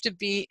we have to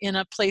be in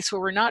a place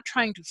where we're not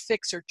trying to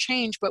fix or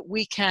change, but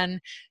we can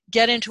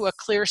get into a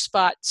clear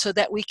spot so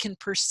that we can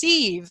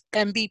perceive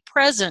and be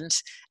present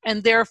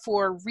and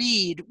therefore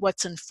read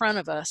what's in front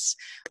of us.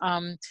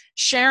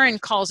 Sharon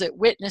calls it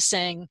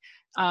witnessing.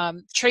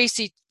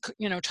 Tracy,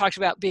 talked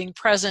about being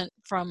present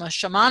from a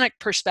shamanic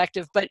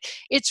perspective, but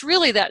it's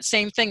really that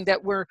same thing,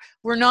 that we're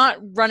not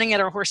running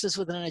at our horses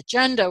with an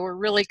agenda. We're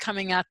really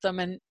coming at them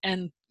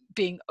and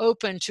being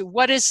open to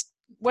what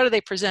are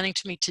they presenting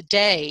to me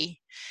today,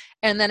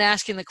 and then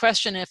asking the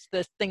question, if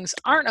the things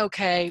aren't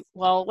okay,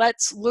 well,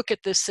 let's look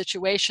at this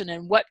situation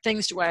and what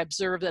things do I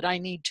observe that I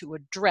need to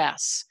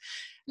address.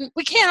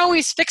 We can't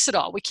always fix it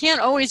all. We can't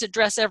always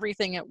address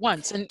everything at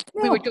once, and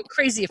we would go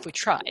crazy if we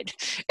tried.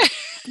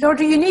 Nor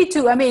do you need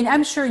to. I mean,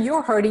 I'm sure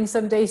you're hurting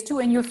some days too,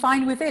 and you're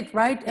fine with it,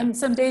 right? And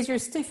some days you're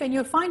stiff and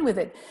you're fine with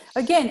it.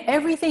 Again,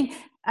 everything,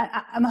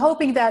 I'm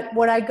hoping that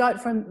what I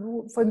got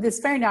from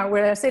this webinar,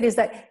 what I said is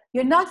that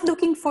you're not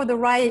looking for the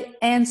right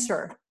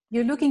answer.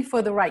 You're looking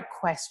for the right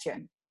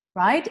question,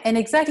 right? And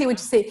exactly what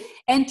you say.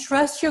 And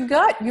trust your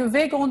gut. Your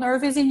vagal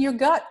nerve is in your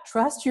gut.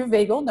 Trust your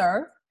vagal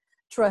nerve.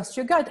 Trust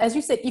your gut. As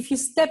you said, if you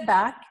step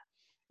back,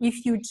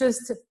 if you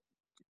just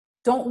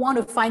don't want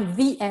to find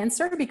the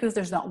answer, because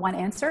there's not one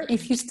answer,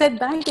 if you step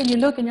back and you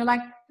look and you're like,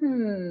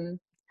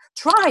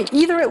 try.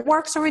 Either it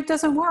works or it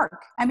doesn't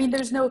work. I mean,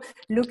 there's no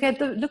look at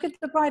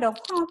the bridle.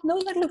 Oh, no,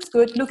 that looks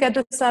good. Look at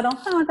the saddle.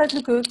 Oh, that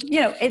looks good.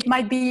 It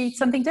might be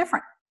something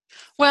different.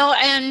 Well,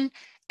 and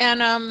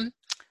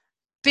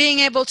being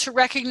able to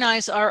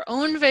recognize our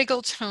own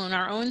vagal tone,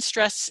 our own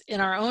stress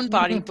in our own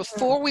body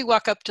before we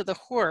walk up to the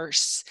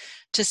horse,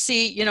 to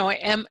see,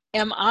 am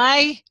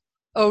I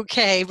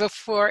okay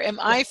before, am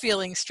I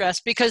feeling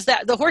stressed? Because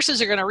the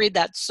horses are going to read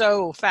that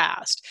so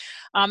fast.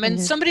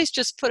 And somebody's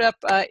just put up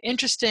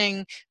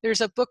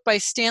there's a book by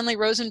Stanley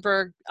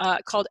Rosenberg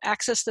called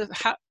Access the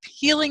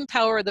Healing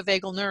Power of the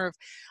Vagal Nerve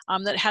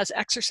that has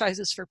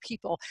exercises for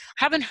people.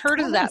 Haven't heard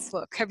of that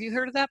book. Have you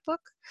heard of that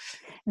book?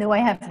 No, I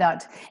have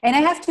not. And I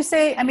have to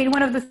say, I mean,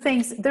 one of the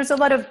things, there's a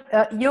lot of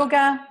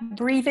yoga,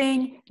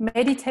 breathing,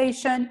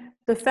 meditation,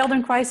 the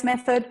Feldenkrais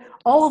method,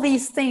 all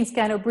these things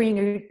kind of bring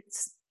you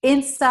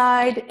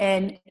inside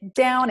and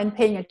down and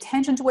paying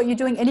attention to what you're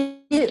doing.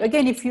 And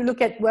again, if you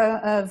look at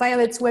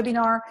Violet's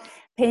webinar,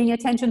 paying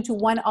attention to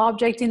one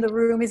object in the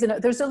room,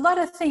 there's a lot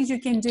of things you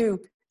can do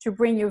to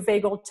bring your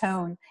vagal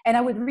tone. And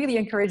I would really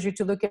encourage you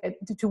to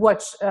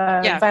watch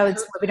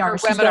Violet's webinar.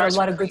 She's got a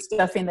lot of good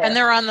stuff in there. And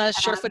they're on the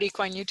Surefoot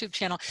Equine YouTube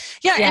channel.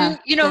 Yeah, and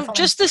definitely.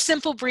 Just the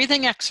simple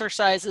breathing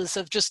exercises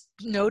of just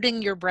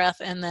noting your breath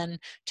and then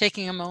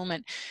taking a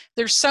moment.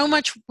 There's so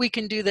much we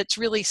can do that's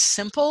really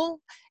simple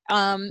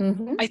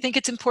Mm-hmm. I think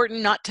it's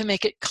important not to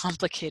make it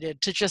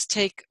complicated, to just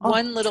take Oh,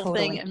 one little thing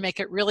totally. and make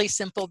it really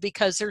simple,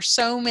 because there's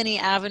so many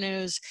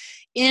avenues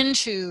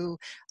into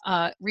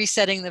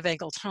resetting the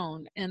vagal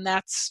tone. And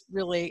that's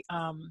really,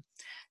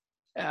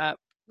 uh,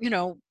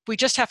 we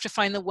just have to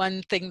find the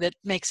one thing that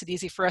makes it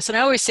easy for us. And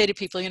I always say to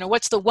people,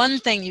 what's the one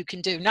thing you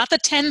can do? Not the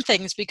 10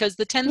 things, because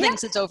the 10 Yeah.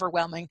 things is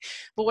overwhelming,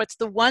 but what's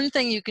the one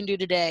thing you can do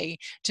today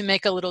to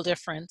make a little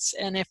difference?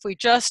 And if we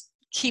just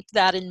keep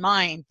that in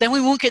mind, then we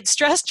won't get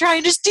stressed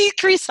trying to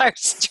decrease our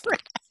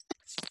stress.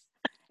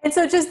 And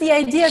so just the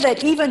idea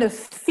that even a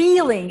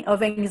feeling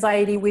of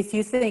anxiety with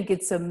you think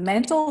it's a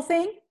mental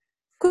thing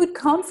could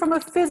come from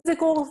a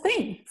physical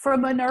thing,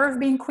 from a nerve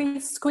being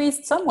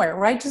squeezed somewhere,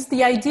 right? Just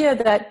the idea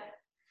that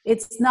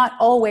it's not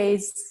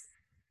always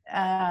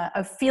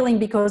a feeling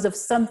because of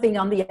something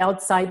on the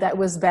outside that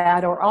was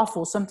bad or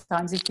awful.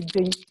 Sometimes it could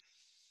be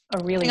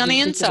a really On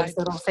the ridiculous inside.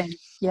 little thing.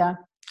 Yeah.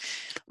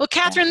 Well,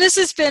 Yeah. Catherine, this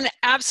has been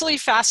absolutely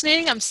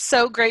fascinating. I'm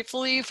so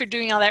grateful to you for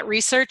doing all that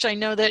research. I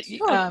know that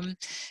Sure.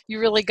 you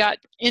really got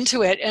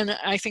into it, and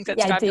I think that's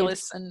Yeah, I did.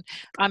 fabulous. And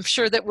I'm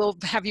sure that we'll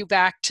have you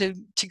back to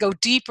go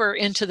deeper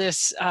into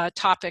this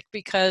topic,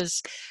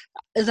 because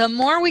the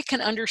more we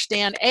can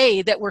understand,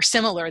 that we're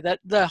similar, that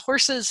the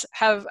horses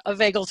have a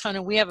vagal tone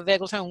and we have a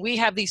vagal tone, we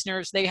have these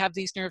nerves, they have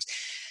these nerves,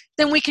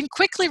 then we can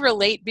quickly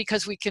relate,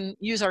 because we can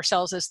use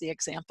ourselves as the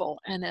example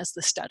and as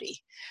the study.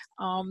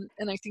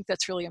 And I think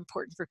that's really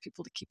important for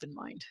people to keep in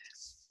mind.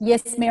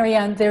 Yes,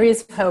 Marianne, there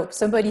is hope.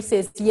 Somebody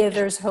says, yeah,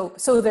 there's hope.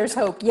 So there's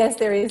hope. Yes,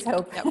 there is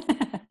hope. Yep.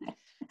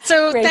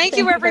 So Great. thank you, Thank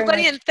you very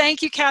everybody, much. and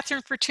thank you,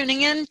 Catherine, for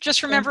tuning in.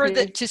 Just Thank remember you.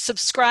 that to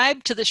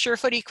subscribe to the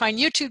Surefoot Equine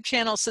YouTube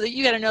channel so that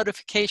you get a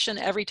notification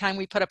every time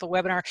we put up a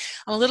webinar.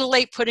 I'm a little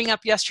late putting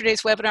up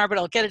yesterday's webinar, but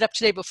I'll get it up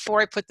today before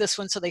I put this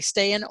one so they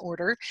stay in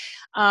order.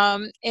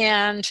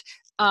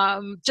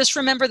 Just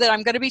remember that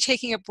I'm going to be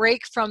taking a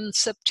break from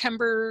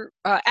September,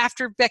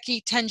 after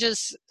Becky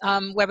Tenge's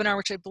webinar,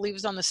 which I believe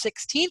is on the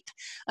 16th,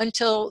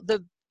 until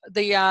the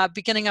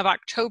beginning of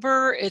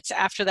October. It's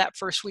after that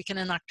first weekend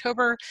in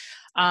October.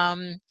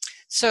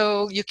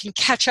 So you can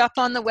catch up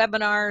on the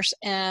webinars,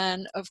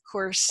 and of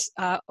course,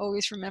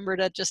 always remember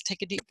to just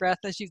take a deep breath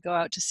as you go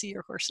out to see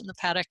your horse in the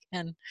paddock,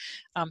 and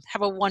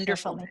have a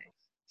wonderful Definitely. day.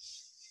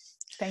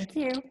 Thank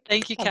you.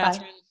 Thank you, Bye-bye.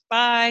 Catherine.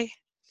 Bye.